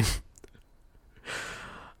Space Nine.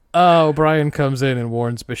 O'Brien comes in and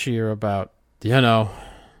warns Bashir about,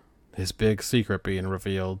 his big secret being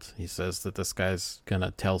revealed. He says that this guy's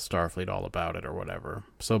gonna tell Starfleet all about it or whatever.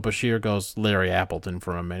 So Bashir goes Larry Appleton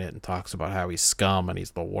for a minute and talks about how he's scum and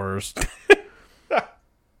he's the worst.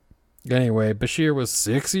 Anyway, Bashir was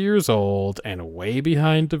 6 years old and way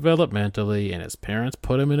behind developmentally, and his parents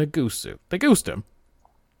put him in a goose suit. They goosed him.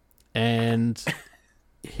 And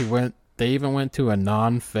they even went to a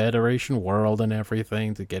non-Federation world and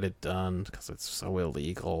everything to get it done because it's so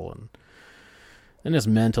illegal, and his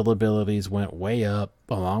mental abilities went way up,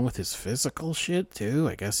 along with his physical shit, too.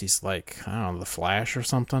 I guess he's like, I don't know, the Flash or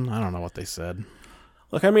something? I don't know what they said.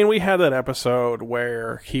 Look, I mean, we had that episode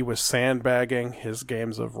where he was sandbagging his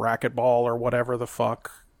games of racquetball or whatever the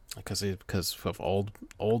fuck. Because of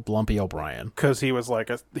old Lumpy O'Brien. Because he was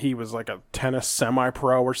like a tennis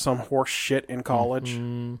semi-pro or some horse shit in college.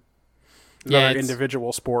 Yeah, Another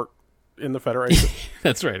individual sport in the Federation.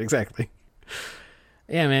 That's right, exactly.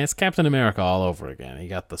 Yeah, man, it's Captain America all over again. He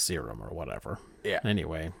got the serum or whatever. Yeah.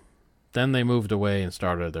 Anyway, then they moved away and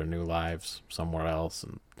started their new lives somewhere else.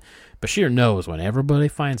 And Bashir knows when everybody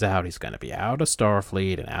finds out he's going to be out of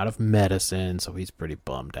Starfleet and out of medicine, so he's pretty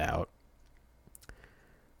bummed out.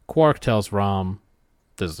 Quark tells Rom,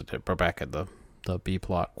 this is we're back at the B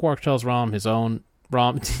plot. Quark tells Rom he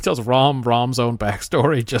tells Rom's own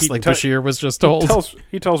backstory, just like Bashir was just told.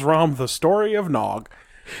 He tells Rom the story of Nog.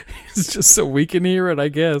 It's just so we can hear it, I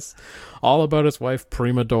guess. All about his wife,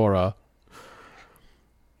 Prima Dora.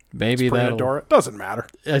 Maybe Prima that'll... Dora? Doesn't matter.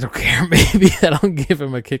 I don't care. Maybe that'll give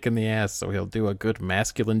him a kick in the ass, so he'll do a good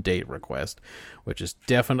masculine date request, which is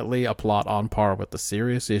definitely a plot on par with the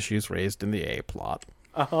serious issues raised in the A plot.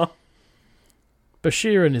 Uh-huh.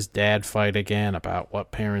 Bashir and his dad fight again about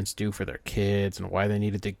what parents do for their kids and why they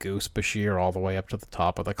needed to goose Bashir all the way up to the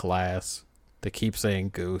top of the class. They keep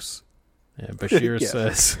saying goose. And Bashir Yes.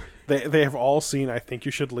 says... They have all seen I Think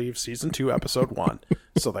You Should Leave Season 2, Episode 1,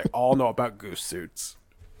 so they all know about goose suits.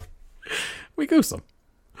 We goose them.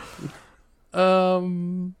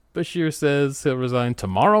 Bashir says he'll resign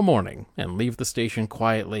tomorrow morning and leave the station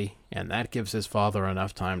quietly, and that gives his father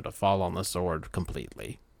enough time to fall on the sword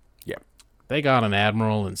completely. Yep. They got an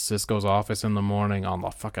admiral in Cisco's office in the morning on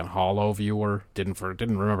the fucking holo viewer. Didn't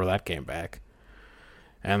remember that came back.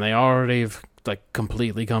 And they already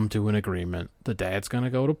completely come to an agreement. The dad's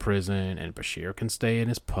gonna go to prison, and Bashir can stay in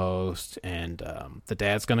his post, and the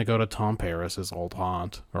dad's gonna go to Tom Paris's old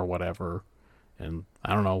haunt or whatever, and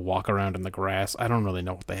I don't know, walk around in the grass. I don't really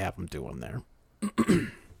know what they have him doing there.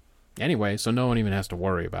 Anyway, so no one even has to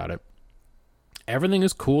worry about it. Everything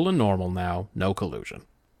is cool and normal now. No collusion.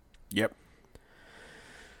 Yep.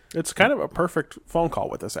 It's kind of a perfect phone call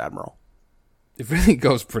with this admiral. It really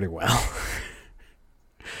goes pretty well.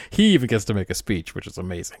 He even gets to make a speech, which is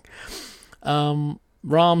amazing.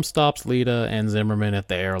 Rom stops Lita and Zimmerman at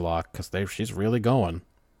the airlock because she's really going,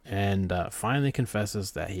 and finally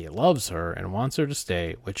confesses that he loves her and wants her to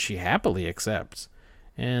stay, which she happily accepts.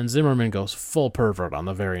 And Zimmerman goes full pervert on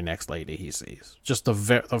the very next lady he sees. Just the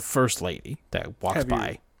first lady that walks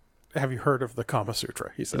by. Have you heard of the Kama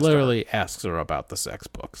Sutra? He says. Literally asks her about the sex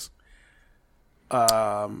books.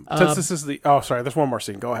 Since this is the... Oh, sorry, there's one more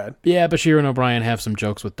scene. Go ahead. Yeah, Bashir and O'Brien have some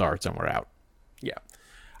jokes with darts, and we're out. Yeah.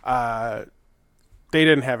 They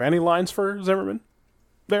didn't have any lines for Zimmerman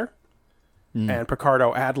there. And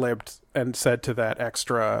Picardo ad-libbed and said to that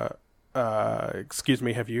extra, excuse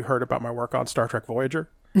me, have you heard about my work on Star Trek Voyager?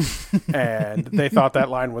 And they thought that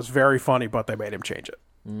line was very funny, but they made him change it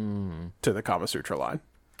to the Kama Sutra line.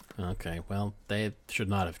 Okay, well, they should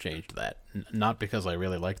not have changed that. Not because I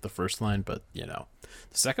really like the first line, but, the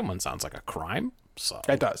second one sounds like a crime, so...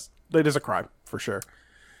 It does. It is a crime, for sure.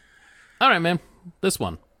 All right, man. This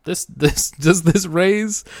one. Does this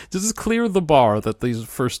clear the bar that these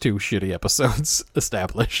first two shitty episodes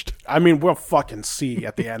established? I mean, we'll fucking see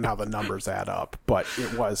at the end how the numbers add up, but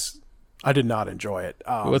I did not enjoy it.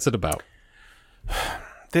 What's it about?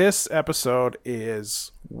 This episode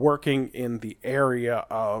is working in the area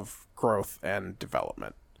of growth and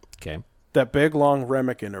development. Okay. That big, long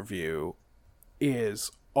Remick interview is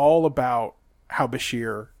all about how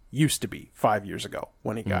Bashir used to be 5 years ago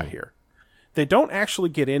when he got here. They don't actually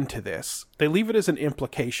get into this. They leave it as an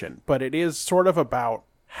implication, but it is sort of about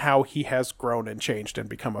how he has grown and changed and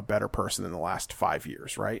become a better person in the last 5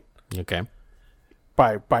 years, right? Okay.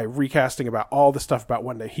 By recasting about all the stuff about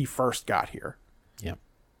when he first got here. Yeah.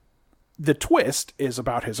 The twist is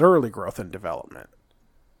about his early growth and development.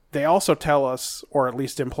 They also tell us, or at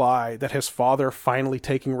least imply, that his father finally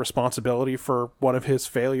taking responsibility for one of his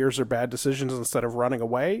failures or bad decisions instead of running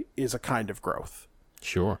away is a kind of growth.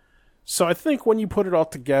 Sure. So I think when you put it all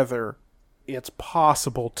together, it's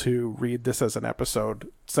possible to read this as an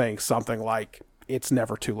episode saying something like, it's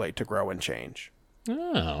never too late to grow and change.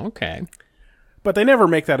 Oh, okay. But they never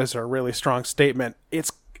make that as a really strong statement.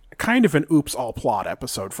 It's kind of an oops all plot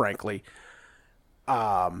episode, frankly.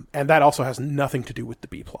 And that also has nothing to do with the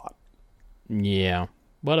B plot. Yeah.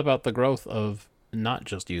 What about the growth of not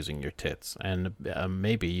just using your tits? And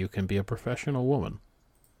maybe you can be a professional woman.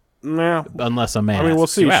 Nah. Unless a man we'll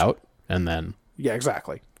asks see. you out, and then... Yeah,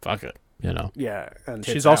 exactly. Fuck it, Yeah, and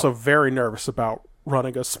Tits she's also out. very nervous about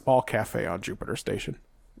running a small cafe on Jupiter Station.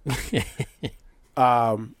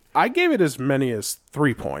 I gave it as many as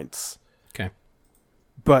 3 points. Okay.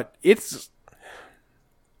 But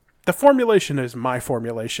the formulation is my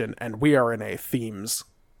formulation, and we are in a themes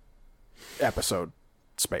episode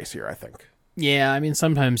space here, I think. Yeah, I mean,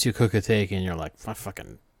 sometimes you cook a take and you're like, I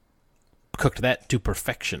fucking cooked that to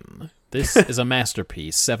perfection. This is a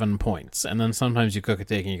masterpiece, 7 points. And then sometimes you cook a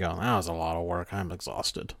take and you go, that was a lot of work. I'm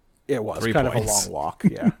exhausted. It was 3 kind points. of a long walk,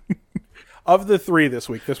 yeah. Of the 3 this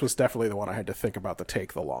week, this was definitely the one I had to think about the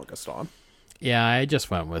take the longest on. Yeah, I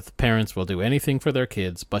just went with parents will do anything for their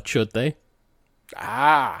kids, but should they?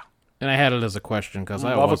 Ah, And I had it as a question because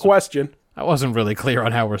love a question. I wasn't really clear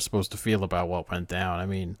on how we're supposed to feel about what went down. I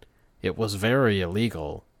mean, it was very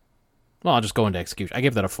illegal. Well, I'll just go into execution. I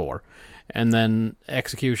give that a 4. And then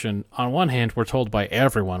execution, on one hand, we're told by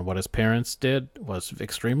everyone what his parents did was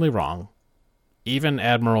extremely wrong. Even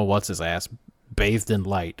Admiral What's-His-Ass, bathed in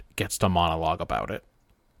light, gets to monologue about it.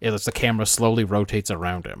 As the camera slowly rotates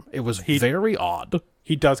around him. It was very odd.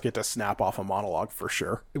 He does get to snap off a monologue for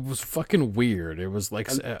sure. It was fucking weird. It was like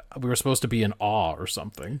we were supposed to be in awe or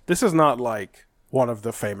something. This is not like one of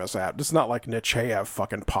the famous apps. This is not like Nechayev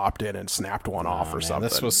fucking popped in and snapped one off or something.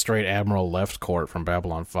 This was straight Admiral Left Court from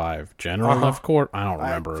Babylon 5. General Left Court? I don't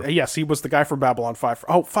remember. Yes, he was the guy from Babylon 5.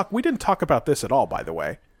 Oh, fuck, we didn't talk about this at all, by the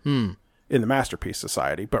way, in the Masterpiece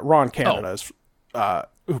Society. But Ron Canada, is,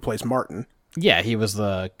 who plays Martin. Yeah, he was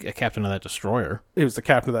the captain of that destroyer. He was the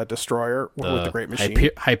captain of that destroyer with the Great Machine.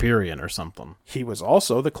 Hyperion or something. He was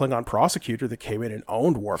also the Klingon prosecutor that came in and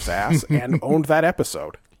owned Worf's ass and owned that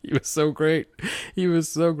episode. He was so great. He was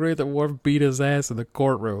so great that Worf beat his ass in the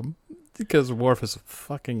courtroom because Worf is a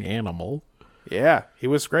fucking animal. Yeah, he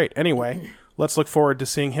was great. Anyway, let's look forward to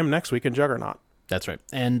seeing him next week in Juggernaut. That's right.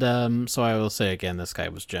 And so I will say again, this guy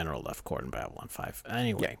was General Left Court in Babylon 5.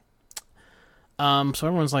 Anyway. So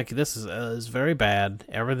everyone's like, this is very bad.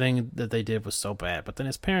 Everything that they did was so bad. But then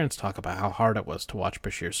his parents talk about how hard it was to watch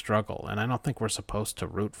Bashir struggle. And I don't think we're supposed to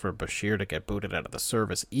root for Bashir to get booted out of the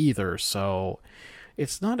service either. So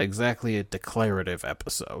it's not exactly a declarative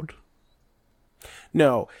episode.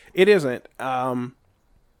 No, it isn't.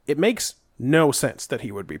 It makes no sense that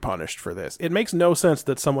he would be punished for this. It makes no sense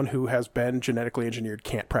that someone who has been genetically engineered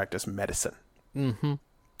can't practice medicine. Mm-hmm.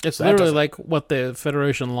 It's That literally doesn't- like what the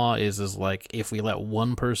Federation law is like if we let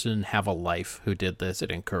one person have a life who did this, it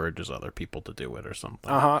encourages other people to do it or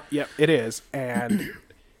something. Yep, it is. And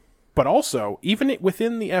but also, even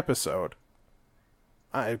within the episode,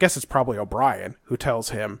 I guess it's probably O'Brien who tells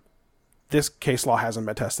him this case law hasn't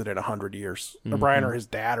been tested in 100 years. O'Brien or his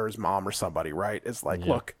dad or his mom or somebody, right? It's like,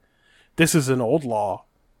 look, this is an old law.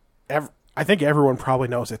 I think everyone probably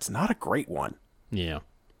knows it's not a great one. Yeah.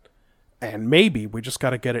 And maybe we just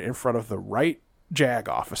got to get it in front of the right JAG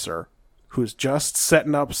officer who's just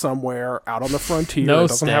setting up somewhere out on the frontier,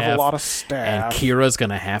 doesn't have a lot of And staff, Kira's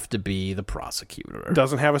going to have to be the prosecutor.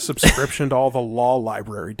 doesn't have a subscription to all the law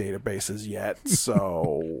library databases yet.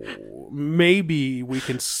 So maybe we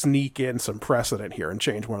can sneak in some precedent here and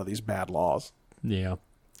change one of these bad laws. Yeah.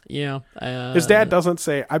 His dad doesn't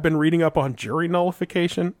say, I've been reading up on jury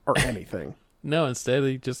nullification or anything. No, instead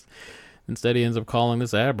he ends up calling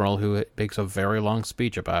this admiral, who makes a very long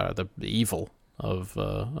speech about the evil of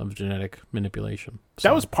genetic manipulation. So,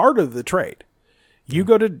 that was part of the trade. You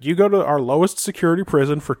go to our lowest security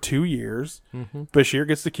prison for 2 years. Bashir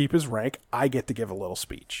gets to keep his rank. I get to give a little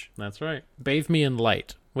speech. that's right. Bathe me in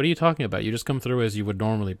light. What are you talking about? You just come through as you would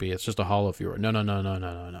normally be. It's just a hollow viewer.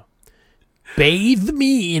 No. Bathe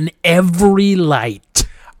me in every light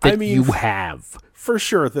that you have. For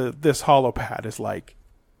sure, this holopad is like...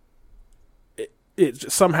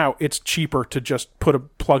 somehow it's cheaper to just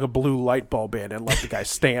plug a blue light bulb in and let the guy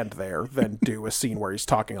stand there than do a scene where he's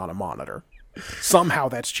talking on a monitor. Somehow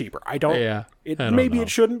that's cheaper. I don't know. It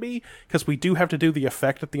shouldn't be, because we do have to do the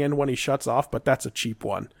effect at the end when he shuts off, but that's a cheap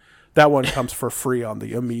one. That one comes for free on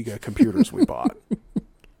the Amiga computers we bought.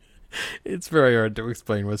 It's very hard to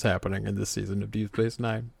explain what's happening in this season of Deep Space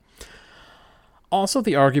Nine. Also,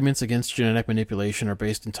 the arguments against genetic manipulation are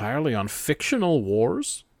based entirely on fictional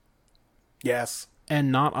wars. Yes. And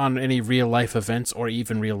not on any real-life events or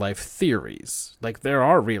even real-life theories. Like, there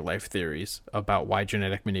are real-life theories about why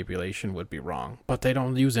genetic manipulation would be wrong, but they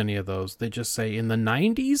don't use any of those. They just say, in the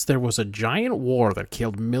 90s, there was a giant war that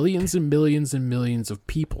killed millions and millions and millions of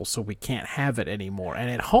people, so we can't have it anymore. And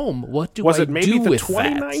at home, what do I do with that? Was it maybe the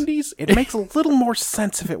 2090s? It makes a little more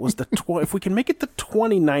sense if it was if we can make it the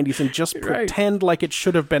 2090s and just pretend like it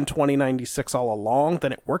should have been 2096 all along,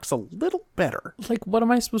 then it works a little better. Like, what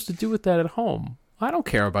am I supposed to do with that at home? I don't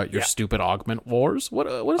care about your stupid augment wars. What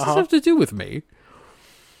does this have to do with me?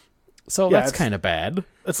 So that's kind of bad.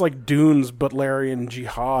 It's like Dune's Butlerian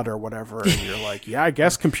Jihad or whatever. And you're like, I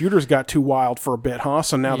guess computers got too wild for a bit, huh?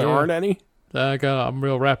 So now there aren't any? I'm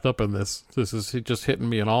real wrapped up in this. This is just hitting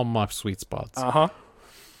me in all my sweet spots.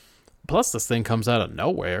 Plus, this thing comes out of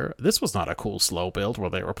nowhere. This was not a cool slow build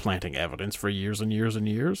where they were planting evidence for years and years and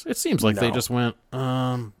years. It seems like they just went,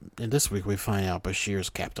 and this week we find out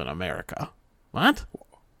Bashir's Captain America. What?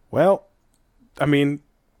 Well, I mean,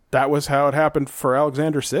 that was how it happened for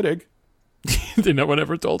Alexander Siddig. No one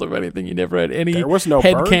ever told him anything. He never had any there was no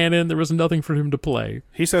headcanon. There was nothing for him to play.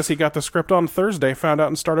 He says he got the script on Thursday, found out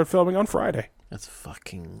and started filming on Friday. That's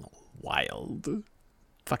fucking wild.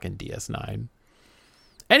 Fucking DS9.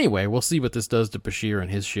 Anyway, we'll see what this does to Bashir and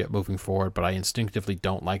his ship moving forward, but I instinctively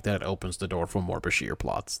don't like that it opens the door for more Bashir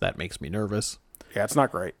plots. That makes me nervous. Yeah, it's not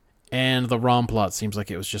great. And the ROM plot seems like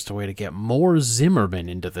it was just a way to get more Zimmerman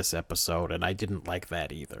into this episode, and I didn't like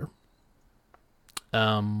that either.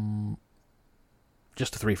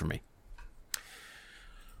 Just a 3 for me.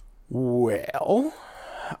 Well,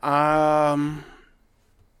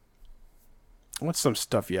 what's some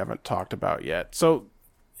stuff you haven't talked about yet? So,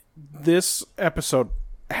 this episode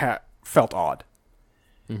felt odd.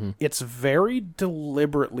 It's very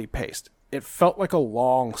deliberately paced. It felt like a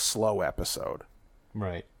long, slow episode.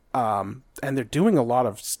 Right. And they're doing a lot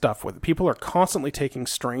of stuff with it. People are constantly taking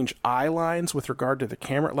strange eye lines with regard to the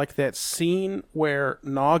camera. Like that scene where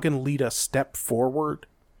Nog and Lita step forward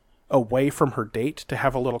away from her date to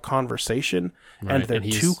have a little conversation, and they're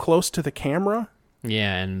too close to the camera.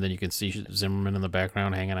 Yeah, and then you can see Zimmerman in the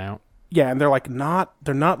background hanging out. Yeah, and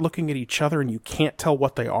they're not looking at each other, and you can't tell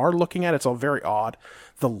what they are looking at. It's all very odd.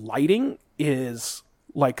 The lighting is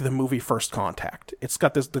like the movie First Contact. It's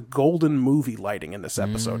got the golden movie lighting in this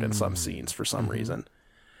episode in some scenes for some reason.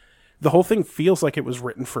 The whole thing feels like it was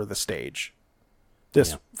written for the stage.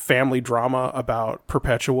 This family drama about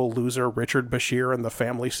perpetual loser Richard Bashir and the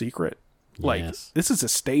family secret. Like, this is a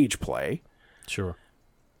stage play. Sure.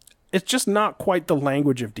 It's just not quite the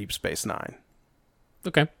language of Deep Space Nine.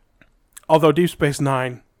 Okay. Although Deep Space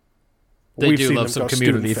Nine, they do love some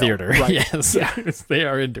community theater. Right? Yes, they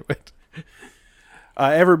are into it.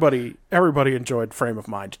 Everybody enjoyed Frame of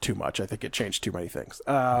Mind too much. I think it changed too many things.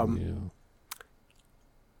 The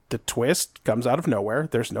twist comes out of nowhere.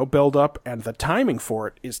 There's no build-up, and the timing for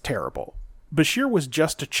it is terrible. Bashir was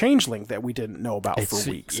just a changeling that we didn't know about for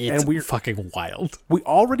weeks. It's fucking wild. We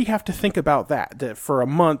already have to think about that for a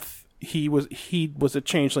month, he was a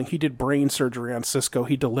changeling. He did brain surgery on Sisko.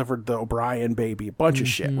 He delivered the O'Brien baby. A bunch of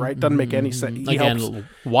shit, right? Doesn't make any sense. He helped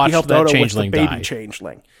that Odo changeling with the baby die.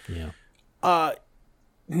 changeling. Yeah.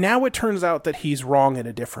 Now it turns out that he's wrong in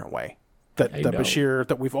a different way. That the Bashir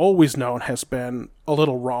that we've always known has been a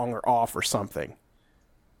little wrong or off or something.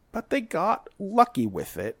 But they got lucky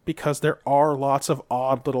with it because there are lots of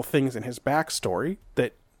odd little things in his backstory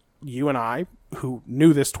that you and I, who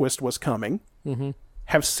knew this twist was coming,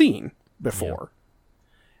 have seen before.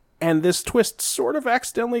 Yeah. And this twist sort of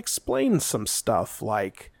accidentally explains some stuff,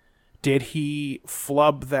 like Did he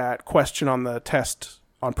flub that question on the test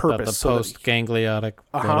on About purpose? the post-gangliotic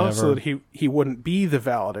whatever. So that he wouldn't be the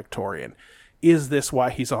valedictorian. Is this why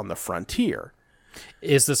he's on the frontier?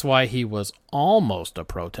 Is this why he was almost a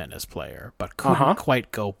pro tennis player, but couldn't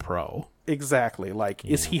quite go pro? Exactly. Like,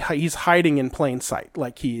 is he's hiding in plain sight?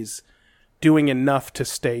 Like, he's doing enough to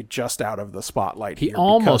stay just out of the spotlight. He here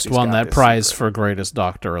almost because he's won got that this prize secret. for greatest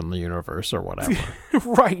doctor in the universe or whatever,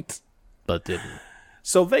 Right. but didn't.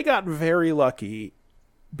 So they got very lucky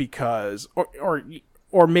because,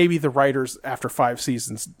 or maybe the writers after 5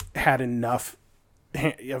 seasons had enough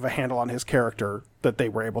of a handle on his character that they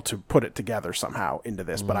were able to put it together somehow into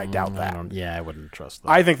this. But I doubt that. I wouldn't trust that.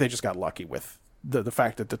 I think they just got lucky with the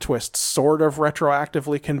fact that the twist sort of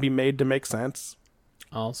retroactively can be made to make sense.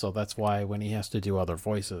 Also, that's why when he has to do other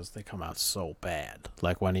voices, they come out so bad.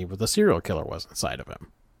 Like when the serial killer was inside of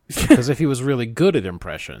him. Because if he was really good at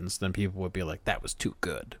impressions, then people would be like, that was too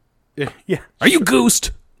good. Yeah. Are you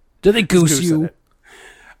goosed? Did they goose Goose in you? it.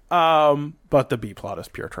 But the B plot is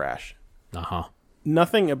pure trash. Uh-huh.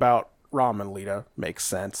 Nothing about Rom and Lita makes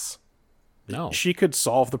sense. No. She could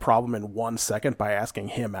solve the problem in 1 second by asking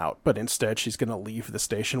him out, but instead she's going to leave the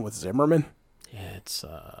station with Zimmerman, Yeah, it's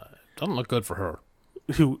doesn't look good for her.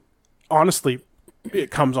 who, honestly,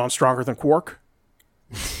 it comes on stronger than Quark.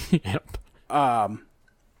 Yep. I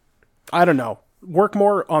don't know. Work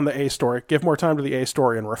more on the A story. Give more time to the A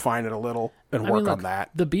story and refine it a little and work on that.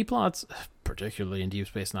 The B plots, particularly in Deep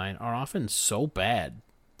Space Nine, are often so bad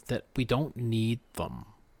that we don't need them.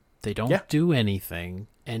 They don't do anything,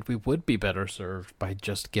 and we would be better served by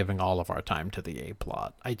just giving all of our time to the A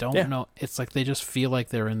plot. I don't know. It's like they just feel like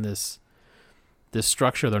they're in this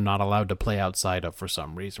structure they're not allowed to play outside of for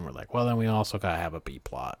some reason. We're like, well, then we also gotta have a B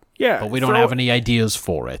plot. Yeah, But we don't have any ideas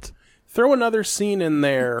for it. Throw another scene in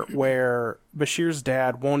there where Bashir's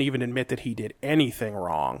dad won't even admit that he did anything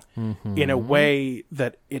wrong in a way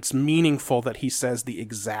that it's meaningful that he says the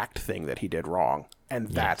exact thing that he did wrong. And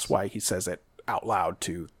that's why he says it out loud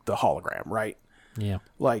to the hologram, right? Yeah.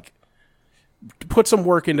 Like, put some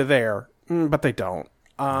work into there, but they don't.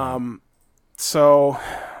 So,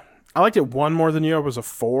 I liked it 1 more than you. It was a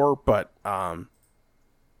 4, but,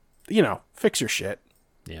 fix your shit.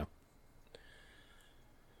 Yeah.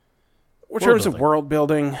 In terms of world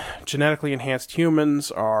building, genetically enhanced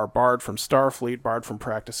humans are barred from Starfleet, barred from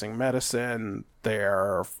practicing medicine.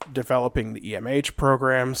 They're developing the EMH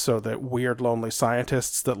program so that weird, lonely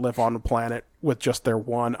scientists that live on the planet with just their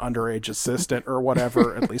one underage assistant or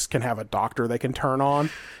whatever at least can have a doctor they can turn on.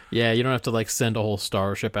 Yeah, you don't have to send a whole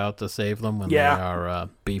starship out to save them when they are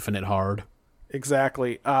beefing it hard.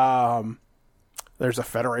 Exactly. There's a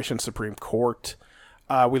Federation Supreme Court.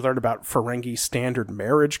 We learned about Ferengi standard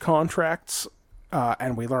marriage contracts,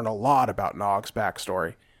 and we learned a lot about Nog's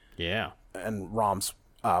backstory. Yeah. And Rom's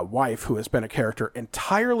wife, who has been a character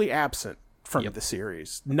entirely absent from the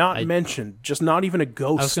series. Not mentioned, just not even a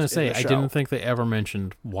ghost. I was going to say, I show. didn't think they ever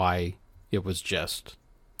mentioned why it was just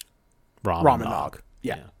Rom and Nog.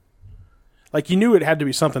 Yeah. Like, you knew it had to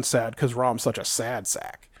be something sad because Rom's such a sad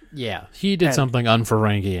sack. Yeah, he did something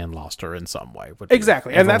un-Ferengi and lost her in some way.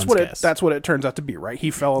 Exactly, and that's everyone's what it turns out to be, right?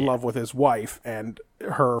 He fell in love with his wife and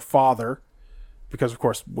her father, because of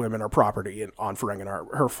course women are property on Ferengi, and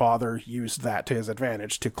her father used that to his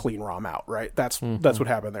advantage to clean Rom out, right? That's what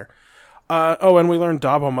happened there. And we learned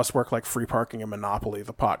Dabo must work like free parking in Monopoly.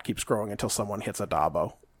 The pot keeps growing until someone hits a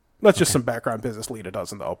Dabo. That's just some background business Lita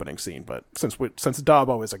does in the opening scene, but since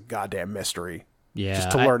Dabo is a goddamn mystery,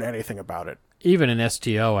 just to learn anything about it. Even in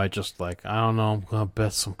STO, I just I don't know, I'm going to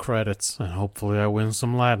bet some credits, and hopefully I win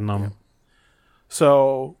some latinum. Yeah.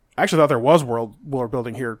 So, I actually thought there was world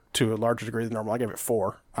building here to a larger degree than normal. I gave it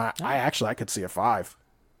 4. I could see a 5.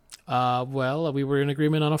 Well, we were in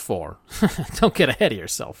agreement on a 4. Don't get ahead of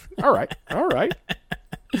yourself. All right.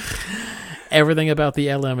 Everything about the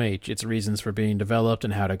LMH, its reasons for being developed,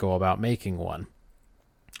 and how to go about making one.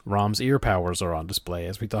 Rom's ear powers are on display,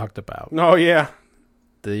 as we talked about. Oh, yeah.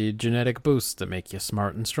 The genetic boosts that make you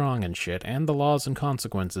smart and strong and shit, and the laws and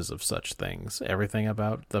consequences of such things. Everything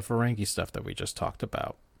about the Ferengi stuff that we just talked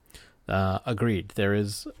about. Agreed. There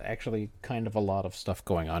is actually kind of a lot of stuff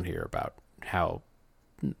going on here about how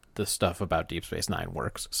the stuff about Deep Space Nine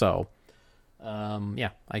works. So,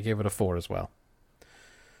 I gave it a 4 as well.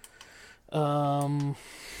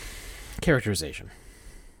 Characterization.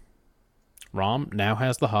 Rom now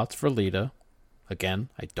has the hots for Lita. Again,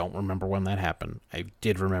 I don't remember when that happened. I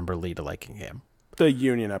did remember Lita liking him. The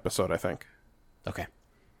Union episode, I think. Okay.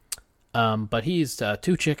 But he's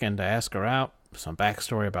too chicken to ask her out. Some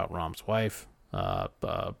backstory about Rom's wife,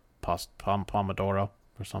 Pomodoro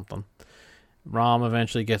or something. Rom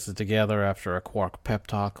eventually gets it together after a Quark pep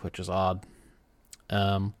talk, which is odd.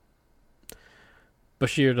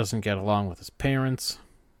 Bashir doesn't get along with his parents,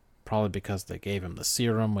 probably because they gave him the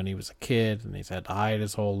serum when he was a kid, and he's had to hide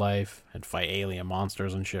his whole life and fight alien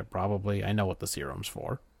monsters and shit, probably. I know what the serum's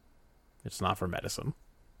for. It's not for medicine.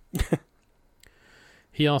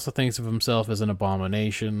 He also thinks of himself as an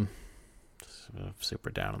abomination. Super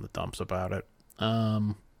down in the dumps about it.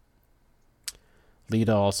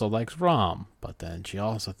 Lita also likes Rom, but then she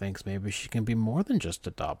also thinks maybe she can be more than just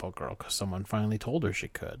a Dabo girl because someone finally told her she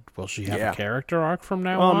could. Will she have a character arc from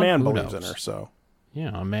now on? Well, a man Who believes knows? in her, so.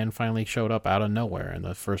 Yeah, a man finally showed up out of nowhere, and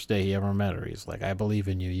the first day he ever met her, he's like, I believe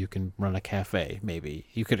in you. You can run a cafe, maybe.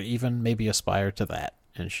 You could even maybe aspire to that.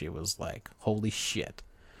 And she was like, holy shit.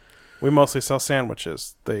 We mostly sell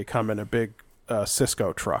sandwiches. They come in a big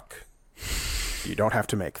Cisco truck. You don't have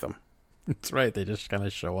to make them. That's right. They just kind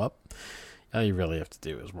of show up. All you really have to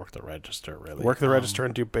do is work the register, really. Work the register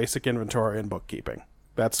and do basic inventory and bookkeeping.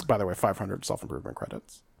 That's, by the way, 500 self-improvement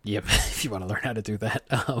credits. Yep, if you want to learn how to do that.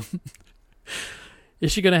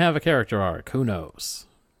 Is she going to have a character arc? Who knows?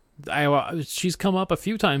 She's come up a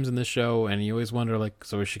few times in this show, and you always wonder, like,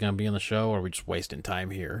 so is she going to be in the show, or are we just wasting time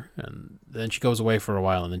here? And then she goes away for a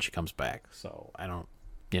while, and then she comes back. So, I don't,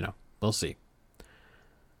 we'll see.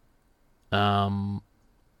 The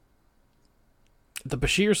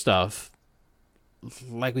Bashir stuff,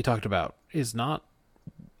 like we talked about, is not...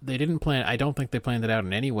 They didn't plan... I don't think they planned it out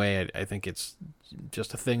in any way. I think it's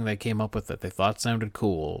just a thing they came up with that they thought sounded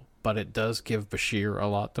cool, but it does give Bashir a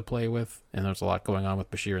lot to play with, and there's a lot going on with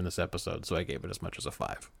Bashir in this episode, so I gave it as much as a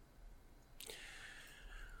 5.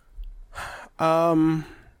 I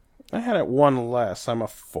had it 1 less. I'm a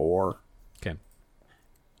 4. Okay.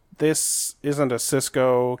 This isn't a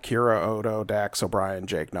Cisco, Kira Odo, Dax O'Brien,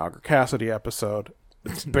 Jake Nogger Cassidy episode.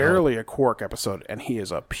 It's barely a Quark episode, and he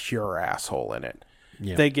is a pure asshole in it.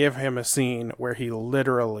 Yeah. They give him a scene where he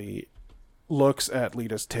literally looks at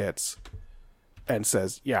Lita's tits and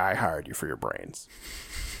says, yeah, I hired you for your brains.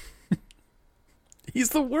 He's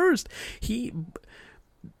the worst.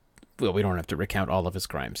 Well, we don't have to recount all of his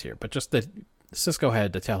crimes here, but just that Cisco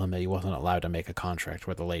had to tell him that he wasn't allowed to make a contract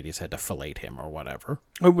where the ladies had to fillet him or whatever.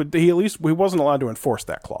 He wasn't allowed to enforce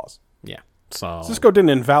that clause. Yeah. So Cisco didn't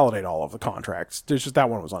invalidate all of the contracts. It's just that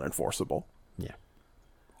one was unenforceable. Yeah.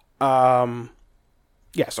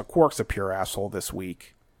 Yeah, so Quark's a pure asshole this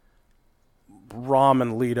week. Rom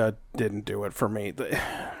and Lita didn't do it for me.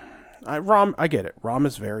 I get it. Rom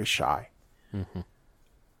is very shy. Mm-hmm.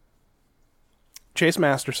 Chase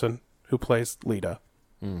Masterson, who plays Lita,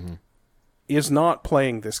 is not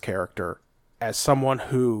playing this character as someone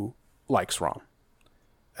who likes Rom,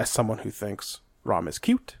 as someone who thinks Rom is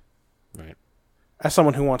cute, Right. as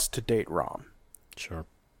someone who wants to date Rom. Sure.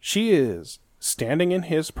 She is standing in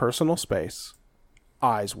his personal space,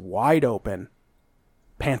 eyes wide open,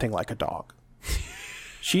 panting like a dog.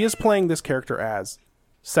 She is playing this character as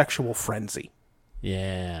sexual frenzy.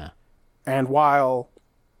 Yeah. And while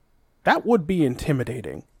that would be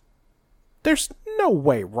intimidating, there's no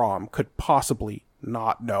way Rom could possibly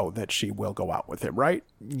not know that she will go out with him, right?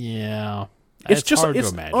 Yeah. It's just hard to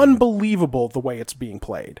it's imagine. unbelievable the way it's being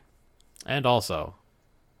played. And also,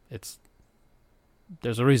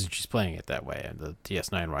 there's a reason she's playing it that way. And the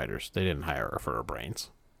DS9 writers, they didn't hire her for her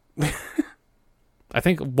brains. I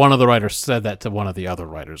think one of the writers said that to one of the other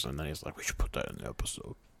writers, and then he's like, we should put that in the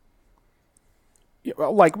episode. Yeah,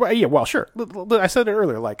 well, sure. I said it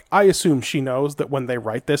earlier. Like, I assume she knows that when they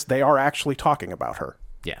write this, they are actually talking about her,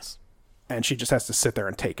 Yes. and she just has to sit there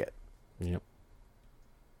and take it. Yep.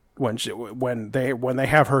 When they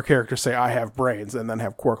have her character say, "I have brains," and then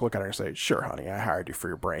have Quark look at her and say, "Sure, honey, I hired you for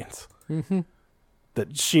your brains." Mm-hmm.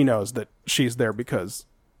 That she knows that she's there because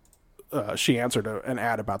she answered an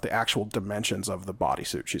ad about the actual dimensions of the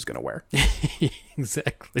bodysuit she's going to wear.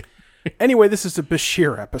 Exactly. Anyway, this is a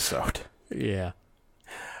Bashir episode. Yeah.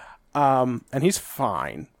 And he's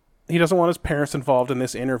fine. He doesn't want his parents involved in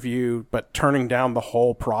this interview, but turning down the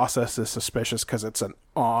whole process is suspicious because it's an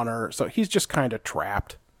honor. So he's just kind of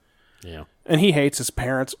trapped. Yeah. And he hates his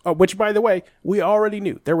parents, which, by the way, we already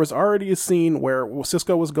knew. There was already a scene where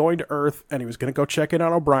Cisco was going to Earth, and he was going to go check in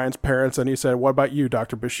on O'Brien's parents, and he said, "What about you,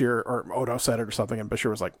 Dr. Bashir?" Or Odo said it or something, and Bashir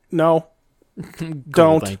was like, "No,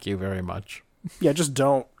 don't. Thank you very much. Yeah, just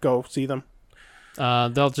don't go see them."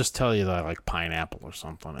 They'll just tell you that I like pineapple or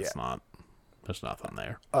something. It's not. There's nothing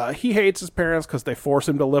there. He hates his parents because they force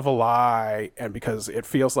him to live a lie, and because it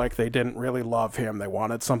feels like they didn't really love him. They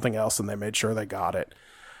wanted something else, and they made sure they got it.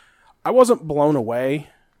 I wasn't blown away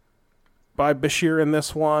by Bashir in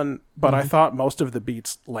this one, but I thought most of the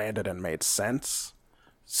beats landed and made sense.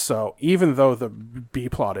 So even though the B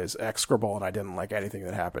plot is execrable and I didn't like anything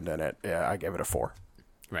that happened in it, yeah, I gave it a 4.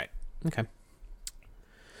 Right. Okay.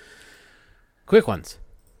 Quick ones.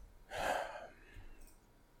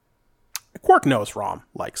 Quark knows Rom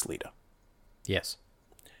likes Lita. Yes.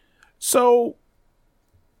 So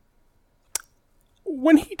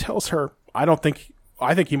when he tells her, I think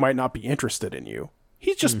he might not be interested in you,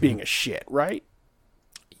 he's just being a shit, right?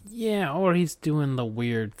 Yeah, or he's doing the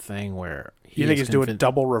weird thing where You think he's doing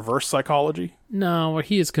double reverse psychology? No, where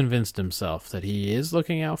he has convinced himself that he is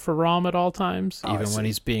looking out for Rom at all times, I even see. when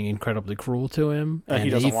he's being incredibly cruel to him. And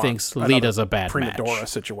doesn't he want thinks another Lita's a bad Prima match. Dora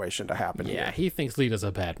situation to happen. Yeah, here. he thinks Lita's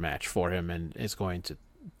a bad match for him and is going to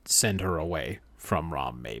send her away from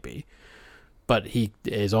Rom, maybe. But he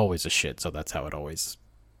is always a shit, so that's how it always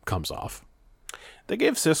comes off. They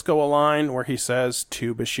gave Sisko a line where he says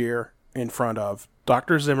to Bashir in front of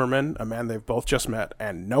Dr. Zimmerman, a man they've both just met,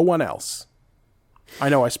 and no one else. I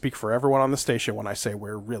know I speak for everyone on the station when I say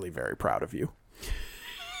we're really very proud of you.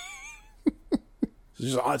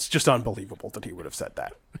 It's just unbelievable that he would have said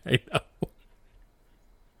that. I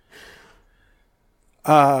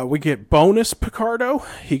know. We get bonus Picardo.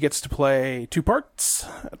 He gets to play 2 parts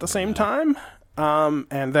at the same time.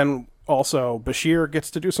 And then also Bashir gets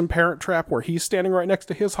to do some Parent Trap where he's standing right next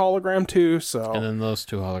to his hologram too. So And then those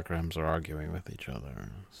 2 holograms are arguing with each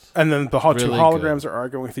other. And then the two Really holograms good. are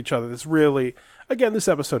arguing with each other. It's really, again, this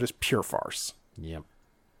episode is pure farce. Yep.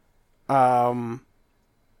 Again,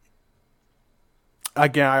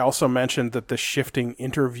 I also mentioned that the shifting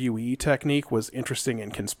interviewee technique was interesting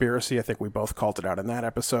in Conspiracy. I think we both called it out in that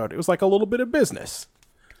episode. It was like a little bit of business.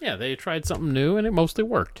 Yeah, they tried something new and it mostly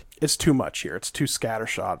worked. It's too much here. It's too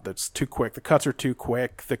scattershot. That's too quick. The cuts are too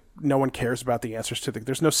quick. No one cares about the answers to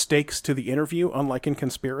there's no stakes to the interview, unlike in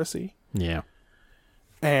Conspiracy. Yeah.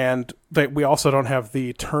 And we also don't have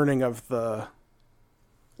the turning of the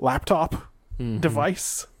laptop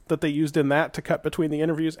device that they used in that to cut between the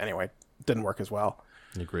interviews. Anyway, didn't work as well.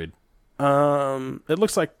 Agreed. It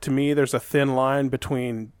looks like to me there's a thin line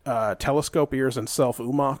between telescope ears and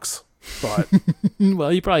self-umox, but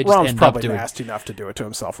Well, you probably just Rom's end probably up doing... nasty enough to do it to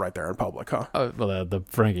himself right there in public, huh? Well, the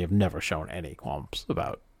Frankie have never shown any qualms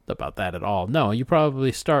about that at all. No, you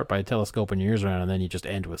probably start by telescoping your ears around and then you just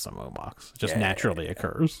end with some umox. It just naturally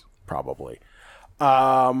occurs. Probably.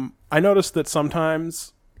 I noticed that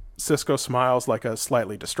sometimes Sisko smiles like a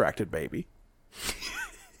slightly distracted baby.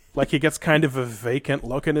 Like he gets kind of a vacant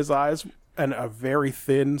look in his eyes and a very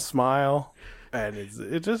thin smile. And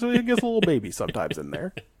it gets a little baby sometimes in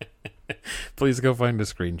there. Please go find a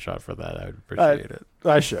screenshot for that. I would appreciate it.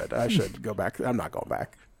 I should go back. I'm not going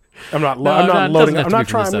back. I'm not No, I'm not it loading. doesn't have I'm to not be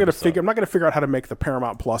from trying. this I'm episode. not going to figure out how to make the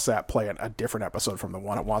Paramount Plus app play a different episode from the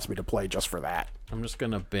one it wants me to play just for that. I'm just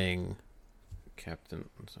gonna Bing Captain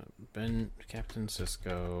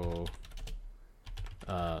Sisko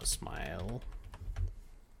smile.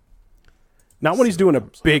 Not when he's doing a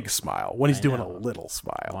big smile. When he's I doing know. a little I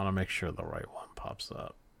smile. want to make sure the right one pops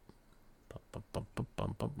up. Well,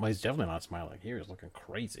 he's definitely not smiling here. He's looking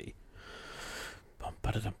crazy.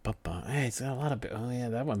 Hey, it's got a lot of... Oh, yeah,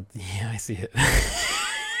 that one. Yeah, I see it.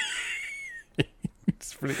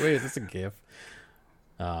 It's pretty... Wait, is this a GIF?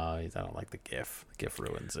 I don't like the GIF. The GIF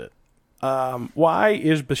ruins it. Why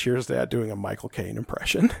is Bashir's dad doing a Michael Caine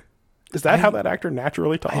impression? Is that how that actor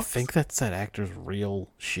naturally talks? I think that's that actor's real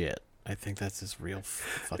shit. I think that's his real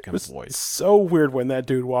fucking voice. So weird when that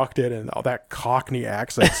dude walked in and all that Cockney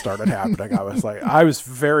accent started happening. I was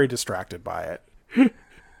very distracted by it.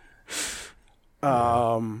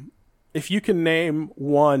 If you can name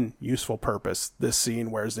one useful purpose this scene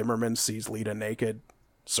where Zimmerman sees Lita naked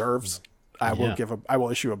serves, I will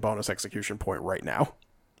issue a bonus execution point right now.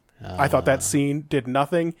 I thought that scene did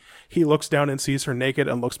nothing. He looks down and sees her naked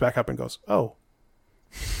and looks back up and goes, "Oh."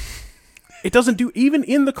 It doesn't do, even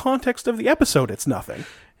in the context of the episode, it's nothing.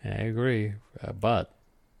 I agree, but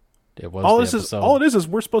it was All it is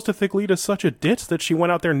we're supposed to think Lita's such a ditz that she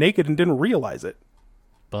went out there naked and didn't realize it.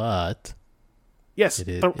 But Yes, it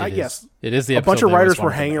is. yes. It is the A episode bunch of they always writers were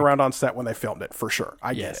wanted to hanging make. around on set when they filmed it, for sure.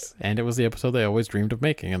 I get it. And it was the episode they always dreamed of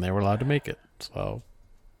making, and they were allowed to make it. So,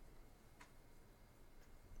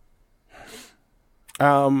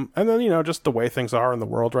 And then, just the way things are in the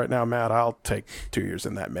world right now, Matt, I'll take 2 years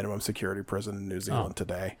in that minimum security prison in New Zealand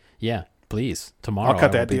today. yeah, please tomorrow. I'll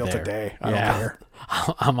cut I that will be deal there. today. I don't care.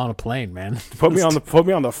 I'm on a plane, man. Put me on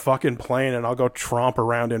the fucking plane and I'll go tromp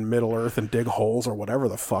around in Middle Earth and dig holes or whatever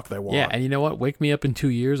the fuck they want. Yeah, and you know what? Wake me up in 2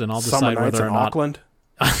 years, and I'll Summer decide nights whether in or not Auckland.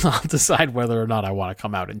 I'll decide whether or not I want to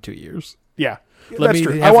come out in 2 years. Yeah, Let that's me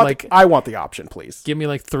true. have, I want the option, please. Give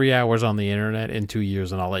me 3 hours on the internet in 2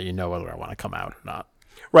 years, and I'll let you know whether I want to come out or not.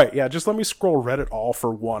 Right, yeah, just let me scroll Reddit all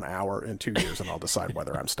for 1 hour in 2 years and I'll decide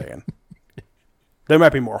whether I'm staying. There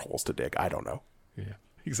might be more holes to dig. I don't know. Yeah,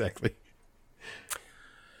 exactly.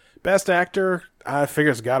 Best actor, I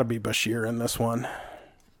figure it's got to be Bashir in this one.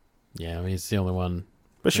 Yeah, I mean, he's the only one.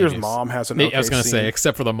 Bashir's Maybe mom has an I was going to scene, say,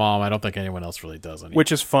 except for the mom, I don't think anyone else really does any.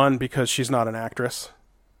 which is fun because she's not an actress.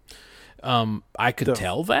 I could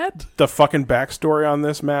tell that. The fucking backstory on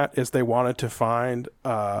this, Matt, is they wanted to find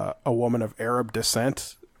a woman of Arab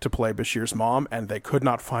descent to play Bashir's mom, and they could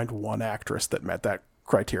not find one actress that met that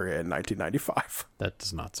criteria in 1995. That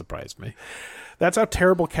does not surprise me. That's how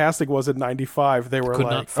terrible casting was in 95. They were Could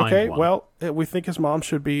like, not find okay, one. well, we think his mom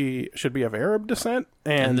should be of Arab descent,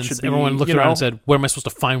 and then should be, everyone looked you around know, and said, where am I supposed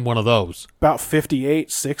to find one of those? about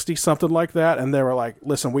 58, 60, something like that. And they were like,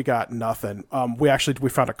 listen, we got nothing. We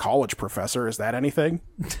found a college professor. Is that anything?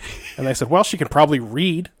 And they said, well, she can probably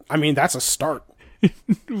read. I mean, that's a start.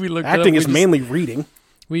 We looked Acting is mainly reading.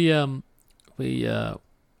 We went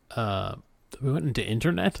into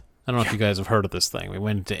internet. I don't know if you guys have heard of this thing. We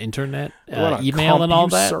went into internet, What a email and all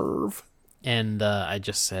that. CompuServe. And I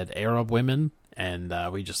just said Arab women, and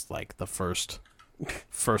we just like the first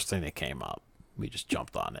thing that came up. We just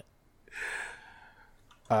jumped on it.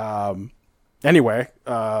 Anyway,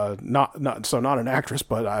 not an actress,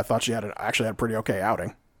 but I thought she actually had a pretty okay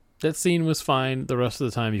outing. That scene was fine. The rest of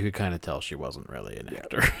the time, you could kind of tell she wasn't really an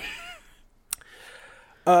actor.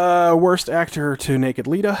 Worst actor to Naked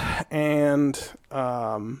Lita, and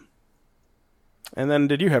then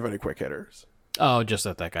did you have any quick hitters? Oh, just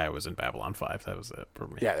that guy was in Babylon 5. That was it for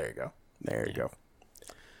me. Yeah, there you go. There you go.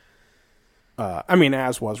 I mean,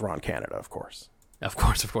 as was Ron Canada, of course. Of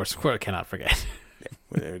course, I cannot forget.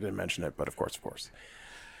 We didn't mention it, but of course.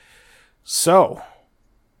 So,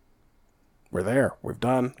 we're there. We've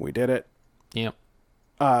done. We did it. Yep.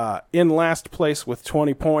 In last place with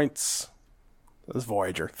 20 points, this is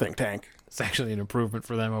Voyager, Think Tank. It's actually an improvement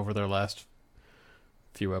for them over their last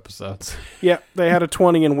few episodes. Yeah, they had a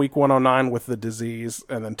 20 in week 109 with the disease,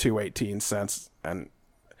 and then 218 cents. And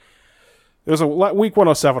it was week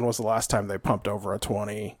 107 was the last time they pumped over a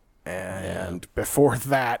 20, and before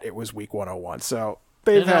that it was week 101. So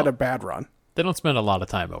they've had a bad run. They don't spend a lot of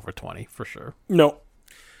time over 20 for sure. No.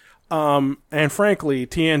 And frankly,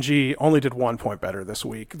 TNG only did 1 point better this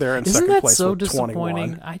week. They're in second place so with disappointing?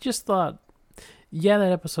 21. I just thought, yeah,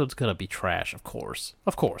 that episode's gonna be trash. Of course.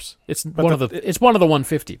 It's one of the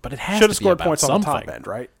 150, but it has Should to have be scored about points something. on the top end,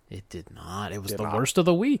 right? It did not. It was Did the not. worst of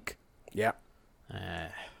the week. Yeah.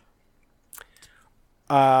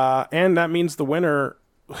 And that means the winner.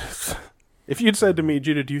 If you'd said to me,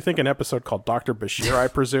 Judah, do you think an episode called Dr. Bashir, I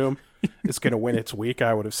presume, is going to win its week?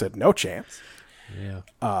 I would have said no chance. Yeah.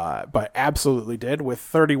 But absolutely did with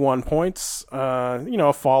 31 points.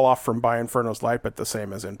 A fall off from By Inferno's Light, but the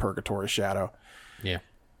same as in Purgatory's Shadow. Yeah.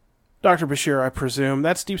 Dr. Bashir, I presume.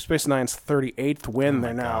 That's Deep Space Nine's 38th win.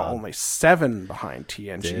 They're now only 7 behind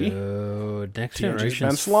TNG. Dude, Next TNG's been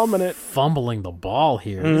Generation's slumming it. fumbling the ball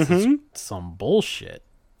here. This is some bullshit.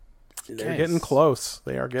 They're getting close.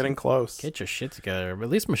 They are getting close. Get your shit together. At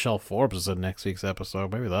least Michelle Forbes is in next week's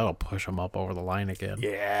episode. Maybe that'll push them up over the line again.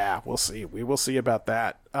 Yeah, we'll see. We will see about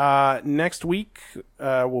that. Next week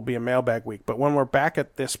will be a mailbag week. But when we're back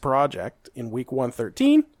at this project in week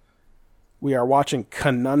 113, we are watching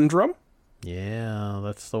Conundrum. Yeah,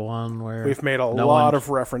 that's the one where We've made a lot of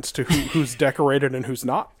reference to who's decorated and who's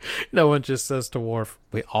not. No one just says to Worf,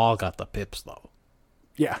 we all got the pips, though.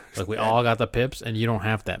 Yeah. Like, we all got the pips, and you don't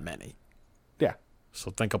have that many. Yeah. So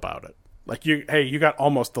think about it. Like, you got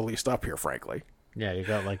almost the least up here, frankly. Yeah, you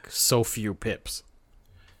got, like, so few pips.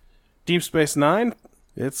 Deep Space Nine,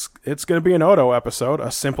 it's going to be an Odo episode, A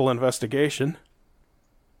Simple Investigation.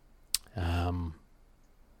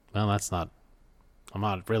 Well, that's not... I'm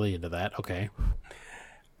not really into that. Okay.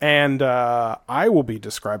 And I will be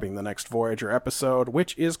describing the next Voyager episode,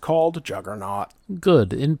 which is called Juggernaut.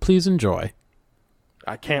 Good, and please enjoy.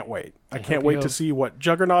 I can't wait. I hope can't you wait go- to see what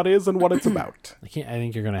Juggernaut is and what it's about. I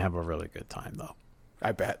think you're going to have a really good time, though.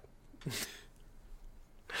 I bet.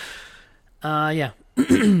 Yeah.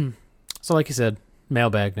 So like you said,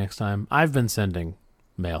 mailbag next time. I've been sending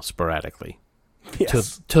mail sporadically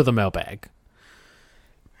Yes. to the mailbag.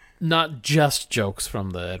 Not just jokes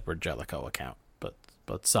from the Edward Jellicoe account,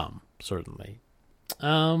 but some, certainly.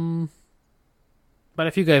 But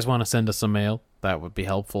if you guys want to send us some mail, that would be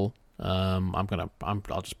helpful.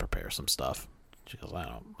 I'll just prepare some stuff because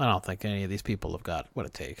I don't think any of these people have got what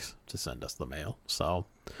it takes to send us the mail. So,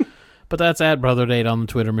 but that's at BrotherDate on the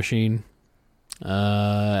Twitter machine.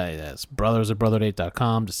 That's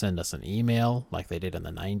brothers@brotherdate.com to send us an email like they did in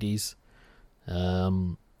the 90s.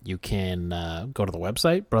 You can go to the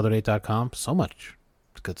website, brotherdate.com. So much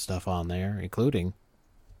good stuff on there, including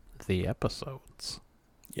the episodes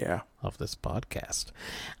Yeah. of this podcast.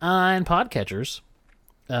 And podcatchers,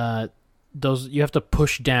 those you have to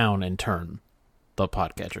push down and turn the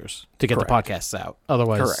podcatchers to get Correct. the podcasts out.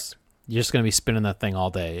 Otherwise, Correct. you're just going to be spinning that thing all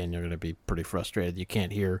day, and you're going to be pretty frustrated. You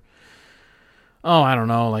can't hear, I don't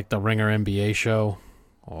know, like the Ringer NBA show,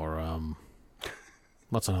 or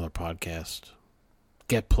what's another podcast?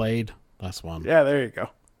 Get Played. That's one. Yeah, there you go.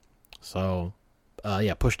 So,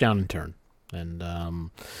 push down and turn.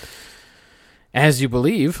 And as you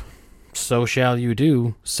believe, so shall you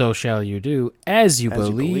do, so shall you do. As you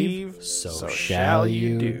believe, so shall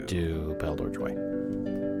you do. Peldor Joy.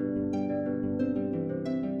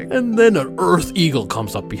 And then an Earth Eagle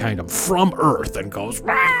comes up behind him from Earth and goes,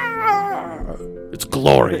 "Rah!" It's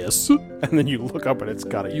glorious. And then you look up and it's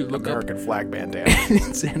got a American flag bandana.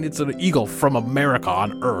 And it's an eagle from America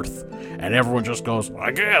on Earth. And everyone just goes,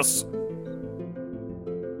 I guess.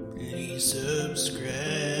 Please subscribe.